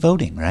want women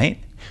voting,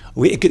 right?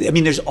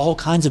 There's all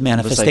kinds of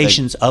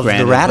manifestations of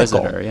the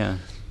radical.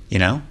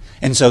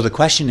 And so the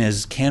question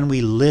is, can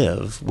we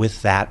live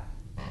with that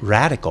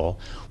radical,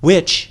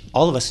 which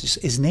all of us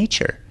is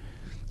nature?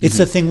 It's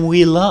the thing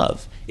we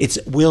love.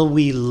 Will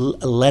we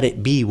let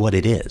it be what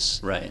it is?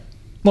 Right.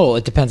 Well,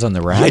 it depends on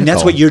the radical. And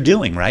that's what you're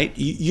doing, right?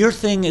 Your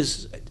thing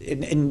is,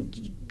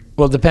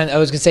 well, I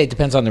was going to say it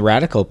depends on the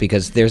radical,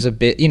 because there's a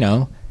bit,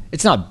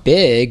 it's not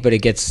big, but it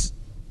gets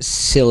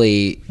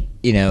silly,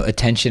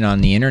 attention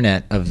on the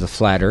internet of the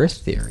flat Earth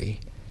theory.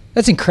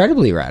 That's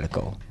incredibly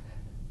radical.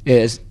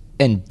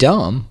 And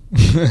dumb,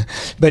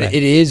 but it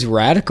is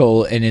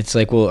radical, and it's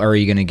like, well, are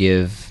you going to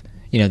give,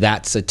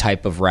 that's a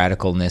type of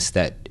radicalness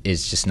that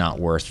is just not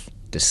worth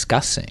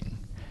discussing.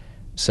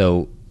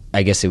 So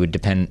I guess it would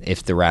depend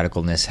if the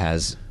radicalness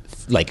has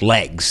like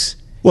legs.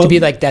 Well, to be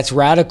like, that's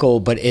radical,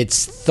 but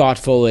it's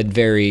thoughtful and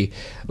very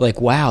like,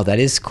 wow, that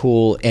is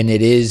cool, and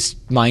it is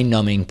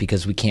mind-numbing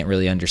because we can't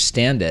really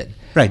understand it.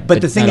 Right,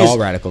 but the thing not is, all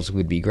radicals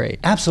would be great.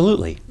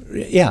 Absolutely,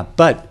 yeah.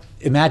 But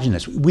imagine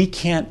this: we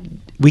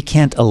we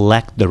can't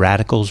elect the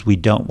radicals we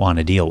don't want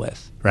to deal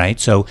with, right?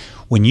 So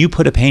when you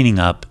put a painting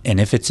up, and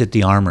if it's at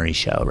the Armory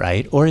show,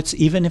 right, or it's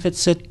even if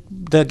it's at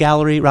the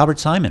gallery Robert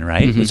Simon,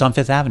 right, it's on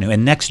Fifth Avenue,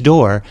 and next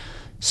door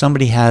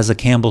somebody has a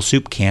Campbell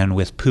soup can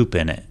with poop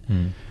in it,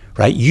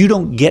 right? You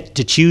don't get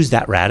to choose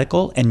that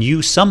radical, and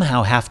you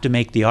somehow have to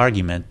make the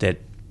argument that,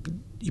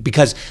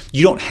 because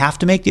you don't have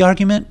to make the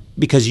argument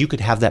because you could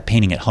have that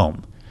painting at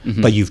home.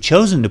 But you've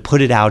chosen to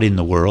put it out in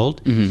the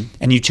world,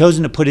 and you've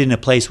chosen to put it in a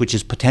place which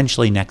is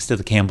potentially next to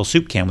the Campbell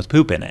soup can with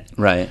poop in it.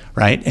 Right.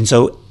 Right? And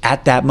so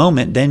at that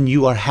moment, then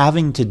you are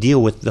having to deal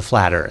with the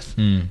flat earth,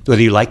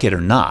 whether you like it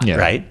or not,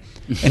 right?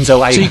 And so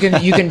So you can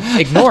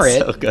ignore it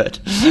So good.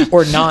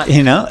 or not.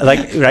 you know,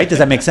 like, right? Does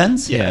that make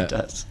sense? Yeah, it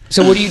does.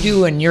 So what do you do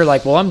when you're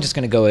like, well, I'm just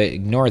going to go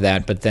ignore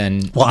that, but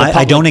then Well, the I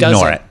public don't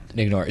ignore doesn't it.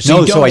 Ignore it.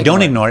 No, you so I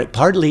don't ignore it,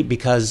 partly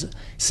because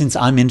since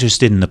I'm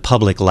interested in the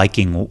public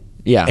liking,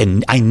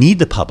 and I need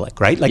the public,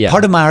 right? Like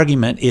part of my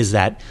argument is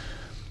that,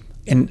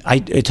 and I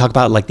talk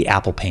about like the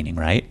apple painting,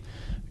 right?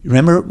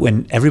 Remember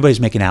when everybody's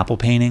making apple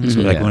paintings,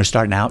 like when we're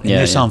starting out, and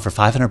they're selling for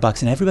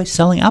 $500, and everybody's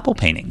selling apple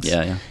paintings.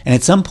 Yeah. And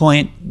at some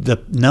point,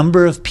 the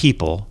number of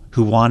people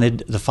who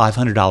wanted the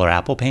 $500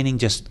 apple painting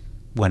just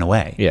went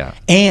away. Yeah.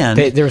 And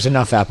there's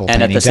enough apple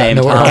And at paintings the out in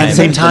same the world. time, At the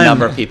same time- the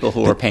number of people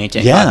who were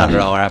painting Yeah.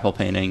 $500 apple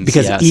paintings,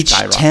 because each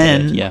skyrocketed.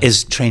 10 Yeah.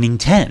 is training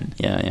 10.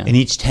 Yeah. And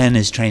each 10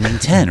 is training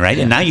 10, right?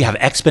 And now you have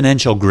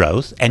exponential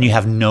growth and you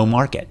have no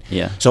market.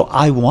 Yeah. So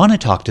I want to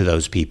talk to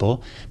those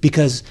people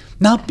because,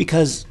 not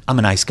because I'm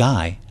a nice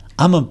guy,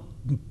 I'm a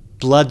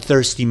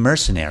bloodthirsty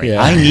mercenary.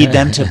 Yeah. I need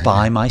them to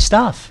buy my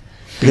stuff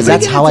because But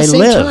that's again, how at I the same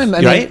live, time, I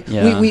mean, right?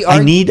 Yeah. we I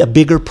are, need a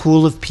bigger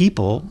pool of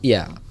people.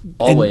 yeah.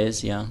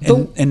 Always, yeah.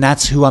 And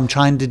that's who I'm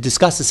trying to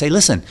discuss, to say,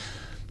 listen,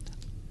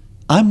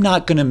 I'm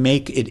not going to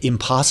make it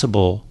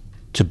impossible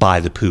to buy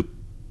the poop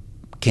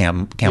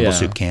Campbell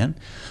soup can,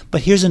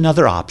 but here's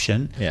another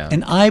option. Yeah.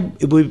 And I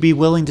would be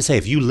willing to say,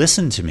 if you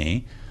listen to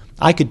me,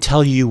 I could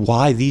tell you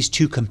why these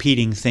two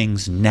competing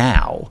things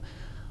now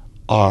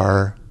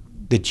are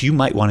that you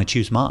might want to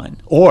choose mine.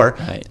 Or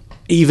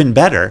even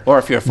better, Or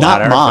if you're a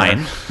flat not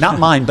earther. not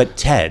mine, but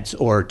Ted's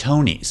or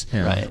Tony's.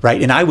 Right.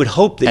 Right. And I would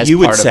hope that As you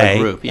would part of a say,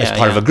 group. as Yeah,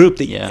 part of yeah. a group,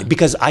 that Yeah.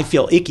 because I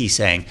feel icky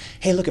saying,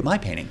 hey, look at my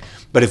painting.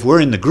 But if we're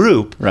in the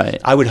group,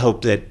 Right. I would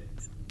hope that,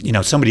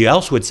 somebody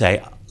else would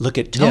say, look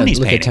at Tony's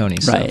look painting. at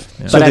Tony's Right. stuff.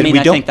 Yeah. But So I that mean, we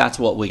I don't- think that's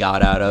what we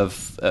got out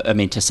of,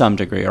 to some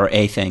degree, or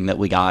a thing that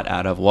we got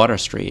out of Water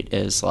Street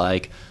is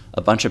like a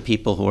bunch of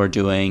people who are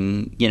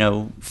doing,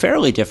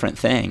 fairly different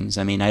things.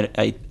 I mean,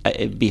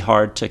 it'd be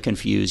hard to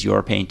confuse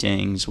your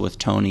paintings with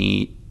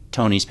Tony's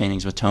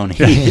paintings with Tony,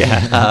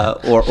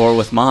 or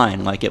with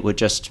mine. Like it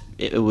would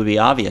be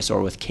obvious,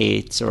 or with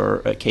Kate's, or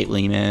Kate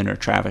Lehman, or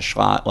Travis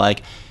Schlott.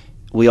 Like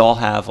we all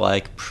have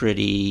like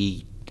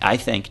pretty, I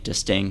think,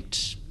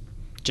 distinct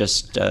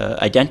just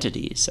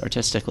identities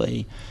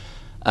artistically,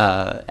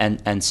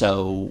 and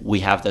so we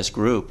have this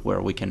group where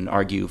we can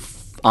argue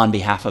on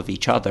behalf of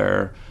each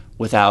other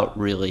without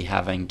really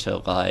having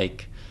to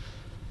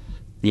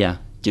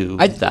do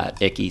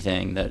that icky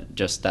thing,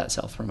 that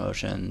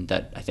self-promotion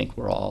that I think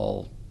we're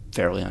all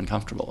fairly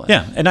uncomfortable with.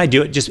 Yeah, and I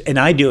do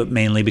it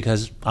mainly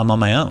because I'm on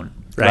my own,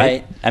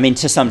 right? I mean,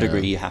 to some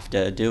degree, you have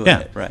to do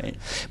it, right?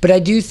 But I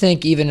do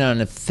think even on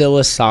a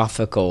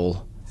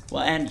philosophical,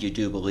 Well, and you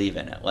do believe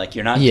in it. Like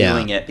you're not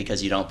doing it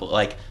because you don't.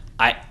 Like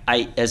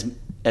I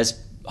as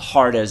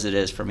hard as it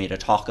is for me to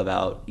talk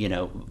about,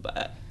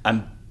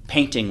 I'm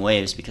painting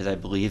waves because I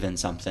believe in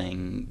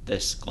something.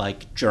 This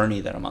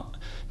journey that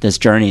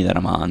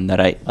I'm on, that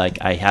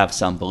I have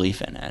some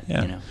belief in it.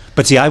 Yeah.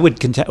 But see, I would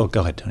contend. Oh,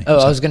 go ahead, Tony. I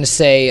was going to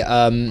say,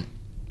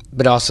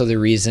 but also the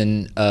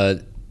reason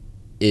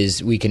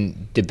is we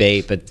can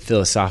debate, but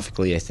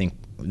philosophically, I think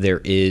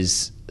there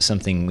is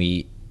something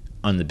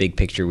on the big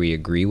picture, we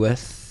agree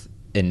with,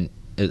 and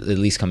at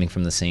least coming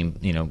from the same,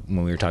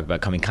 when we were talking about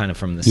coming kind of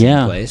from the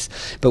same place.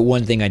 But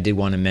one thing I did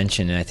want to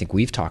mention, and I think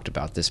we've talked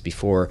about this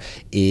before,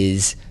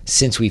 is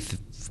since we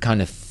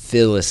kind of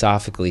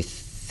philosophically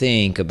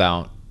think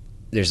about,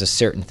 there's a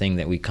certain thing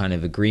that we kind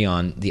of agree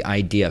on, the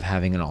idea of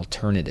having an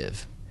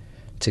alternative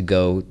to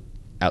go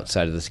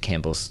outside of this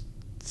Campbell's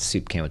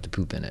soup can with the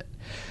poop in it.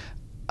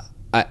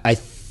 I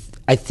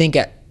think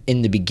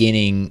in the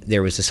beginning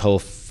there was this whole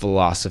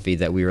philosophy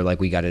that we were like,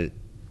 we got to,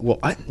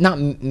 not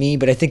me,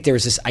 but I think there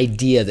was this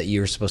idea that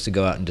you were supposed to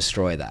go out and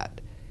destroy that.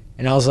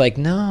 And I was like,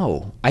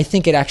 no, I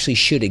think it actually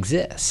should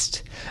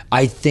exist.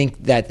 I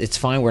think that it's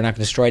fine, we're not going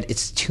to destroy it.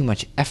 It's too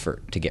much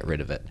effort to get rid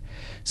of it.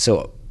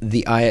 So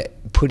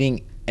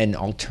putting an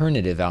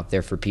alternative out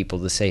there for people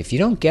to say, if you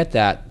don't get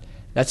that,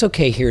 that's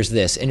okay, here's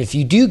this. And if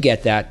you do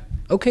get that,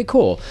 okay,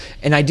 cool.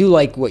 And I do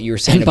like what you were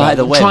saying And about by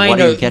the way, what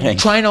are you getting?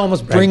 trying to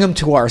almost bring them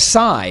to our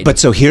side. But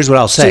so here's what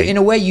I'll say. So in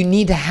a way, you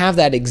need to have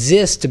that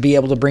exist to be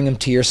able to bring them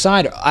to your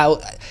side.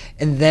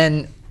 And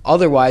then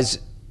otherwise,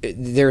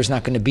 there's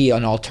not going to be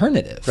an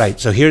alternative. Right.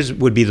 So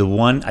would be the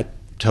one, I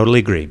totally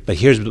agree, but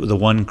here's the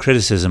one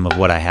criticism of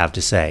what I have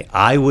to say.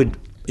 And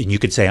you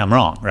could say I'm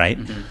wrong, right?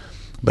 Mm-hmm.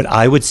 But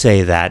I would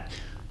say that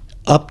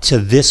up to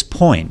this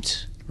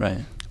point, right,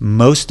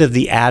 most of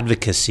the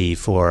advocacy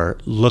for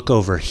look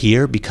over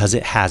here because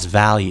it has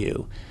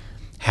value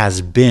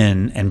has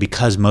been, and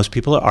because most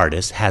people are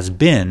artists, has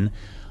been,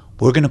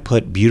 we're going to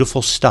put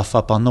beautiful stuff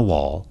up on the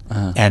wall,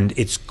 and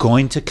it's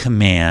going to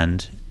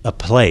command a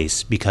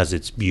place because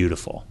it's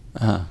beautiful.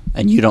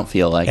 And you don't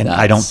feel like that. And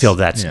I don't feel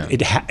that's enough.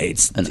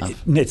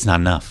 It's not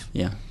enough.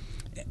 Yeah.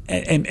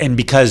 And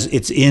because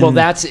it's in. Well,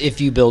 that's if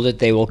you build it,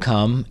 they will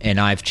come, and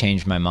I've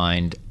changed my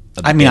mind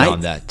a bit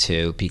on that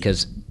too,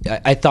 because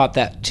I thought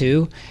that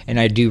too, and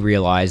I do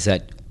realize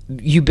that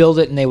you build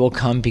it and they will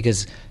come,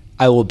 because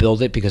I will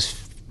build it because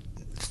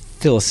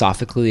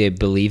philosophically I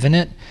believe in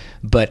it,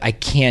 but I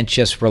can't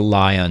just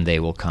rely on they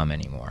will come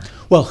anymore.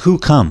 Well, who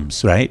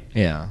comes, right?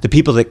 Yeah. The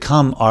people that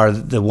come are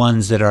the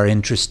ones that are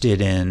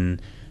interested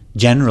in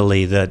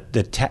generally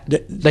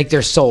like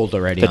they're sold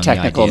already, the on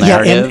technical the idea.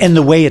 narrative. Yeah, and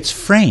the way it's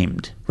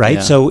framed, right?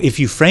 Yeah. So if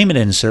you frame it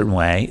in a certain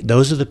way,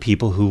 those are the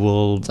people who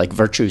will. It's like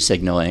virtue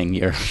signaling.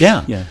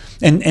 Yeah.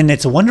 And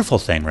it's a wonderful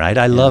thing, right?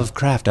 I love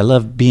craft. I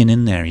love being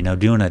in there,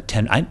 doing I've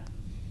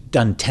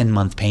done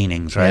 10-month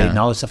paintings, right? And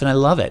all this stuff, and I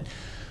love it.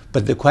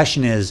 But the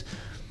question is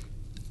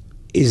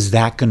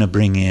that going to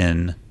bring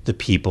in the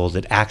people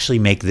that actually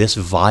make this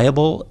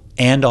viable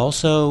and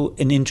also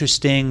an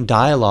interesting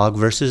dialogue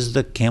versus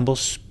the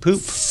Campbell's poop?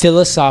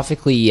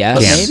 Philosophically,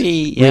 yes.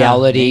 Maybe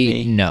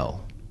reality,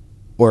 no.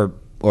 Or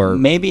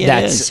maybe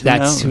that's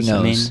who knows.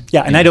 I mean,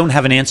 and I don't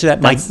have an answer to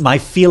that. My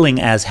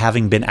feeling as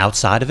having been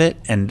outside of it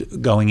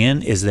and going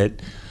in is that,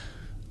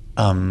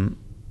 and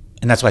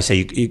that's why I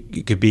say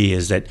you could be,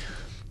 is that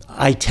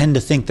I tend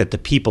to think that the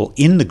people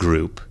in the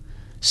group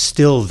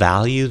still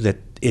value that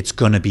it's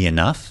going to be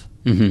enough.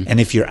 Mm-hmm. And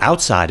if you're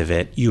outside of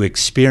it, you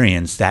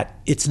experience that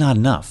it's not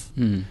enough,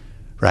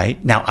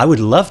 right? Now, I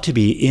would love to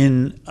be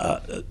in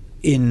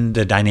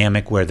the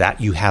dynamic where that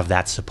you have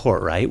that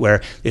support, right?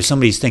 Where if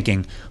somebody's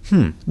thinking,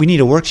 we need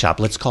a workshop,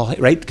 let's call it,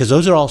 right? Because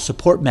those are all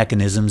support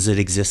mechanisms that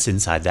exist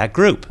inside that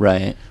group,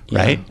 right?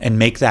 Right, and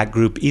make that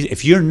group easy.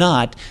 If you're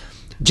not,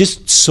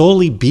 just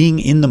solely being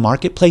in the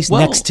marketplace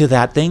next to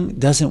that thing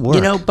doesn't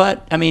work.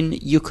 But I mean,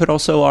 you could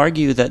also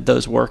argue that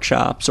those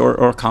workshops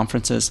or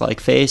conferences like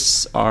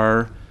FACE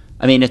are,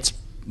 I mean, it's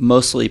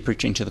mostly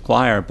preaching to the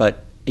choir,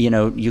 but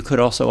you could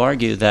also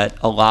argue that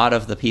a lot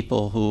of the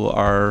people who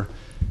are,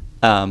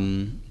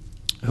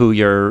 who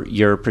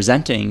you're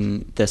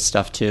presenting this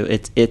stuff to,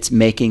 it's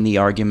making the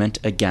argument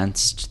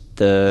against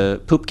the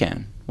poop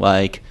can,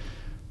 like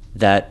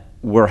that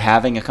we're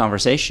having a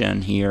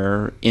conversation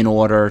here in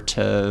order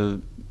to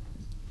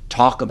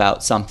talk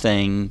about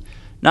something,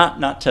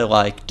 not to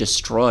like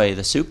destroy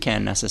the soup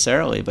can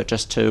necessarily, but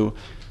just to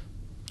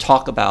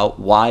talk about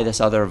why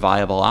this other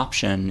viable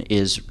option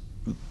is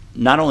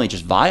not only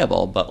just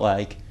viable, but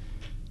like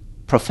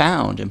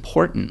profound,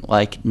 important,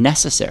 like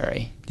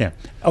necessary. Yeah.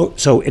 Oh,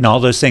 so in all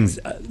those things,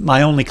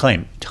 my only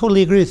claim,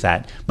 totally agree with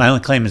that. My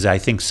only claim is I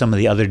think some of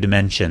the other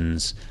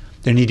dimensions,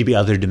 there need to be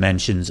other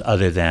dimensions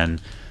other than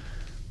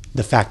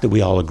the fact that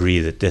we all agree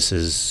that this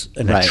is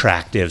an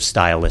attractive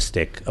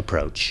stylistic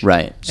approach.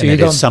 Right. So and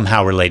it is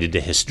somehow related to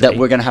history. That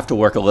we're going to have to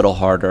work a little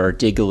harder,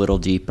 dig a little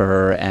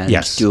deeper, and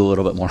do a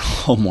little bit more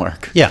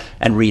homework. Yeah.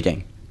 And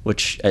reading,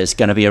 which is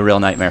going to be a real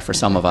nightmare for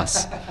some of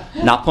us.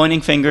 Not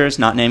pointing fingers,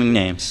 not naming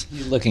names.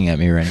 You're looking at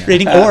me right now.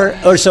 Reading,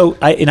 or so,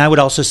 I would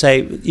also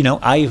say,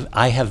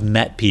 I have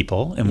met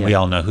people, and we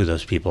all know who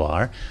those people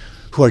are,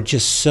 who are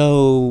just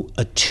so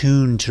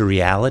attuned to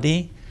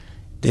reality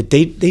that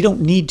they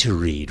don't need to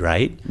read,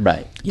 right?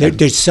 Right.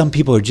 There's some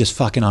people who are just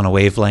fucking on a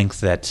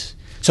wavelength that...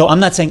 So I'm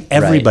not saying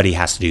everybody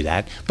has to do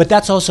that, but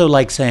that's also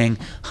like saying,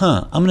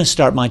 I'm going to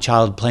start my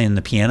child playing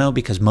the piano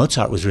because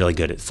Mozart was really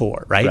good at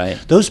 4, right?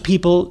 Those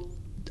people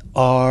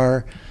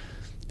are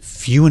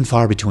few and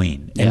far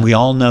between, and we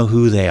all know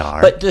who they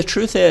are. But the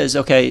truth is,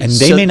 and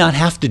they may not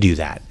have to do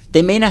that.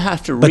 They may not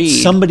have to read. But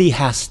somebody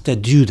has to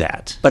do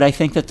that. But I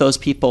think that those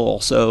people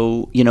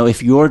also,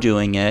 if you're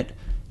doing it,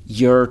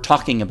 you're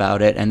talking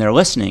about it and they're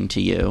listening to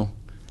you,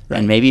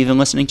 and maybe even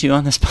listening to you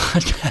on this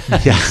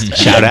podcast. Yeah.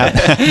 Shout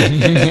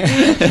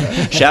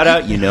out. Shout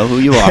out, you know who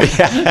you are.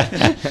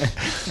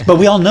 But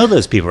we all know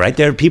those people, right?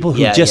 There are people who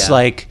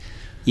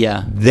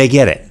they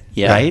get it,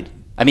 right?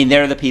 I mean,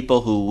 they're the people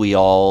who we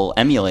all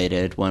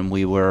emulated when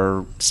we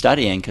were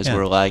studying because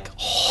we're like,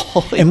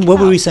 holy And cow.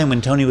 what were we saying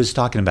when Tony was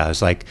talking about?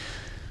 It's like,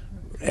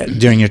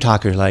 during your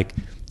talk, you're like,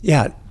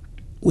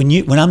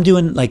 when I'm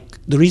doing, like,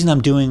 the reason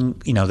I'm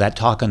doing, that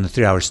talk on the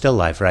 3-hour still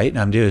life, right? And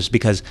I'm doing is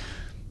because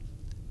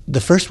the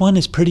first one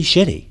is pretty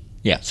shitty.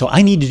 Yeah. So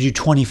I need to do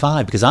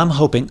 25 because I'm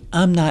hoping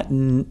I'm not,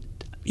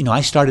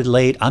 I started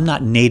late. I'm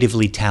not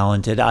natively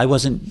talented. I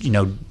wasn't,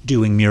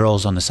 doing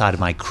murals on the side of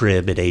my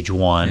crib at age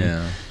 1.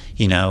 Yeah.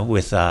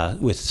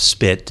 With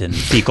spit and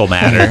fecal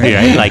matter,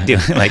 right?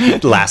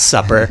 like Last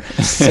Supper.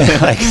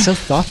 So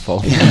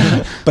thoughtful.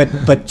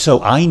 But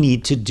so I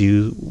need to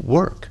do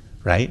work.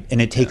 Right?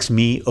 And it takes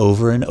me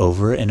over and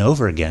over and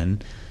over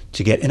again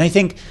to get... And I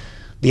think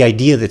the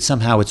idea that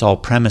somehow it's all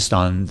premised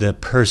on the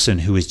person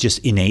who is just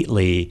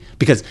innately...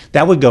 Because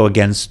that would go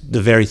against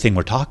the very thing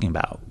we're talking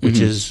about, which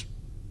is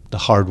the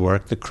hard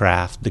work, the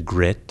craft, the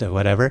grit, or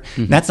whatever.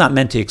 That's not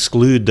meant to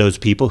exclude those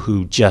people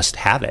who just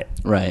have it.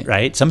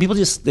 Right. Some people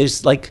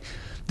there's like,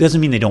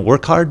 doesn't mean they don't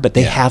work hard, but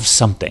they have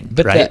something.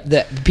 But right?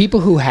 the people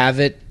who have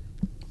it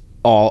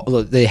all,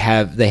 they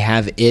have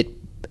it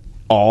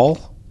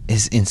all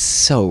is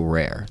so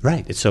rare.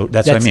 Right. That's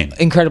what I mean.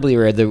 Incredibly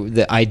rare.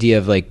 The idea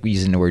of like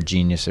using the word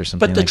genius or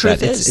something. But the like truth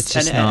that, is, it's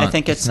just and not, I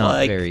think it's not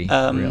like very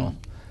real.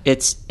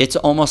 It's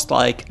almost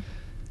like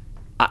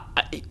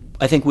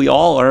I think we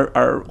all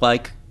are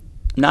like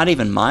not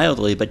even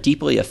mildly, but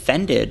deeply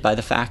offended by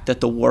the fact that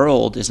the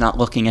world is not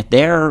looking at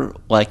their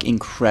like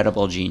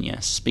incredible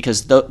genius,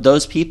 because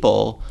those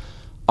people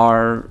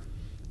are,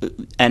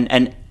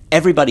 and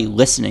everybody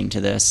listening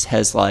to this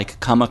has like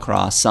come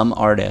across some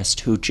artist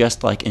who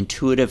just like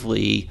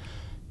intuitively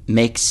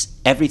makes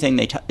everything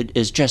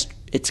is just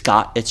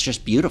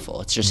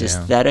beautiful. It's just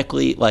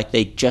aesthetically, like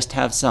they just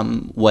have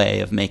some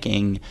way of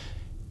making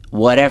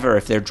whatever,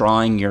 if they're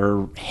drawing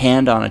your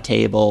hand on a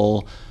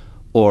table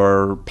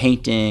or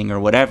painting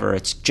or whatever,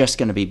 it's just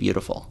going to be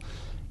beautiful.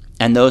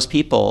 And those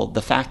people,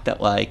 the fact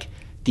that like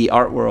the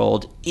art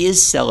world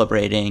is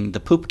celebrating the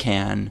poop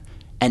can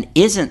and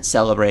isn't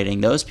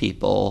celebrating those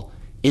people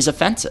is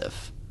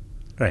offensive.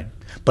 Right.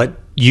 But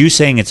you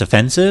saying it's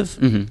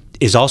offensive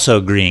is also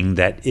agreeing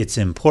that it's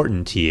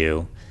important to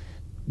you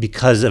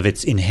because of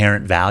its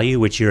inherent value,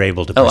 which you're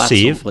able to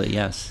perceive. Absolutely,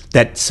 yes.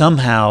 That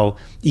somehow,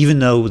 even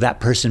though that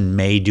person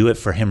may do it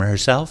for him or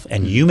herself,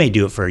 and you may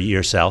do it for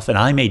yourself, and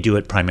I may do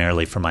it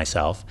primarily for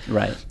myself,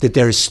 right, that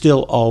there's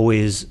still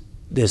always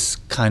this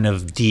kind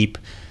of deep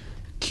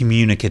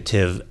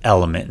communicative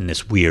element in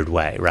this weird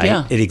way, right?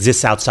 Yeah. It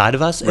exists outside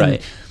of us. Right.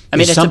 And I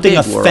mean, it's something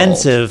a big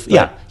offensive.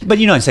 World, but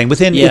you know what I'm saying.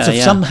 Within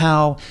yeah.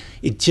 Somehow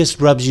it just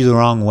rubs you the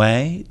wrong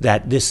way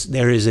that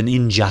there is an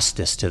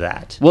injustice to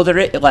that. Well, there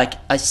is like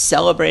a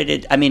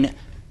celebrated. I mean,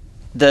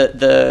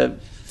 the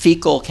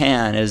fecal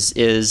can is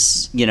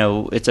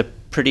it's a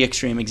pretty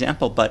extreme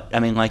example, but I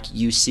mean, like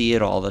you see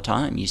it all the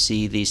time. You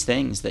see these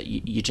things that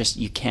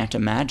you can't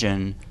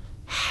imagine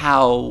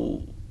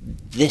how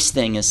this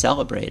thing is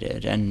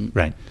celebrated, and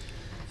right.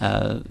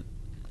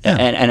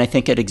 And I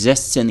think it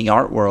exists in the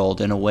art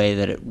world in a way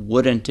that it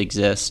wouldn't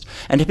exist.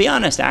 And to be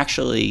honest,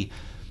 actually,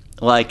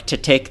 like to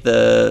take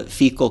the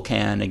fecal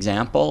can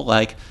example,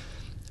 like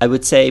I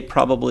would say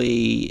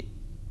probably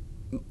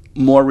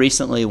more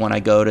recently when I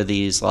go to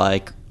these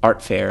like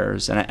art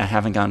fairs, and I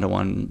haven't gone to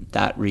one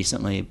that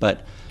recently,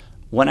 but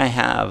when I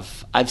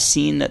have, I've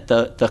seen that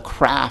the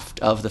craft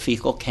of the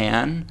fecal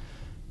can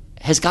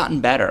has gotten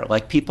better.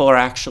 Like people are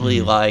actually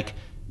like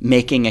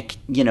making a,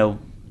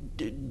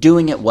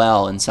 doing it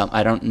well in some.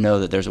 I don't know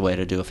that there's a way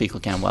to do a fecal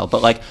can well,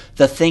 but like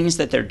the things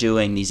that they're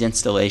doing, these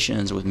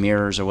installations with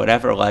mirrors or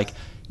whatever, like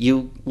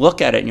you look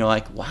at it and you're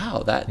like,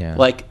 wow,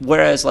 like,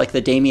 whereas like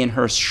the Damien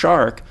Hirst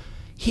shark,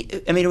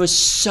 it was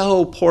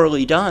so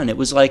poorly done. It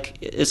was like,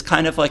 it's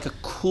kind of like a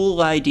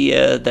cool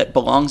idea that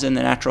belongs in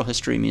the Natural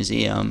History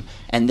Museum,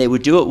 and they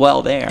would do it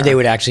well there. They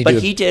would actually but do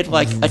he did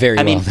like, very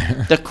well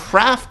there. The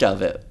craft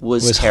of it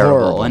was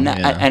terrible. Horrible, and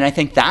I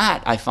think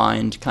that I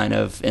find kind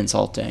of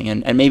insulting.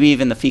 And maybe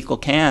even the fecal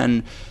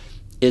can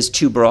is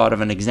too broad of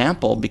an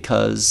example,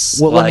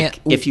 because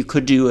if you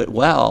could do it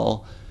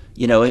well,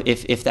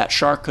 if that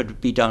shark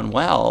could be done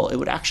well, it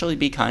would actually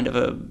be kind of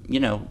a,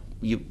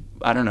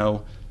 I don't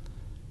know,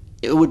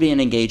 it would be an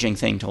engaging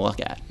thing to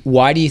look at.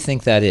 Why do you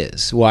think that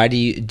is? Why do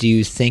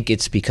you think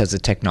it's because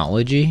of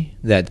technology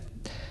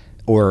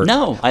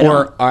No, I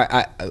don't.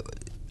 I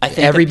think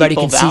everybody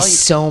can see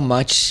so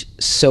much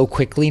so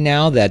quickly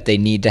now that they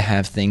need to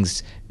have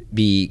things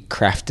be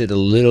crafted a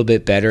little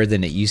bit better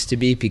than it used to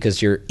be,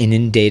 because you're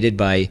inundated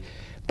by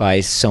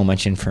so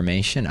much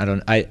information.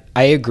 I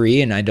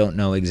agree, and I don't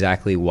know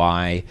exactly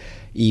why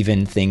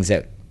even things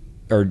that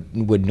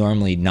would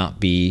normally not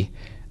be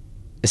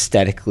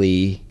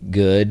aesthetically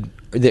good,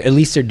 at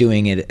least they're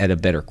doing it at a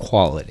better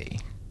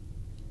quality.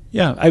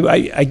 Yeah,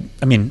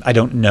 I mean, I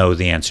don't know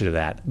the answer to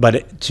that,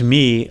 but to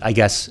me, I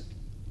guess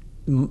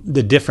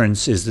the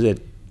difference is that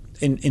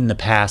in the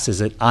past is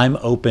that I'm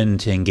open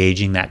to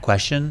engaging that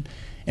question,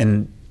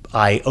 and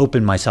I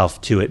open myself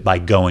to it by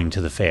going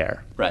to the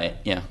fair. Right.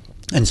 Yeah.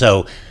 And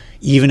so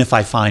even if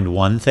I find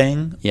one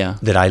thing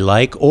that I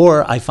like,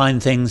 or I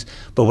find things,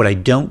 but what I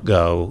don't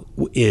go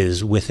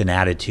is with an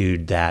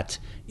attitude that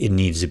it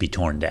needs to be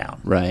torn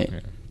down. Right.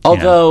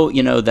 Although,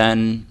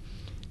 then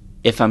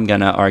if I'm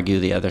going to argue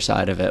the other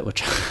side of it,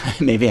 which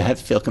maybe I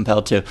feel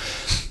compelled to,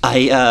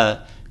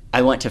 I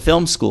went to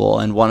film school,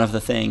 and one of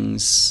the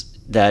things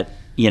that,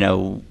 I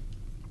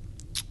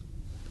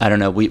don't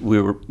know,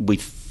 we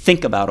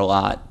think about a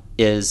lot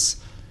is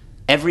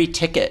every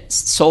ticket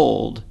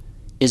sold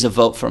is a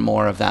vote for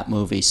more of that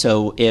movie.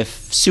 So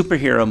if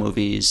superhero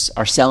movies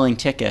are selling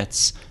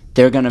tickets,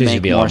 they're going to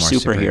make more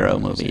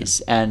superhero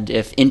movies. Yeah. And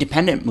if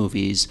independent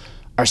movies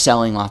are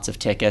selling lots of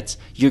tickets,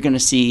 you're going to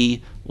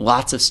see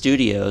lots of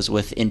studios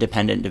with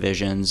independent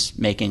divisions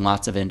making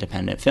lots of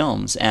independent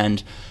films.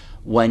 And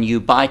when you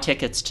buy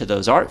tickets to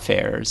those art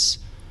fairs,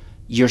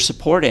 you're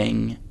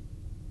supporting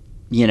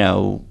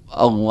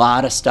a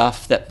lot of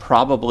stuff that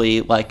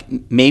probably,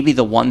 like, maybe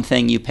the one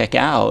thing you pick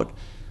out,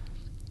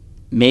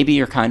 maybe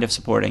you're kind of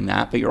supporting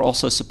that, but you're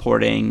also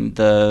supporting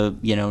the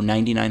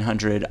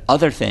 9,900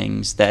 other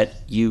things that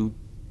you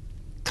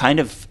kind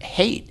of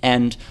hate.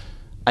 And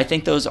I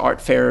think those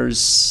art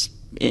fairs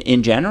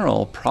in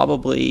general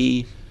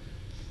probably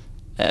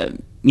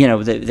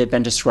they've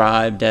been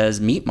described as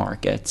meat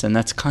markets, and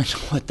that's kind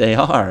of what they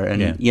are.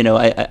 And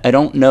I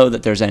don't know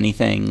that there's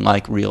anything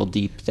like real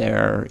deep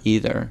there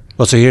either.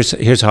 Well, so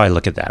here's how I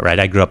look at that, right?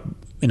 I grew up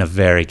in a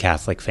very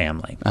Catholic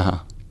family.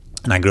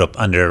 And I grew up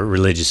under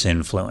religious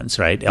influence,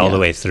 right? All the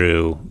way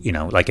through,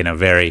 like in a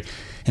very,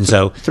 and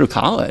so through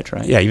college,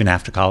 right? Yeah, even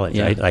after college,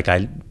 right? Like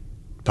I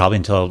probably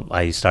until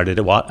I started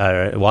at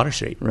Water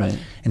Street, right?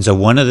 And so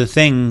one of the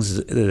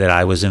things that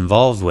I was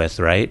involved with,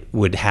 right,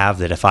 would have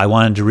that if I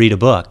wanted to read a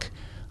book,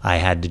 I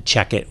had to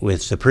check it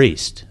with the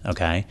priest.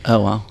 Okay.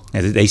 Oh wow.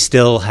 And they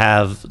still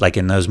have, like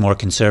in those more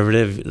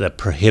conservative, the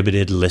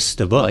prohibited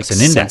list of books, like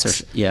an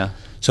index. Yeah.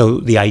 So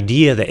the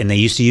idea that, and they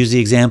used to use the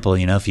example,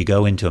 if you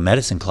go into a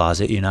medicine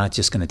closet, you're not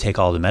just going to take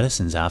all the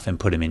medicines off and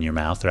put them in your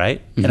mouth,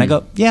 right? Mm-hmm. And I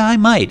go, yeah, I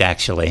might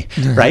actually,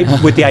 right?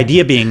 With the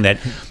idea being that,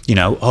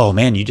 oh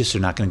man, you just are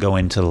not going to go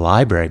into the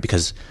library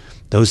because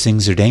those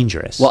things are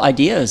dangerous. Well,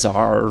 ideas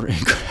are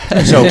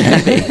so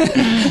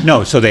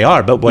no, so they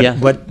are. But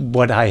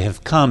what I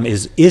have come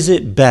is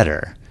it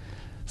better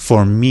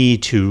for me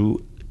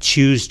to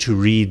choose to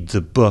read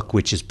the book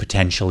which is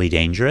potentially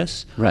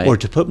dangerous, right, or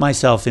to put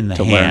myself in the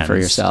hands learn for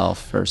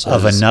yourself versus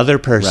of another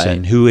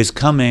person, right, who is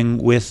coming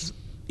with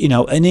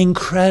an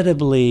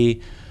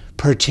incredibly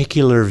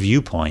particular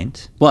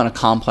viewpoint, and a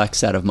complex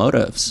set of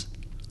motives,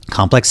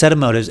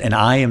 and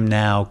I am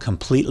now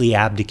completely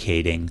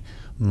abdicating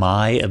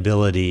my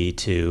ability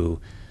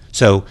to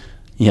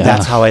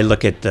that's how I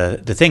look at the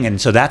thing. And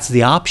so that's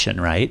the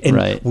option, right?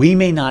 And we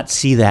may not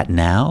see that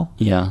now,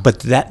 but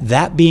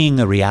that being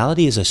a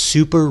reality is a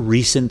super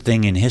recent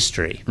thing in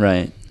history.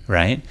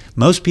 Right?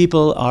 Most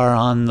people are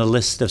on the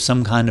list of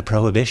some kind of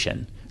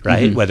prohibition,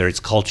 right? Mm-hmm. Whether it's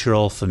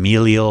cultural,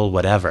 familial,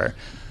 whatever.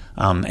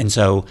 And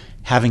so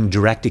having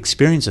direct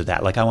experience of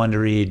that, like I wanted to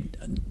read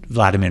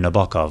Vladimir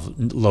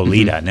Nabokov,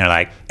 Lolita, and they're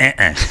like,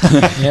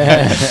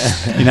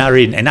 you're not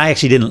reading. And I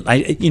actually didn't.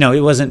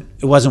 It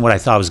wasn't what I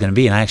thought it was going to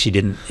be, and I actually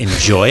didn't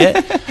enjoy it.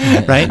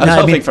 Right? I was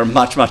hoping for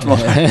much, much more.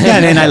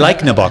 And I like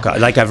Nabokov.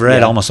 Like I've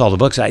read almost all the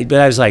books. But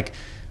I was like,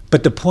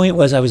 but the point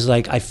was, I was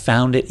like, I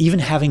found it, even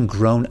having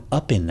grown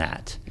up in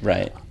that.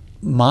 Right.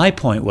 My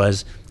point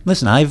was,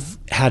 listen, I've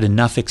had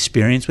enough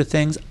experience with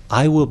things.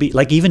 I will be,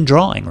 like even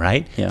drawing,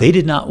 right? Yeah. They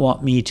did not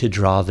want me to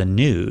draw the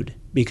nude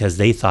because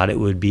they thought it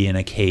would be an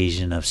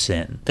occasion of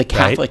sin. The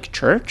Catholic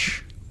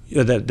Church?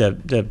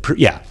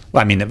 Yeah.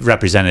 Well, I mean, the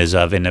representatives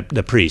of and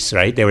the priests,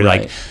 right? They were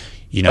like,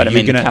 but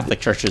the Catholic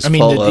Church is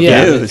full of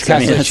nudes. The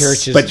Catholic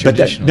Church is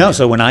traditional. No,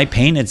 so when I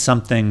painted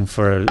something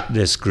for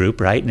this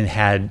group, right, and it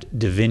had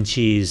Da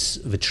Vinci's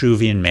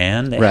Vitruvian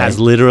Man that has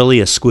literally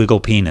a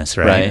squiggle penis,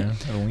 right?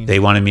 They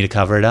wanted me to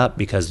cover it up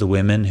because the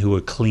women who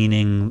were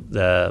cleaning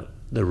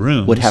the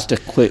rooms would have to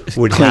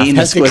would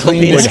have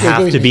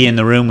to be in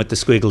the room with the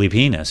squiggly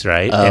penis,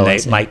 right? And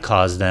they might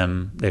cause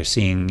them. They're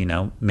seeing,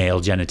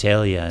 male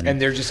genitalia,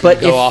 and they're just going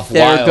to go off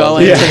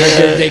wild.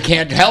 They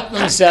can't help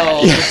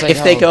themselves. Like,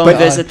 if they go and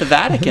visit the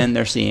Vatican,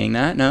 they're seeing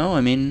that. No,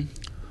 I mean,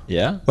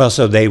 Well,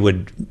 so they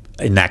would,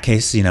 in that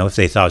case, if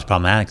they thought it was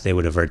problematic, they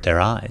would avert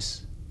their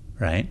eyes,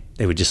 right?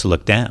 They would just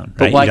look down.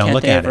 But right? why can't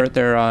they avert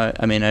their eye?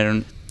 I mean,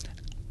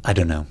 I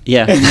don't know.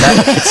 Yeah,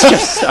 it's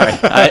just sorry.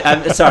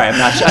 I'm sorry. I'm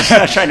not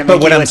trying to make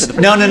you into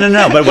the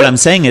no. But what I'm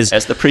saying is,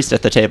 as the priest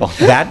at the table,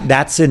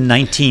 that's in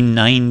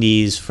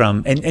 1990s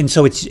from, and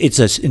so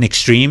it's an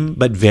extreme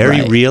but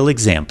very real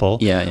example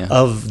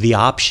of the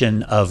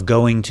option of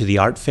going to the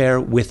art fair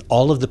with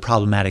all of the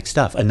problematic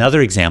stuff.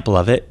 Another example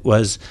of it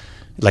was,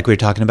 like we were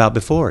talking about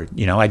before.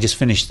 I just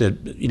finished a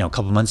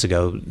couple months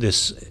ago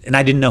this, and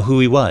I didn't know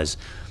who he was.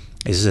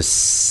 This is a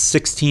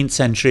 16th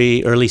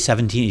century, early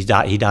 17th.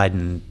 He died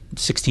in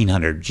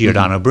 1600,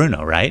 Giordano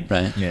Bruno, right?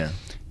 Right. Yeah.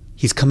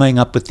 He's coming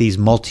up with these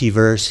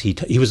multiverse.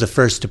 He was the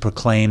first to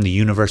proclaim the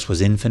universe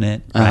was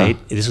infinite, right?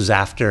 This was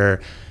after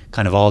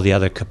kind of all the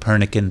other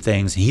Copernican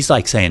things. And he's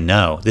like saying,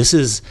 no,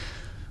 it's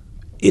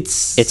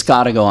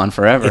got to go on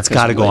forever. It's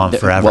got to go on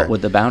forever. What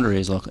would the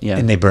boundaries look? Yeah.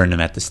 And they burned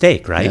him at the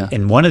stake, right? Yeah.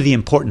 And one of the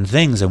important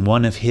things, and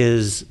one of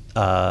his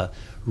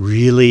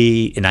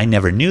really, and I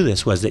never knew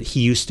this, was that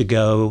he used to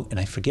go, and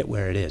I forget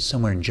where it is,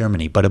 somewhere in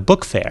Germany, but a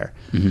book fair,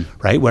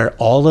 right, where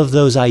all of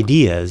those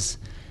ideas,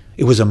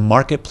 it was a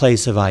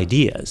marketplace of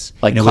ideas.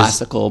 Like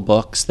classical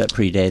books that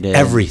predated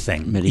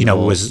everything.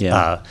 Medieval, it was,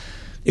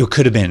 it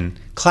could have been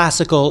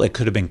classical, it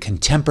could have been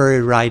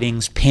contemporary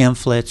writings,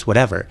 pamphlets,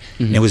 whatever.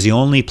 And it was the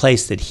only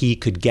place that he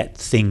could get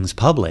things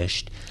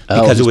published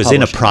because it was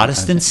in a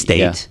Protestant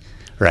state,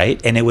 right?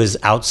 And it was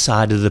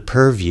outside of the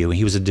purview.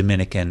 He was a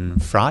Dominican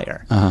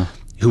friar.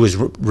 Who was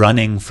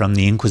running from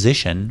the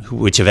Inquisition,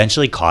 which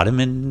eventually caught him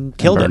and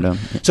killed him.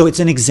 So it's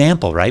an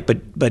example, right?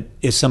 But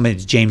if somebody,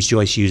 James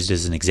Joyce used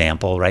as an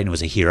example, right, and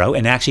was a hero,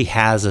 and actually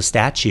has a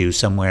statue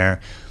somewhere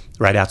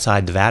right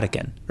outside the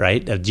Vatican,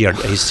 right?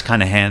 He's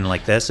kind of hand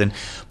like this,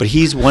 but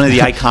he's one of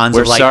the icons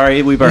We're of like.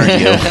 sorry we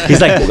burned you. He's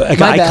like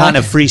an icon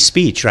of free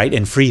speech, right,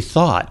 and free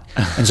thought.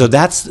 And so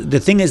that's the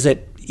thing is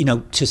that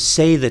to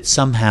say that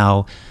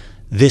somehow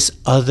this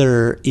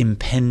other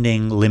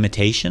impending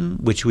limitation,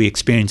 which we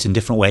experience in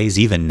different ways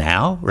even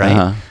now,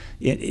 right,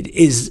 it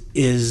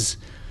is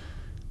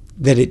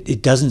that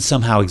it doesn't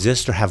somehow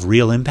exist or have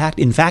real impact.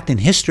 In fact, in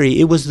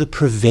history, it was the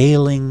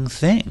prevailing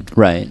thing.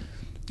 Right.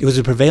 It was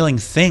a prevailing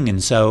thing.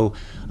 And so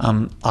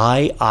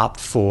I opt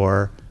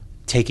for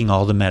taking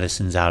all the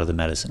medicines out of the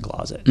medicine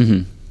closet.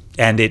 Mm-hmm.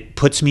 And it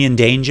puts me in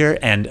danger.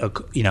 And,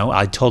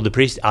 I told the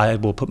priest, I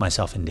will put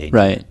myself in danger.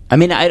 Right. I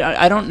mean,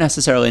 I don't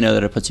necessarily know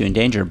that it puts you in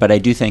danger, but I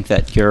do think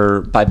that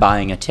by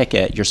buying a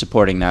ticket, you're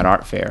supporting that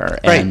art fair.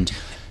 Right.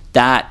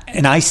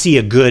 And I see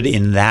a good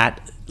in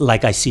that,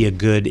 like I see a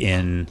good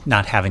in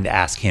not having to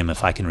ask him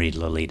if I can read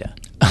Lolita.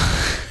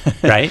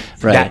 Right?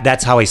 Right.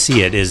 That's how I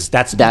see it.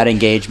 That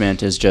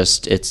engagement is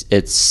just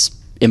it's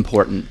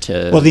important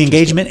to. Well, the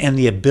engagement and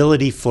the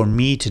ability for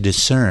me to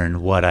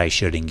discern what I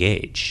should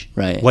engage.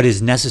 Right. What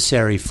is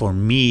necessary for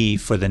me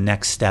for the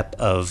next step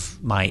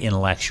of my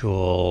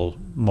intellectual,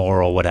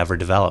 moral, whatever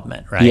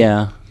development. Right.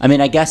 Yeah. I mean,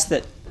 I guess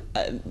that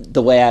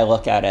the way I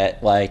look at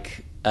it,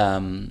 like. I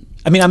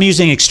mean, I'm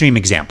using an extreme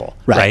example,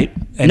 right?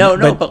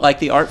 But like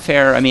the art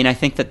fair, I mean, I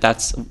think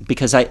that's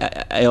because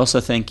I also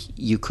think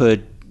you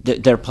could.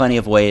 There are plenty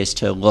of ways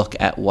to look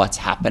at what's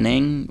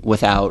happening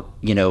without,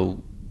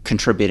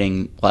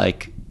 contributing,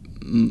 like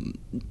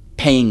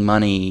paying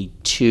money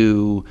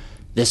to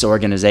this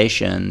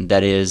organization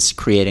that is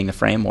creating the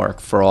framework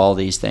for all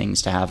these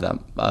things to have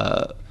them.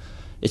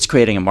 It's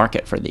creating a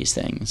market for these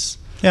things.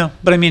 Yeah,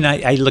 but I mean,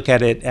 I look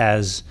at it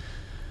as,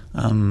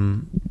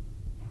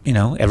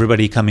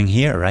 everybody coming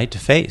here, right, to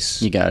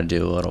face. You got to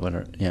do a little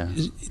bit, yeah.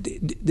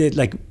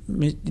 Like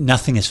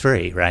nothing is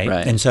free, right?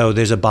 And so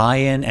there's a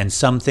buy-in, and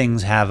some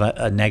things have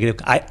a negative.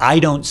 I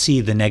don't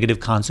see the negative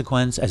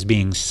consequence as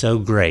being so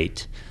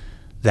great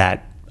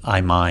that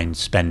I mind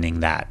spending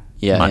that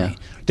money. Yeah.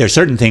 There are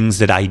certain things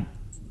that I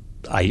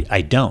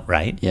don't,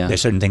 right? Yeah.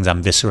 There's certain things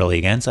I'm viscerally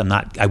against.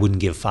 I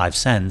wouldn't give 5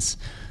 cents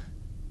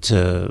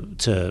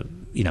to.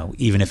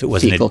 Even if it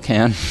was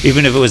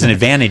even if it was an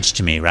advantage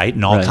to me, right,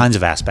 in all kinds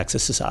of aspects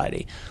of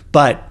society.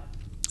 But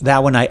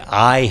that one,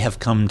 I have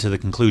come to the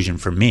conclusion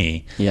for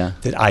me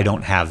that I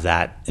don't have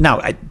that. Now,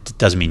 it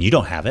doesn't mean you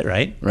don't have it,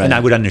 right? And I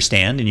would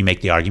understand, and you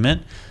make the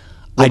argument.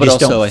 I just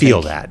don't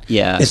feel that.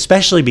 Yeah.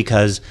 Especially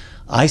because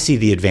I see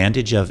the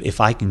advantage of if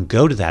I can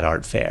go to that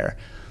art fair,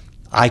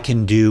 I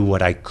can do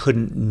what I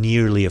couldn't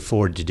nearly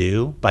afford to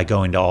do by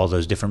going to all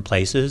those different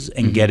places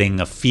and getting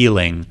a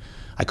feeling.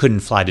 I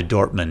couldn't fly to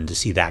Dortmund to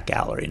see that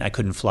gallery, and I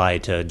couldn't fly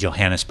to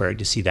Johannesburg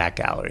to see that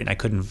gallery, and I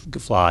couldn't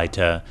fly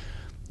to,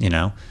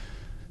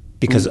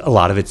 because a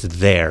lot of it's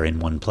there in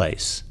one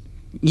place.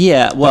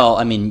 Yeah, well,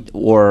 I mean,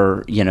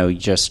 or, you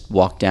just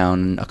walk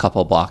down a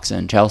couple blocks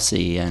in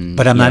Chelsea and.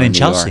 But I'm not in New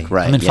Chelsea. York.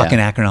 Right, I'm in fucking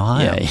Akron,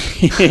 Ohio.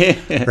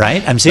 Yeah.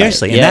 Right? I'm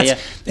seriously. Right.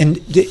 And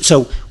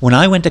so when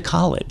I went to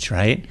college,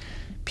 right,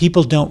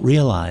 people don't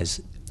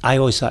realize. I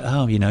always thought,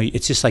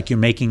 it's just like you're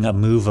making a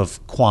move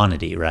of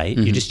quantity, right?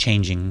 You're just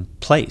changing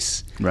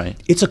place.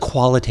 Right. It's a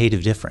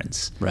qualitative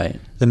difference. Right.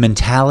 The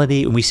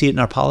mentality, and we see it in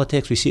our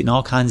politics, we see it in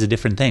all kinds of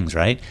different things,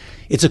 right?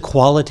 It's a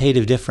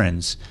qualitative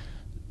difference,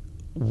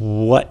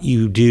 what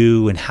you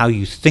do and how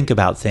you think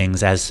about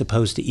things as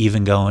opposed to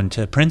even going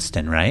to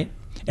Princeton, right?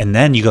 And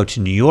then you go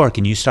to New York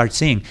and you start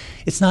seeing,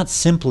 it's not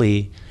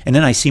simply, and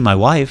then I see my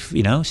wife,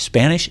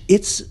 Spanish,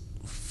 it's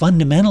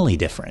fundamentally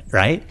different,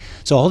 right?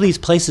 So all these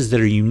places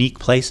that are unique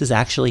places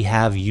actually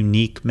have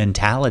unique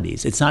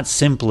mentalities. It's not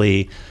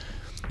simply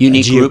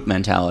unique group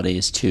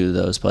mentalities to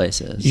those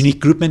places. Unique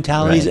group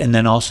mentalities, and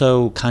then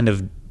also kind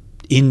of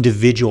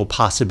individual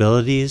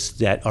possibilities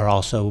that are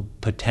also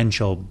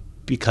potential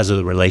because of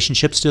the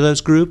relationships to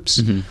those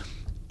groups,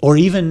 or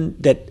even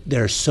that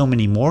there are so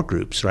many more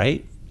groups,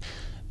 right?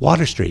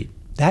 Water Street.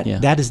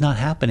 That is not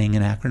happening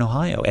in Akron,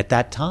 Ohio at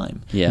that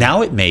time. Yeah.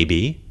 Now it may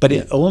be, but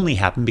it only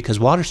happened because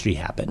Water Street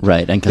happened.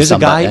 Right, and because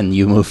and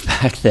you moved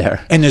back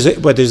there. And there's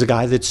a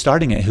guy that's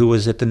starting it who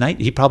was at the night.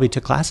 He probably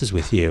took classes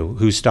with you.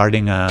 Who's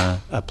starting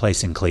a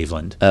place in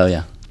Cleveland. Oh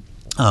yeah.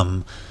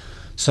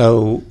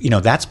 So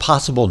that's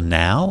possible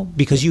now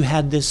because you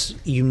had this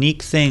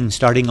unique thing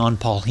starting on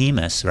Paul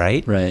Hemus,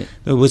 right? Right.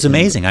 It was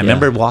amazing. I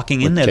remember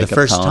walking in there Jacob the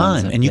first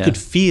Collins time, and you could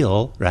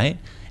feel right.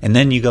 And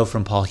then you go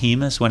from Paul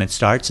Hemus when it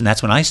starts, and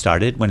that's when I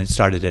started, when it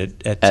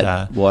started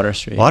at Water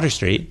Street. Water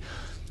Street.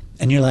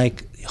 And you're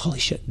like, holy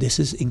shit, this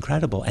is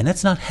incredible. And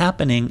that's not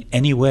happening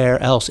anywhere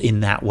else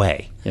in that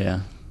way.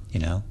 Yeah.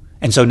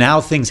 And so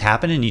now things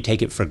happen and you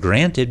take it for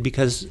granted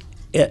because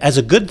as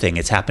a good thing,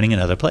 it's happening in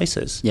other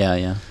places. Yeah,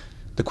 yeah.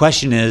 The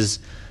question is,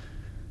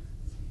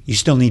 you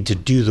still need to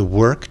do the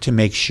work to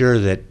make sure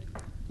that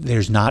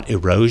there's not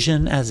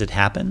erosion as it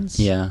happens.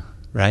 Yeah.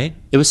 Right?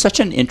 It was such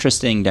an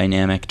interesting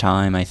dynamic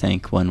time, I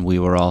think, when we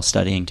were all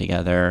studying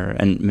together.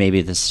 And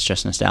maybe this is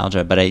just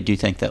nostalgia, but I do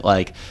think that,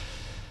 like,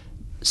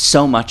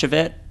 so much of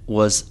it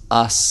was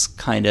us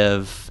kind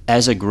of,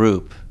 as a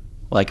group,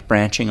 like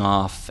branching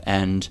off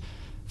and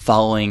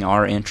following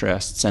our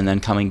interests and then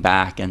coming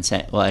back and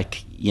saying,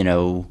 like, you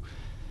know,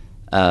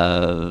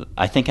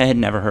 I think I had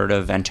never heard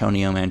of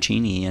Antonio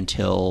Mancini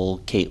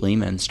until Kate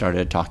Lehman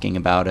started talking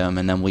about him,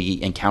 and then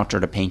we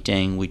encountered a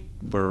painting. We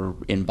were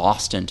in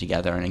Boston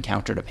together and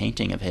encountered a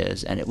painting of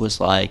his, and it was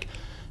like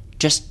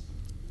just,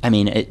 I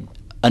mean,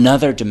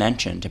 another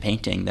dimension to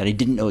painting that I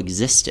didn't know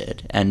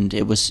existed, and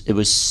it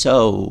was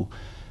so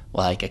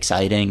like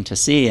exciting to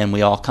see. And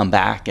we all come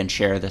back and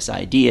share this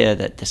idea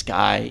that this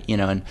guy, you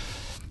know, and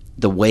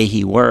the way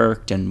he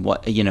worked and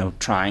what, you know,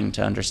 trying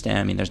to understand.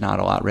 I mean, there's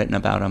not a lot written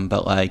about him,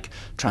 but like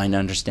trying to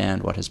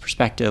understand what his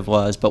perspective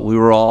was. But we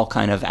were all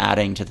kind of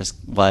adding to this,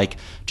 like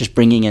just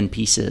bringing in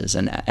pieces,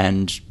 and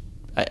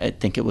I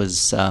think it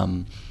was.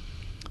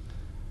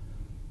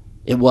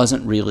 It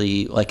wasn't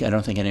really like, I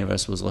don't think any of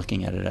us was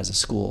looking at it as a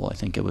school. I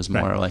think it was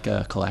more like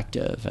a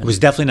collective. It was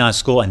definitely not a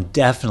school, and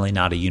definitely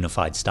not a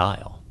unified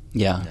style.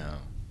 Yeah. No.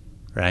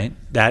 Right?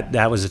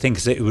 That was the thing,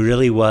 because it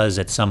really was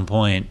at some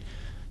point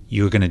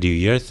you were going to do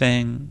your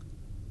thing,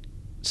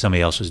 somebody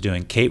else was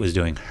doing, Kate was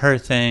doing her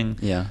thing,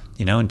 Yeah.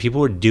 you know, and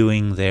people were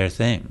doing their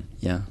thing.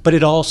 Yeah. But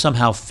it all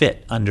somehow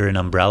fit under an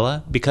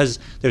umbrella because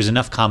there's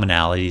enough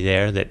commonality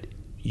there that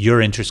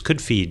your interest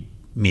could feed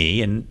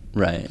me, and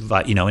Right.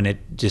 you know, and it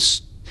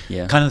just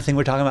Yeah. kind of the thing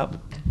we're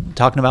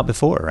talking about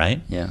before,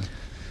 right? Yeah.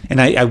 And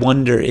I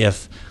wonder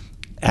if,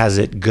 as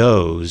it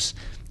goes,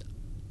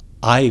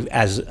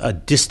 as a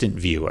distant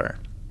viewer,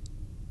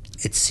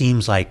 it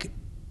seems like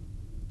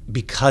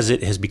because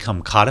it has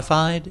become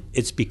codified,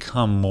 it's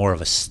become more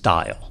of a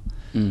style.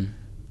 You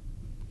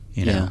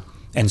know? Yeah.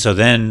 And so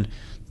then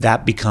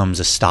that becomes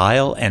a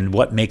style, and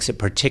what makes it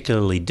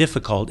particularly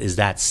difficult is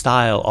that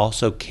style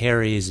also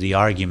carries the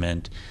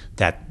argument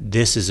that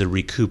this is a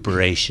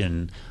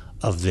recuperation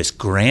of this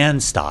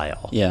grand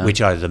style, Yeah. which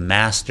are the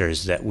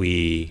masters that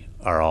we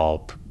are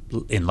all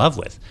in love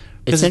with.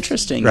 It's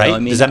interesting, right? though. I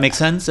mean, does that make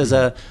sense as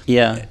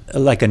Yeah.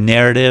 like a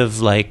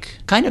narrative, like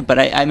Kind of, but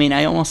I mean,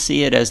 I almost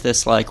see it as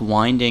this like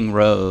winding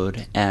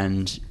road,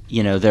 and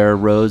you know, there are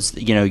roads.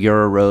 You know,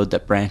 you're a road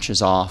that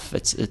branches off.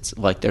 It's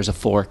like there's a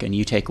fork, and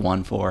you take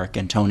one fork,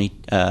 and Tony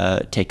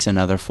takes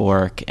another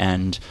fork,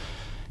 and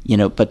you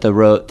know, but the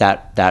road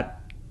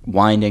that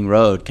winding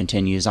road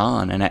continues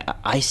on, and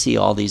I see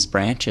all these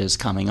branches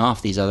coming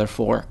off these other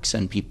forks,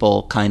 and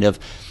people kind of.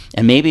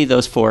 And maybe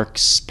those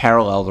forks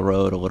parallel the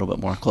road a little bit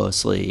more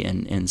closely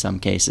in some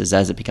cases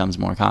as it becomes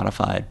more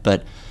codified.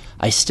 But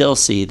I still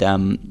see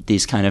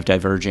these kind of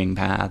diverging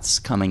paths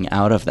coming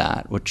out of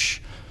that,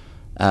 which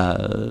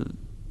I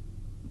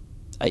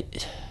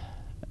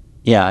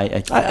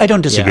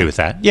don't disagree with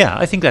that. Yeah,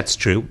 I think that's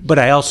true. But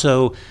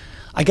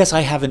I guess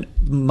I haven't,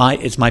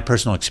 it's my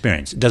personal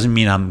experience. It doesn't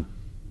mean I'm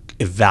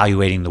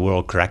evaluating the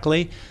world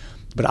correctly,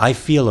 but I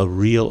feel a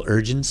real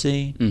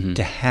urgency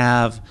to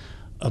have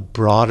a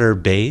broader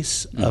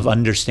base of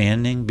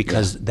understanding,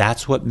 because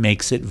that's what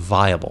makes it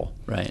viable.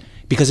 Right.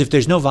 Because if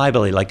there's no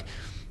viability, like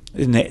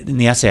in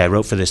the essay I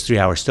wrote for this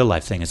 3-hour still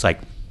life thing, it's like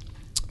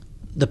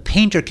the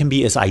painter can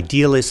be as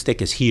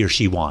idealistic as he or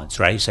she wants,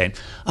 right? Saying,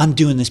 I'm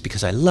doing this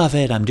because I love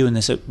it, I'm doing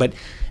this, but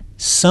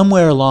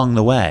somewhere along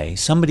the way,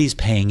 somebody's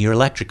paying your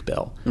electric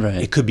bill.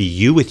 Right. It could be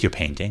you with your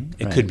painting.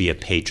 It could be a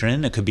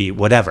patron. It could be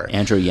whatever.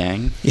 Andrew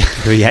Yang. Yeah.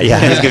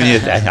 I was giving you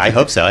that. I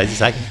hope so.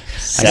 It's like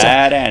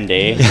Sad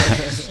Andy.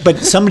 But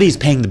somebody's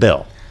paying the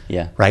bill.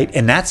 Yeah. Right?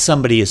 And that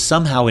somebody is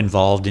somehow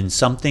involved in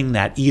something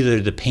that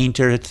either the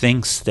painter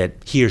thinks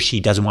that he or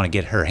she doesn't want to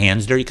get her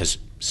hands dirty, because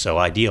so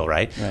ideal,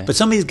 right? But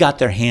somebody's got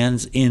their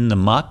hands in the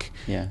muck,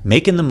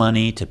 making the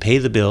money to pay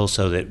the bill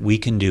so that we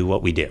can do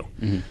what we do.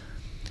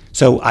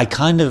 So I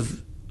kind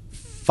of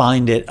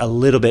find it a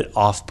little bit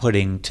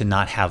off-putting to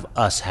not have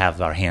us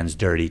have our hands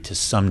dirty to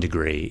some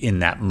degree in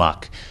that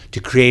muck, to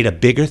create a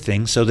bigger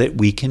thing so that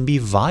we can be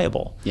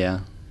viable.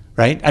 Yeah.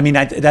 Right? I mean,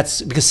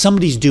 that's because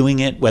somebody's doing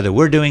it, whether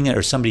we're doing it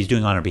or somebody's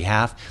doing it on our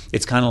behalf.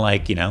 It's kind of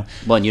like, you know,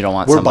 well, and you don't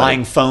want we're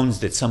buying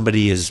phones that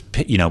somebody is,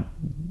 you know,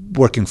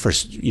 working for,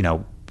 you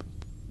know,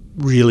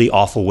 really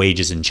awful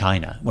wages in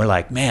China. We're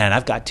like, man,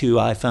 I've got 2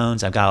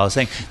 iPhones, I've got all this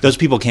thing. Those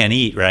people can't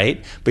eat,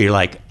 right? But you're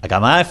like, I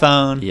got my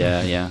iPhone.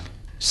 Yeah.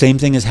 Same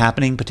thing is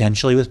happening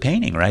potentially with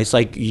painting, right? It's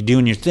like you're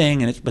doing your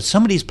thing, but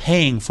somebody's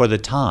paying for the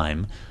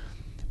time,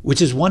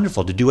 which is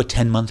wonderful, to do a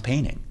 10-month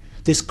painting.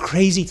 This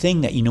crazy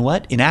thing that, you know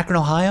what, in Akron,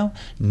 Ohio,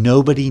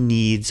 nobody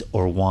needs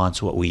or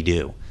wants what we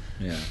do.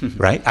 Yeah.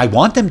 Right? I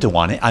want them to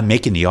want it. I'm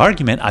making the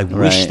argument. I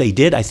wish they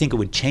did. I think it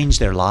would change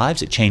their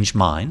lives. It changed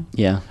mine.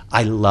 Yeah.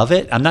 I love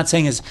it. I'm not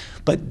saying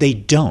but they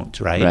don't,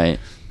 right? Right.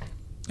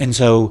 And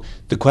so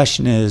the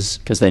question is,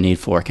 because they need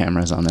 4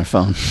 cameras on their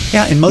phone.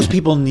 Yeah, and most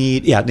people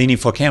they need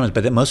 4 cameras,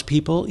 but most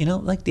people, you know,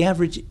 like the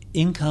average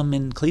income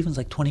in Cleveland's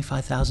like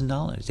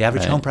 $25,000. The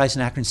average home price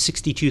in Akron is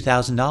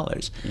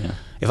 $62,000. Yeah.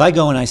 If I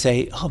go and I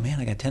say, "Oh man,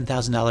 I got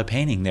 $10,000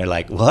 painting," they're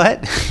like,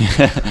 "What?"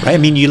 Right? I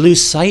mean, you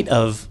lose sight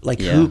of like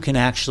who can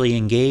actually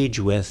engage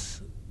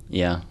with,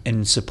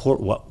 and support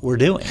what we're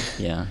doing.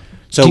 Yeah.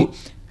 So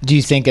Do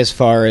you think, as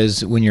far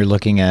as when you're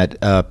looking at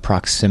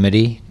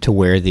proximity to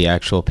where the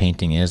actual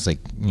painting is, like,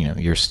 you know,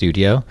 your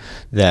studio,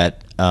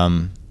 that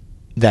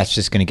that's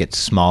just going to get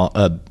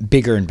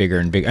bigger and bigger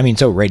and bigger? I mean,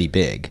 it's already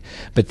big,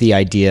 but the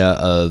idea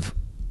of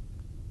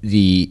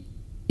the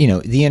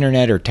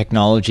internet or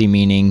technology,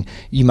 meaning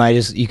you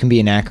can be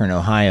in Akron,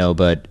 Ohio,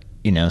 but,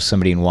 you know,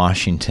 somebody in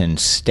Washington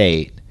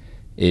State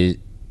it's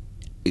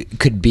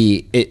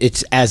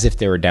as if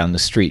they were down the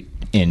street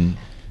in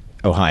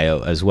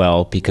Ohio as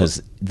well,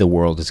 because the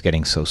world is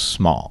getting so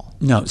small.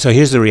 No, so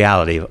here's the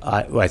reality.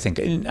 I think,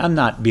 and I'm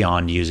not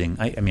beyond using.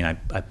 I mean,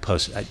 I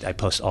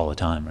post all the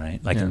time,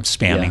 right? Like, I'm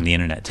spamming the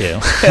internet too.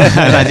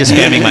 I'm not just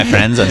spamming my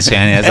friends. I'm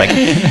spamming. It's like,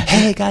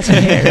 hey guys,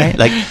 I'm here, right?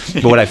 Like,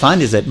 but what I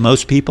find is that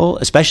most people,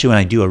 especially when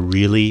I do a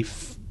really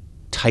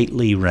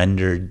tightly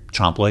rendered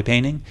trompe l'oeil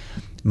painting,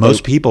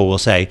 most people will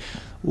say,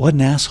 "What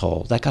an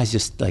asshole! That guy's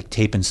just like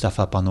taping stuff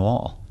up on the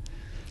wall."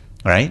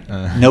 Right?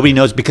 Nobody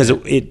knows, because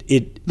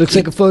it looks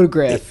like a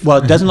photograph.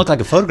 Well, it doesn't look like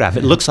a photograph.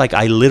 It looks like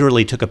I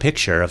literally took a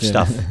picture of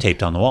stuff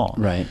taped on the wall.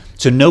 Right.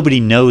 So nobody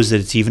knows that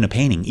it's even a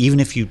painting, even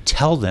if you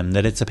tell them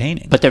that it's a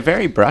painting. But they're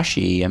very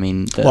brushy. I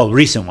mean,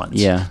 recent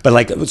ones. Yeah. But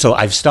like, so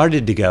I've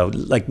started to go,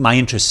 like, my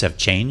interests have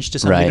changed to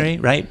some degree,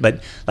 right?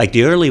 But like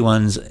the early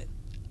ones,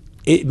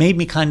 it made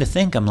me kind of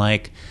think. I'm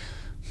like,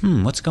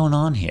 what's going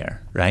on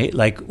here, right?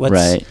 Like,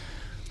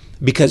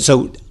 because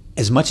so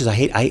as much as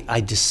I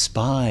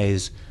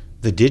despise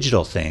the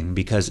digital thing,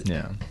 because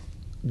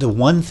the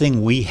one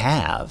thing we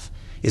have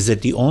is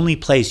that the only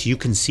place you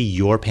can see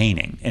your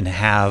painting and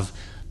have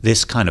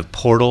this kind of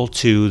portal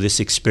to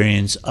this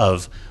experience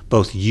of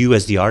both you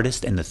as the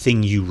artist and the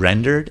thing you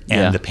rendered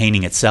and the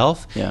painting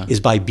itself is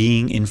by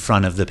being in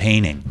front of the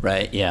painting.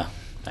 Right, yeah.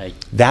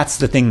 That's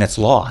the thing that's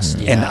lost.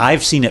 Yeah. And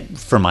I've seen it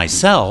for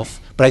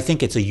myself, but I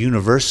think it's a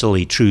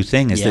universally true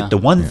thing, is that the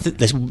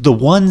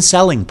one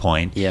selling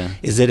point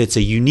is that it's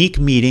a unique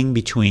meeting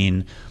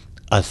between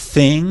a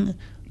thing,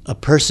 a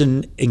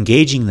person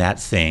engaging that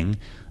thing,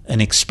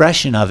 an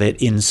expression of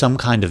it in some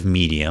kind of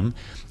medium,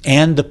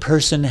 and the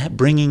person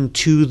bringing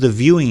to the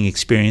viewing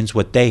experience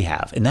what they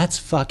have. And that's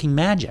fucking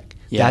magic.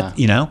 Yeah.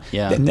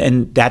 That,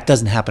 and that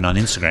doesn't happen on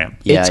Instagram.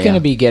 It's going to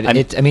be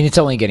it's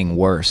only getting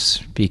worse,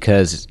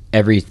 because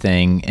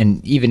everything,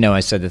 and even though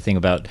I said the thing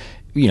about,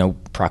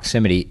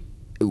 proximity,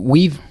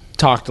 we've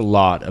talked a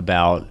lot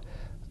about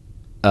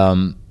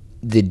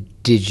the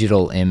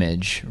digital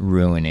image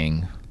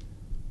ruining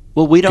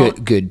we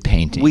don't good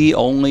painting. We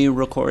only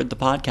record the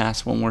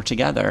podcast when we're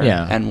together,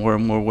 and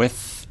we're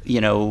with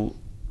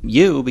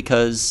you,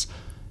 because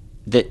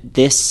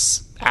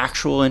this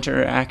actual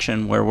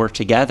interaction where we're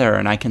together,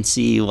 and I can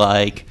see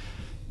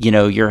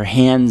your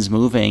hands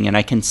moving, and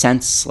I can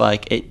sense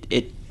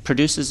it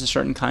produces a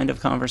certain kind of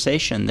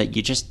conversation that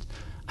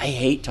I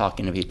hate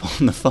talking to people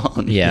on the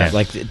phone. Yeah.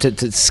 Like to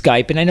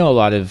Skype, and I know a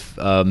lot of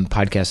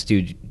podcasts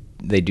do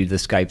the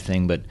Skype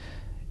thing, but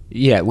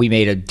we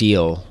made a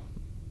deal,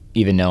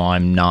 even though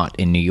I'm not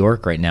in New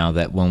York right now,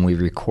 that when we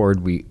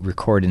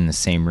record in the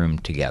same room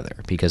together,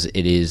 because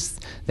it is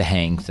the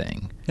hang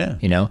thing.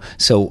 Yeah.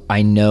 So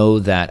I know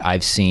that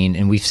I've seen,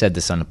 and we've said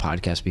this on the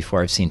podcast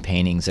before, I've seen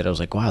paintings that I was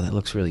like, wow, that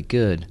looks really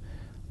good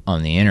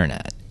on the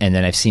internet. And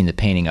then I've seen the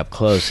painting up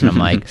close, and I'm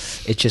like,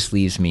 it just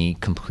leaves me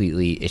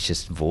completely, it's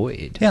just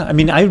void. Yeah. I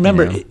mean, I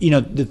remember,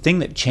 the thing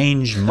that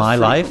changed my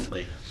life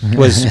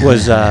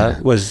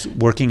was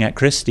working at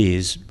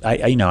Christie's.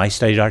 I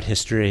studied art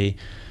history.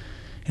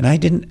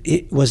 And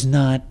it was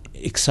not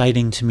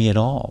exciting to me at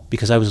all,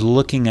 because I was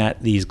looking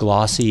at these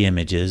glossy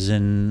images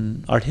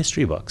in art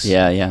history books.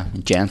 Yeah,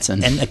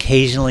 Jansen. And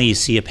occasionally you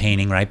see a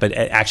painting, right? But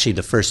actually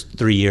the first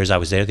 3 years I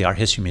was there, the Art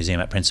History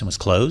Museum at Princeton was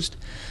closed.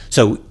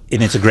 So,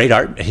 and it's a great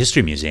art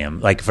history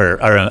museum,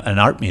 or an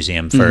art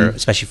museum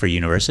especially for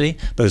university,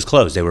 but it was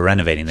closed. They were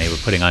renovating, they were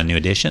putting on a new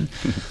edition.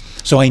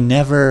 So I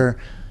never,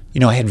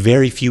 I had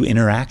very few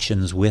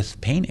interactions with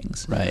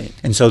paintings. Right.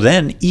 And so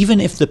then, even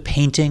if the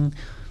painting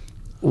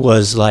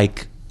was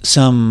like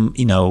some,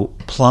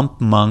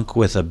 plump monk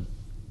with a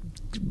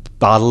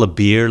bottle of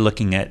beer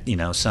looking at,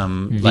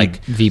 some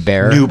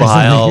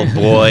nubile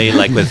boy,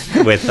 like with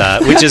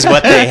which is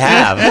what they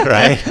have,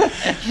 right?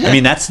 I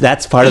mean,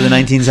 that's part of the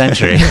 19th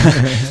century.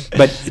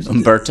 But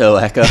Umberto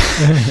Eco,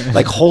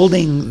 like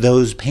holding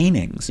those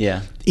paintings,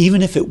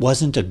 even if it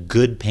wasn't a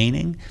good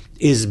painting,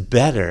 is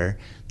better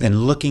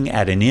than looking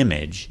at an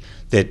image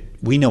that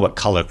we know what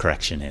color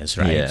correction is,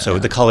 right? Yeah, so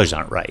the colors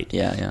aren't right.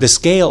 Yeah. The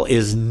scale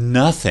is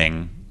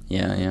nothing.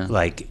 Yeah.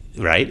 Like,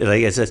 right?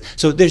 Like it says,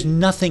 so there's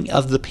nothing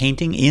of the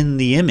painting in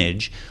the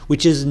image,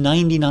 which is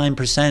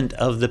 99%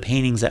 of the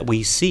paintings that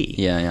we see.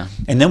 Yeah.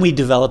 And then we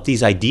develop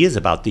these ideas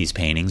about these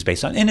paintings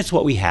based on, and it's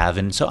what we have.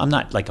 And so I'm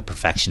not like a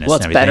perfectionist. Well,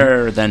 it's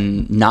better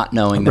than not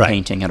knowing the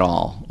painting at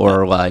all,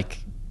 or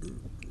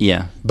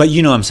Yeah. But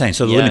you know what I'm saying.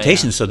 So the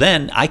limitations. So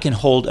then I can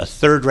hold a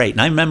third rate.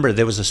 And I remember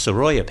there was a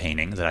Sorolla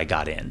painting that I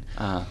got in.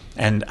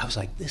 And I was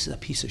like, this is a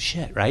piece of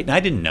shit, right? And I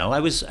didn't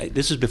know.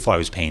 This was before I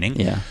was painting.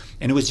 Yeah.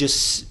 And it was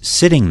just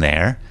sitting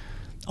there.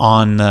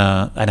 and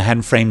I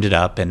hadn't framed it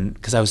up, and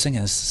because I was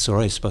thinking,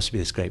 Soroy is supposed to be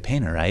this great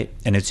painter, right?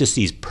 And it's just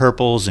these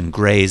purples and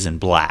grays and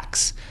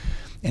blacks,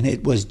 and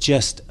it was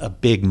just a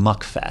big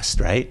muck fest,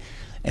 right?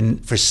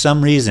 And for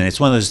some reason, it's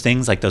one of those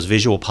things like those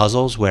visual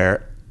puzzles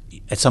where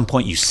at some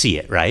point you see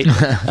it, right?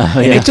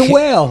 It's a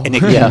whale. And it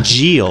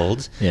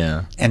congealed.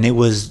 Yeah. And it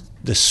was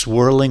the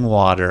swirling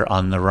water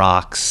on the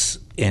rocks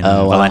in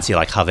Valencia,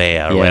 like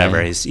Javea or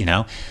whatever is,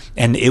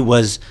 and it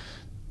was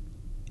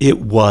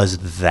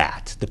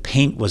that. The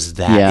paint was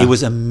that. Yeah. It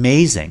was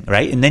amazing,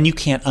 right? And then you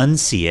can't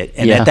unsee it.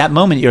 And at that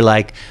moment, you're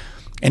like,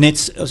 and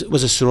it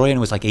was a Soroy, and it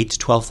was like $8,000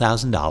 to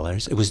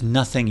 $12,000. It was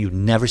nothing. You'd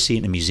never see it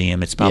in a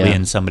museum. It's probably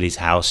in somebody's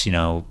house,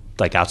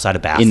 like outside a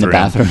bathroom. In the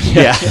bathroom.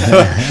 Yeah.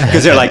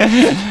 Because they're like,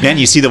 man,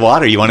 you see the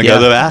water, you want to go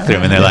to the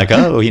bathroom. And they're like,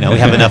 oh, we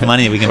have enough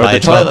money, we can buy a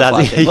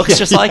 $12,000. It looks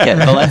just like it.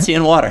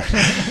 Valencian water.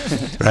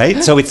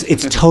 Right? So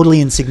it's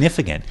totally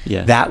insignificant.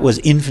 Yeah. That was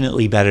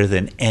infinitely better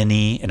than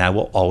any, and I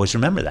will always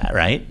remember that,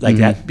 right? Like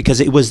that, because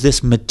it was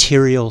this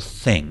material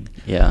thing.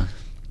 Yeah.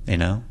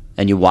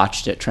 And you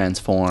watched it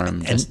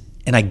transform.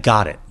 And I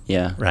got it.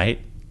 Yeah. Right?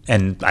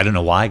 And I don't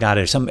know why I got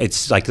it.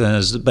 It's like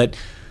those, but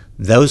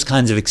those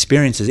kinds of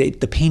experiences,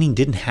 the painting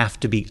didn't have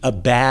to be, a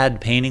bad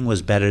painting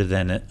was better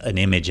than an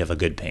image of a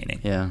good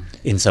painting. Yeah.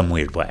 In some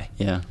weird way.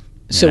 Yeah.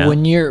 So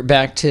when you're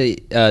back to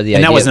the idea,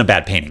 and that wasn't a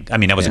bad painting. I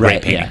mean, that was a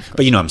great painting. Yeah.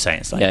 But you know what I'm saying?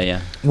 It's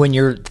like, when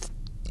you're,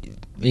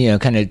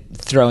 kind of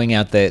throwing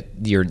out that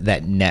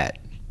net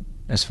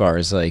as far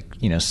as like,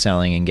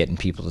 selling and getting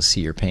people to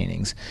see your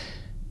paintings.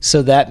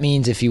 So that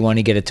means if you want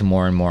to get it to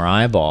more and more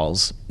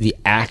eyeballs, the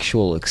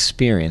actual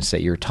experience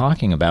that you're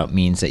talking about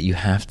means that you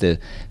have to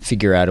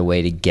figure out a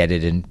way to get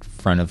it in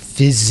front of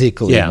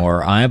physically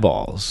more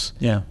eyeballs.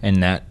 Yeah.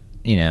 And that,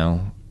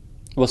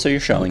 Well, so you're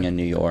showing in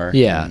New York.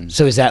 Yeah.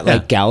 So is that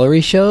like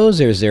gallery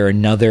shows, or is there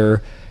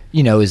another,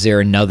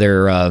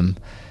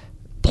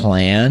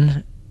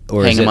 plan?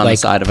 Or Hang is them it on like the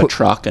side of a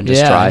truck and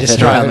just drive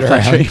it around the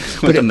country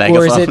with a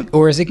megaphone?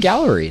 Or is it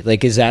gallery?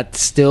 Like, is that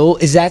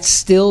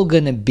still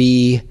going to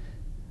be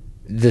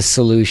the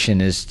solution,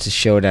 is to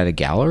show it at a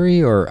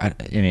gallery? Or,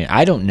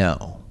 I don't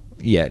know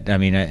yet.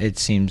 It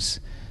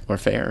seems... Or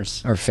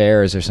fairs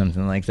or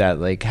something like that.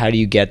 Like, how do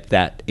you get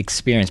that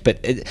experience?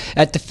 But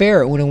at the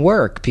fair, it wouldn't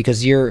work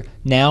because you're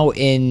now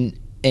in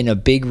a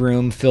big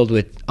room filled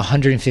with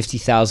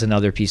 150,000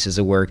 other pieces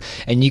of work,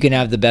 and you can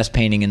have the best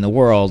painting in the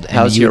world. And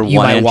How's your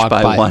 1 inch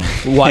by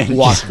 1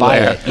 walk by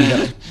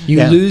it.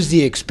 You lose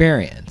the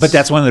experience. But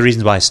that's one of the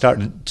reasons why I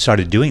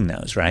started doing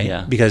those, right?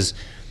 Yeah. Because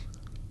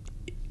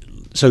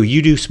so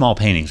you do small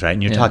paintings, right?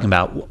 And you're talking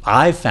about,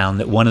 I've found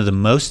that one of the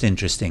most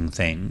interesting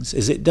things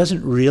is it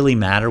doesn't really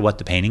matter what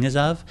the painting is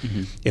of.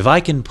 Mm-hmm. If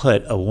I can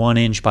put a 1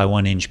 inch by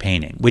 1 inch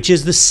painting, which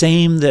is the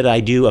same that I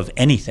do of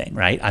anything,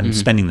 right? I'm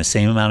spending the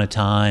same amount of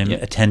time,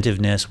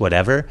 attentiveness,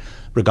 whatever,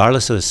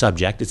 regardless of the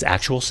subject. It's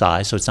actual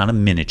size, so it's not a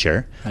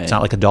miniature. Right. It's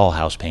not like a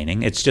dollhouse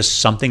painting. It's just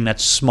something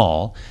that's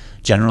small,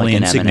 generally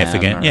like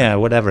insignificant.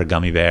 Whatever,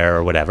 gummy bear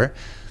or whatever,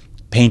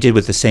 painted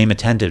with the same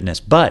attentiveness.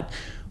 But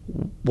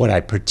what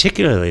I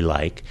particularly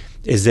like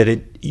is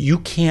that you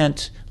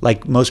can't,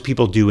 like most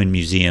people do in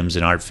museums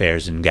and art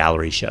fairs and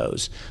gallery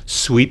shows,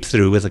 sweep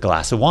through with a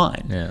glass of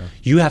wine. Yeah.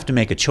 You have to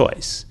make a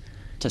choice.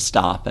 To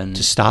stop and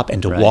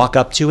to walk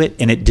up to it,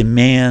 and it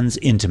demands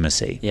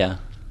intimacy. Yeah.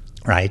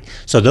 Right?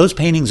 So those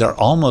paintings are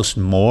almost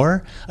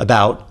more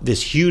about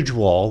this huge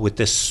wall with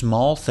this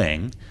small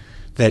thing,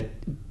 that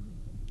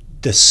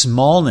the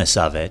smallness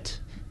of it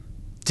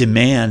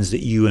demands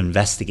that you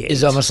investigate.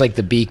 It's almost like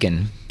the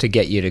beacon to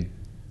get you to...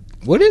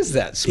 What is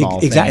that small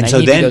thing? Exactly. And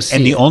so then,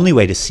 and the only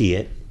way to see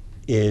it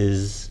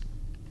is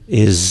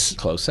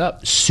close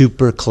up,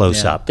 super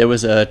close up. There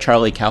was a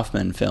Charlie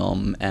Kaufman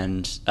film,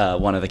 and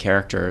one of the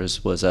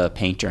characters was a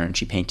painter, and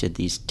she painted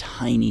these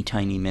tiny,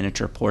 tiny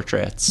miniature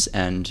portraits,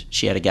 and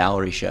she had a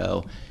gallery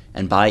show,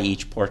 and by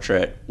each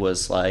portrait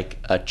was like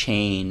a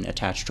chain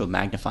attached to a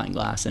magnifying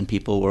glass, and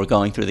people were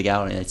going through the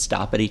gallery, and they'd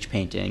stop at each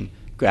painting,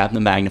 grab the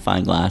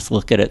magnifying glass,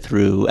 look at it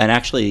through, and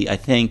actually, I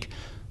think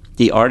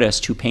the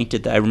artist who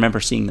painted that, I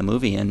remember seeing the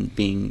movie and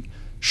being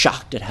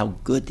shocked at how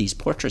good these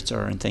portraits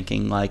are, and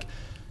thinking, like,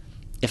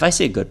 if I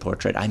see a good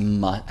portrait, I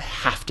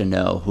have to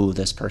know who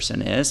this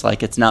person is.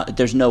 Like,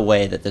 there's no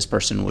way that this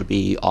person would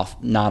be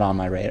not on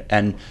my radar.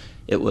 And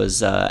it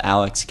was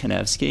Alex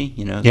Kanevsky,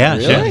 Yeah,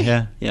 really?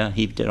 Sure, yeah.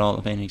 He did all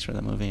the paintings for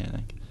the movie, I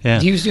think. Yeah.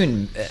 He was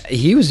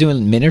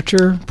doing miniature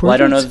portraits? Well, I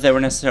don't know that they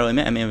were necessarily.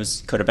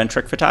 Could have been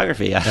trick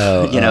photography,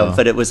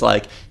 but it was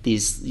like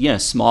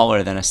these,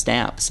 smaller than a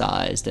stamp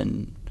sized,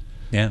 and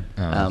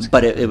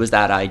but it was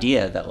that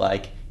idea that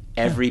like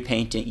every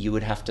painting you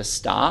would have to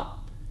stop.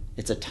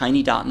 It's a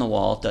tiny dot in the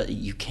wall that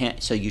you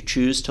can't. So you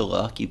choose to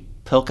look. You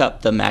pick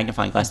up the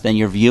magnifying glass, then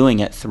you're viewing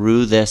it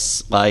through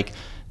this like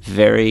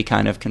very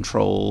kind of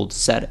controlled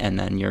set, and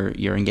then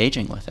you're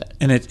engaging with it.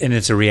 And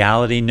it's a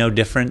reality no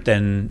different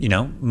than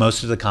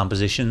most of the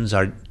compositions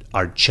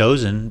are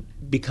chosen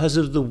because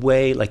of the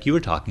way, like you were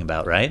talking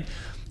about, right?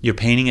 You're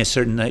painting a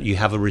certain, that you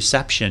have a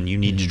reception, you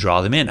need to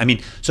draw them in. I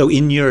mean, so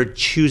in your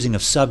choosing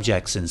of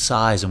subjects and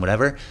size and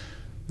whatever,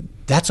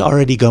 that's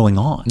already going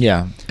on.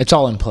 Yeah, it's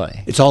all in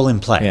play. It's all in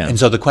play. Yeah. And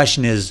so the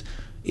question is,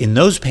 in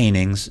those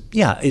paintings,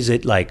 is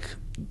it like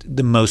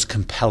the most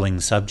compelling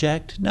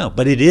subject? No,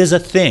 but it is a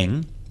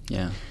thing.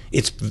 Yeah.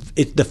 It's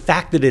the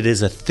fact that it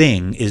is a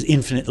thing is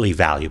infinitely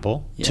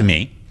valuable to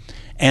me.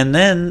 And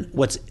then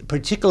what's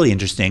particularly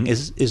interesting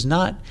is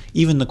not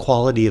even the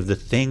quality of the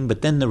thing,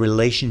 but then the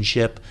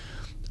relationship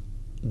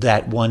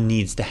that one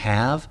needs to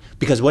have.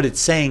 Because what it's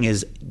saying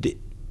is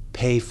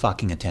pay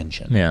fucking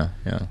attention. Yeah.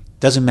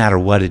 Doesn't matter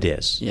what it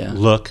is. Yeah.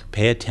 Look,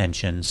 pay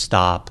attention,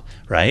 stop,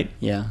 right?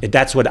 Yeah.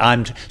 That's what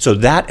so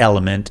that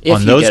element If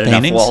on you those get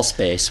paintings. enough wall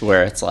space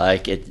where it's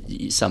like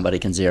somebody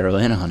can zero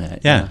in on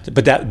it. Yeah.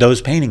 But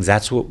those paintings,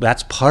 that's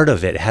part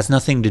of it. It has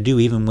nothing to do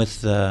even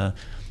with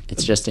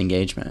it's just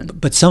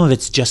engagement. But some of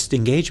it's just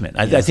engagement.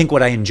 I think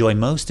what I enjoy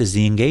most is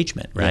the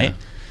engagement, right? Yeah.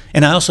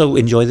 And I also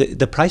enjoy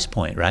the price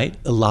point, right?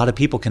 A lot of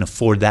people can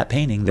afford that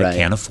painting that Right.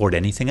 can't afford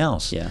anything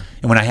else. Yeah.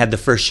 And when I had the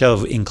first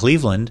show in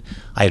Cleveland,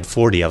 I had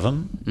 40 of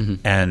them. Mm-hmm.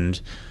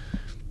 And,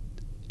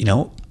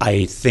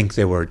 I think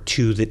there were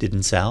 2 that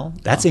didn't sell.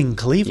 That's in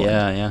Cleveland.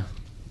 Yeah.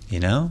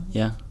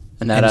 Yeah.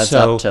 And that And adds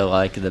so- up to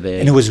like the big.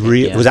 And it was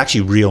real. yeah. It was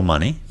actually real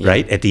money,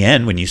 right? At the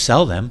end when you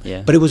sell them.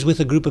 Yeah. But it was with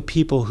a group of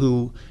people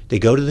who they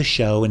go to the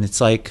show, and it's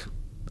like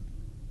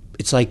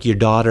your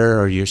daughter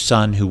or your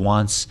son who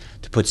wants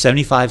to put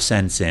 75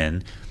 cents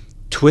in,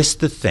 twist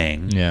the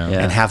thing, Yeah.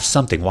 and have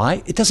something.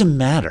 Why? It doesn't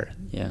matter.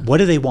 Yeah. What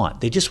do they want?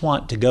 They just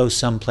want to go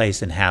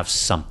someplace and have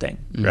something,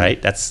 Mm-hmm.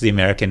 right? That's the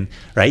American,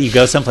 right? You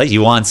go someplace,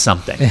 you want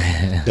something.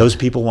 Those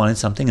people wanted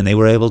something, and they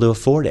were able to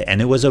afford it.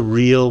 And it was a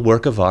real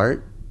work of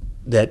art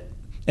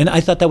and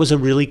I thought that was a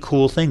really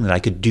cool thing that I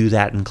could do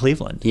that in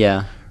Cleveland.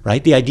 Yeah.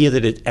 Right? The idea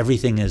that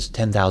everything is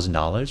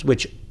 $10,000,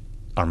 which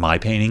are my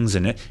paintings,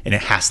 and it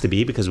has to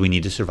be because we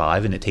need to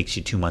survive, and it takes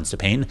you 2 months to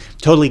paint.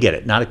 Totally get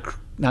it. Not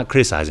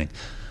criticizing,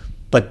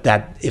 but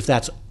if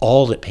that's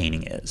all that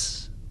painting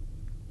is,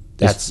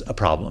 that's a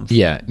problem.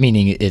 Yeah,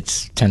 meaning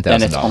it's $10,000.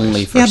 And it's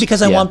only for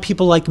Because I want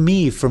people like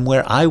me from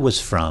where I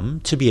was from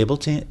to be able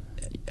to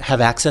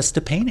have access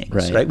to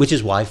paintings, right? Which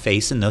is why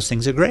Face and those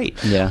things are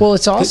great. Yeah. Well,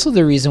 it's also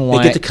the reason why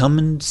They get to come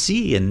and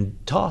see and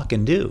talk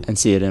and do. and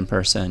see it in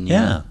person.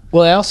 Yeah.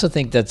 Well, I also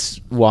think that's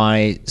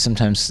why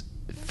sometimes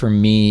for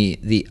me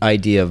the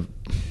idea of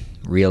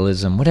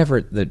realism,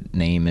 whatever the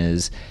name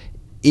is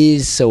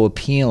so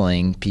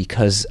appealing,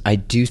 because I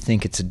do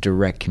think it's a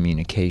direct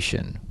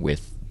communication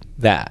with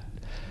that.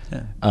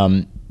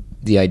 Yeah.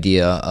 The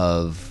idea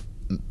of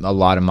a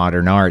lot of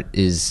modern art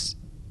is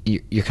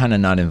you're kind of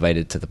not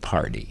invited to the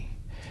party.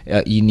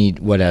 You need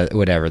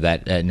whatever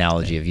that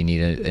analogy of you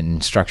need an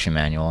instruction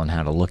manual on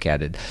how to look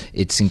at it.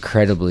 It's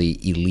incredibly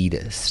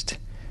elitist,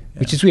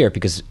 which is weird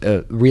because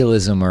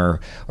realism or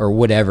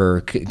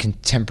whatever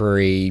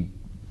contemporary,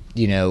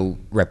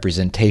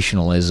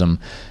 representationalism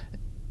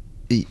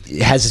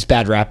it has this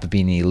bad rap of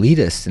being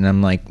elitist, and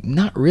I'm like,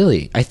 not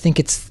really. I think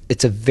it's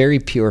a very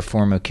pure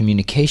form of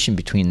communication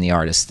between the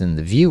artist and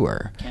the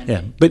viewer.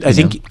 Yeah, but I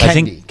think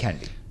Can be.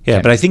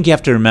 But I think you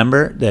have to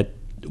remember that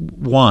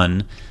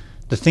one,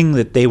 the thing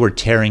that they were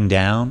tearing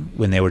down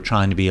when they were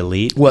trying to be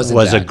elite was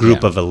a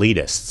group of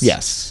elitists.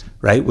 Yes.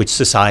 Right? Which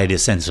society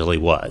essentially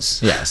was.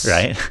 Yes.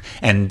 Right?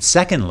 And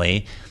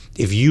secondly,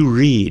 if you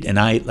read, and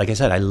like I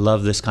said, I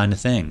love this kind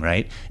of thing,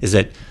 right? Is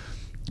that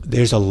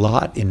there's a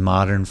lot in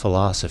modern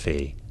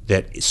philosophy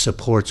that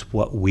supports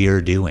what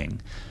we're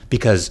doing,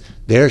 because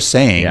they're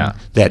saying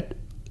that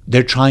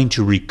they're trying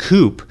to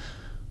recoup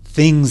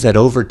things that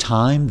over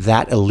time,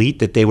 that elite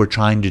that they were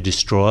trying to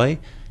destroy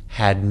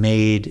had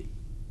made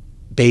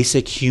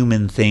basic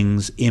human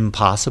things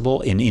impossible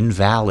and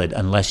invalid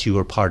unless you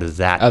were part of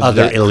that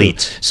other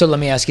elite. So let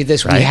me ask you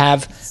this: Right?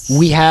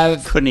 we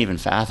have, Couldn't even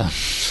fathom.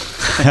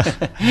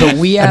 but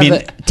we have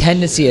a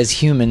tendency as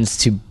humans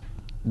to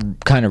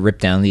kind of rip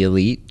down the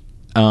elite.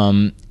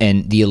 And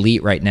the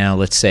elite right now,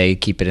 let's say,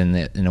 keep it in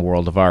the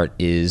world of art,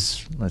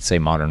 is, let's say,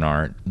 modern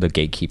art, the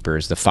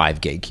gatekeepers, the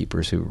 5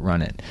 gatekeepers who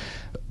run it.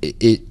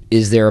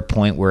 Is there a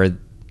point where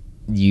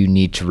you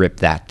need to rip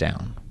that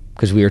down?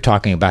 Because we were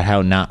talking about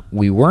how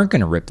we weren't going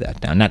to rip that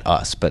down, not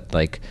us, but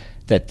like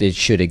that it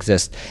should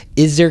exist.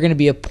 Is there going to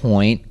be a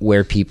point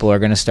where people are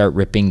going to start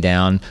ripping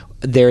down?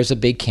 There's a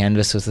big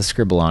canvas with a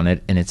scribble on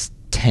it, and it's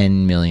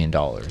 $10 million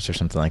or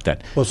something like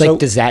that. Well,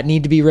 does that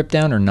need to be ripped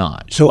down or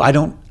not? So I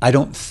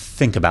don't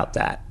think about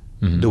that.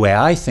 Mm-hmm. The way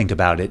I think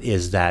about it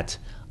is that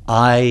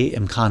I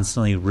am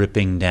constantly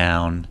ripping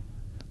down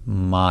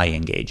my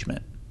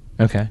engagement.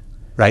 Okay.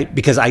 Right?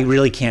 Because I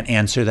really can't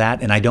answer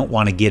that, and I don't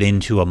want to get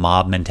into a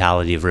mob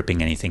mentality of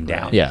ripping anything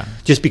down. Yeah.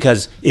 Just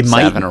because it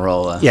might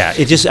Savonarola. Yeah,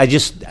 I just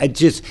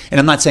and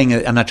I'm not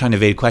saying, I'm not trying to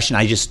evade a question,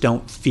 I just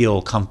don't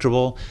feel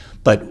comfortable,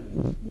 but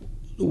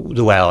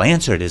the way I'll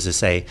answer it is to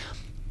say,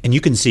 and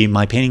you can see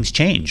my paintings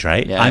change,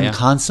 right? Yeah, I'm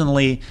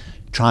constantly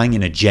trying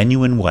in a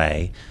genuine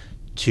way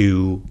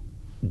to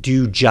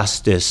do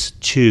justice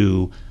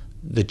to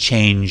the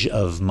change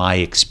of my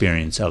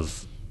experience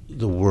of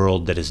the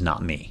world that is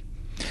not me.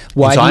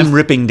 So I'm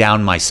ripping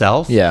down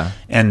myself. Yeah.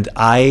 And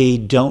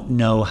I don't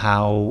know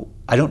how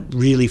I don't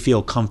really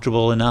feel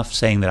comfortable enough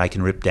saying that I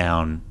can rip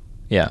down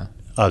Yeah.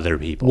 other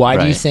people. Why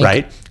do you think?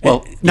 Right?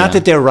 Well, Not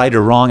that they're right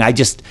or wrong. I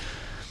just,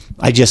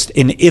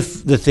 and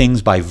if the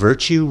things by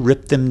virtue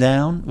rip them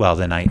down, well,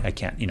 then I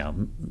can't,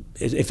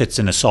 if it's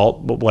an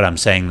assault, what I'm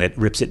saying that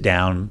rips it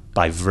down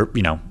by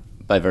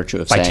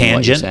virtue of by saying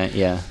what you're tangent. saying.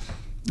 Yeah.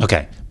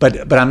 Okay,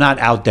 but I'm not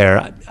out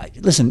there.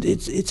 Listen,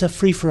 it's a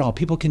free for all.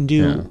 People can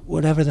do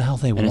whatever the hell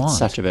they And want. it's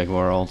such a big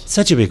world.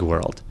 Such a big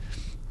world.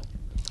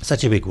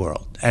 Such a big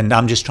world. And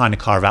I'm just trying to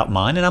carve out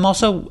mine, and I'm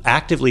also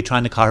actively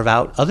trying to carve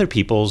out other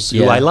people's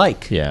who I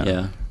like.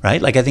 Yeah.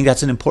 Right? Like, I think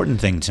that's an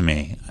important thing to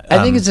me.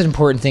 I think it's an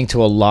important thing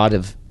to a lot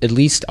of, at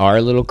least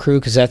our little crew,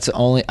 because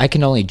I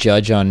can only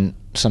judge on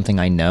something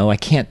I know. I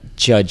can't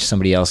judge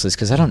somebody else's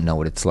because I don't know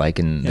what it's like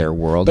in their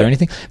world or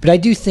anything. But I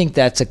do think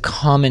that's a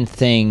common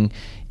thing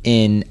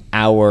in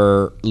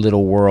our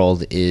little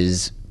world,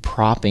 is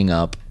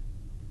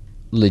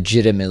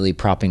legitimately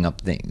propping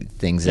up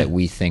things that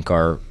we think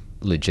are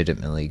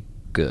legitimately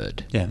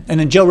good. Yeah. And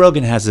then Joe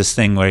Rogan has this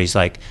thing where he's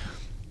like,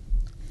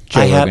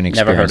 Joe Rogan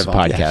never heard Experience of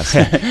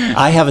him.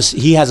 podcast.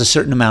 he has a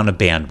certain amount of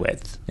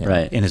bandwidth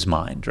Right. in his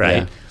mind,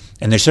 right? Yeah.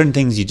 And there's certain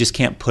things you just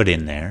can't put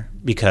in there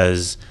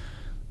because,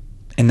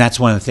 and that's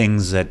one of the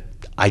things that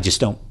I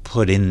just don't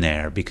put in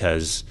there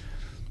because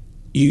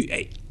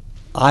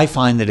I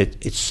find that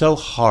it's so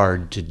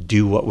hard to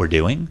do what we're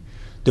doing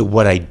that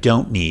what I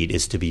don't need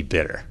is to be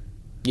bitter.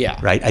 Yeah.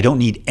 Right? I don't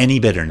need any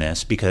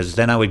bitterness because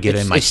then I would get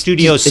in my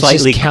studio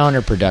slightly... It's just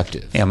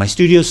counterproductive. Yeah, my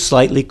studio's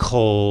slightly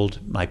cold.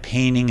 My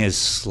painting is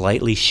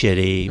slightly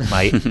shitty.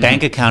 My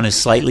bank account is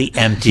slightly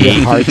empty.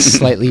 Your heart's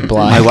slightly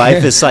blind. My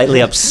wife is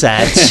slightly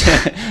upset.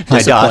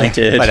 my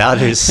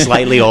daughter is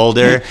slightly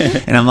older.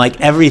 And I'm like,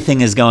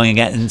 everything is going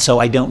again. And so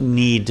I don't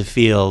need to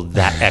feel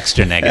that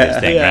extra negative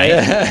thing,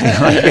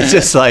 right? It's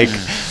just like...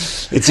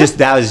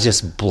 that was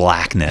just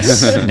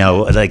blackness,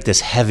 like this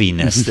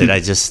heaviness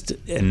that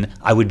and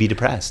I would be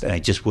depressed and I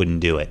just wouldn't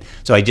do it.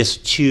 So I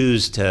just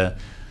choose to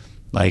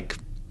like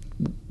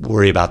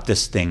worry about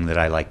this thing that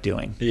I like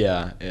doing.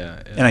 Yeah.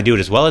 And I do it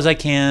as well as I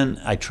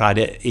can. I try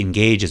to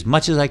engage as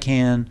much as I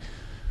can.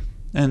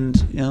 And,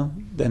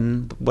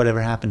 then whatever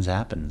happens,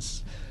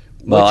 happens.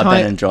 Well,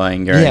 I've been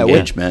enjoying your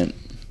engagement.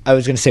 I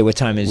was going to say, what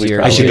time is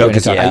your? I should go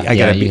because you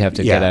have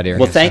to get out of here.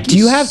 Well, thank you. Do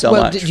you have so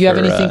much? Do you have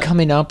anything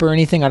coming up or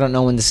anything? I don't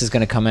know when this is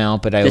going to come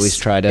out, but I always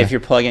try to. If you're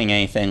plugging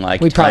anything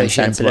like we probably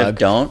time sensitive, plug.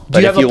 don't. Do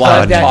But you if have you a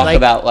want to plug talk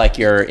about like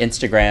your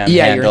Instagram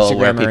handle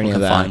where people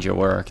can find your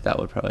work, that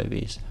would probably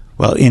be.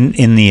 Well,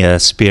 in the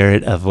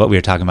spirit of what we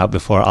were talking about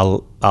before,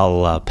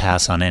 I'll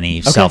pass on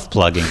any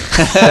self-plugging.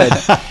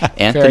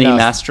 Anthony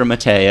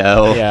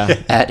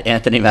Mastromatteo at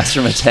Anthony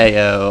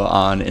Mastromatteo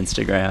on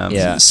Instagram.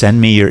 Yeah.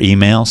 Send me your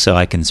email so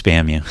I can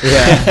spam you.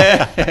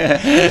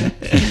 Yeah.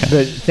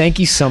 But thank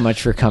you so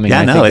much for coming.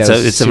 Yeah,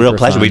 it's a real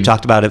pleasure. We've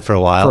talked about it for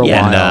a while.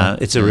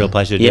 And it's a real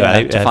pleasure to do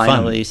it. To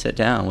finally sit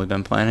down. We've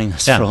been planning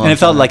this for a long time. And it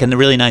felt like a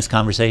really nice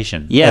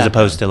conversation. Yeah. As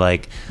opposed to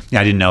like,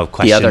 I didn't know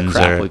questions. The other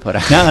crap we put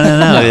out.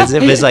 No.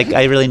 It was like,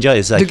 I really enjoyed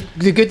it. It's like,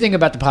 the good thing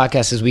about the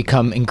podcast is we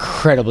come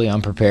incredibly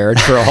unprepared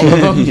for all of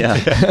them.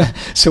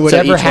 So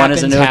whatever each happens, one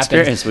is a new happens.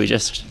 experience. We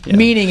just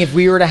Meaning, if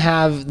we were to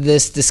have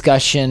this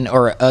discussion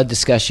or a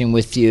discussion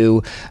with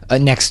you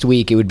next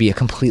week, it would be a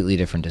completely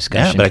different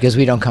discussion because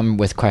we don't come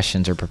with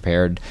questions or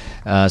prepared.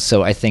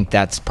 So I think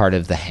that's part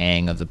of the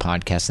hang of the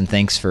podcast. And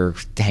thanks for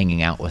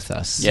hanging out with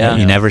us. Yeah,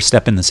 you never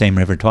step in the same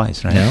river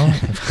twice, right? No,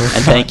 of course.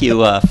 And thank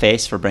you,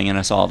 Face, for bringing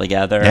us all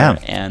together. Yeah.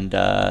 And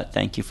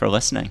thank you for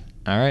listening.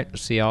 All right.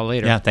 See y'all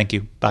later. Yeah, thank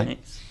you. Bye.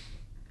 Thanks.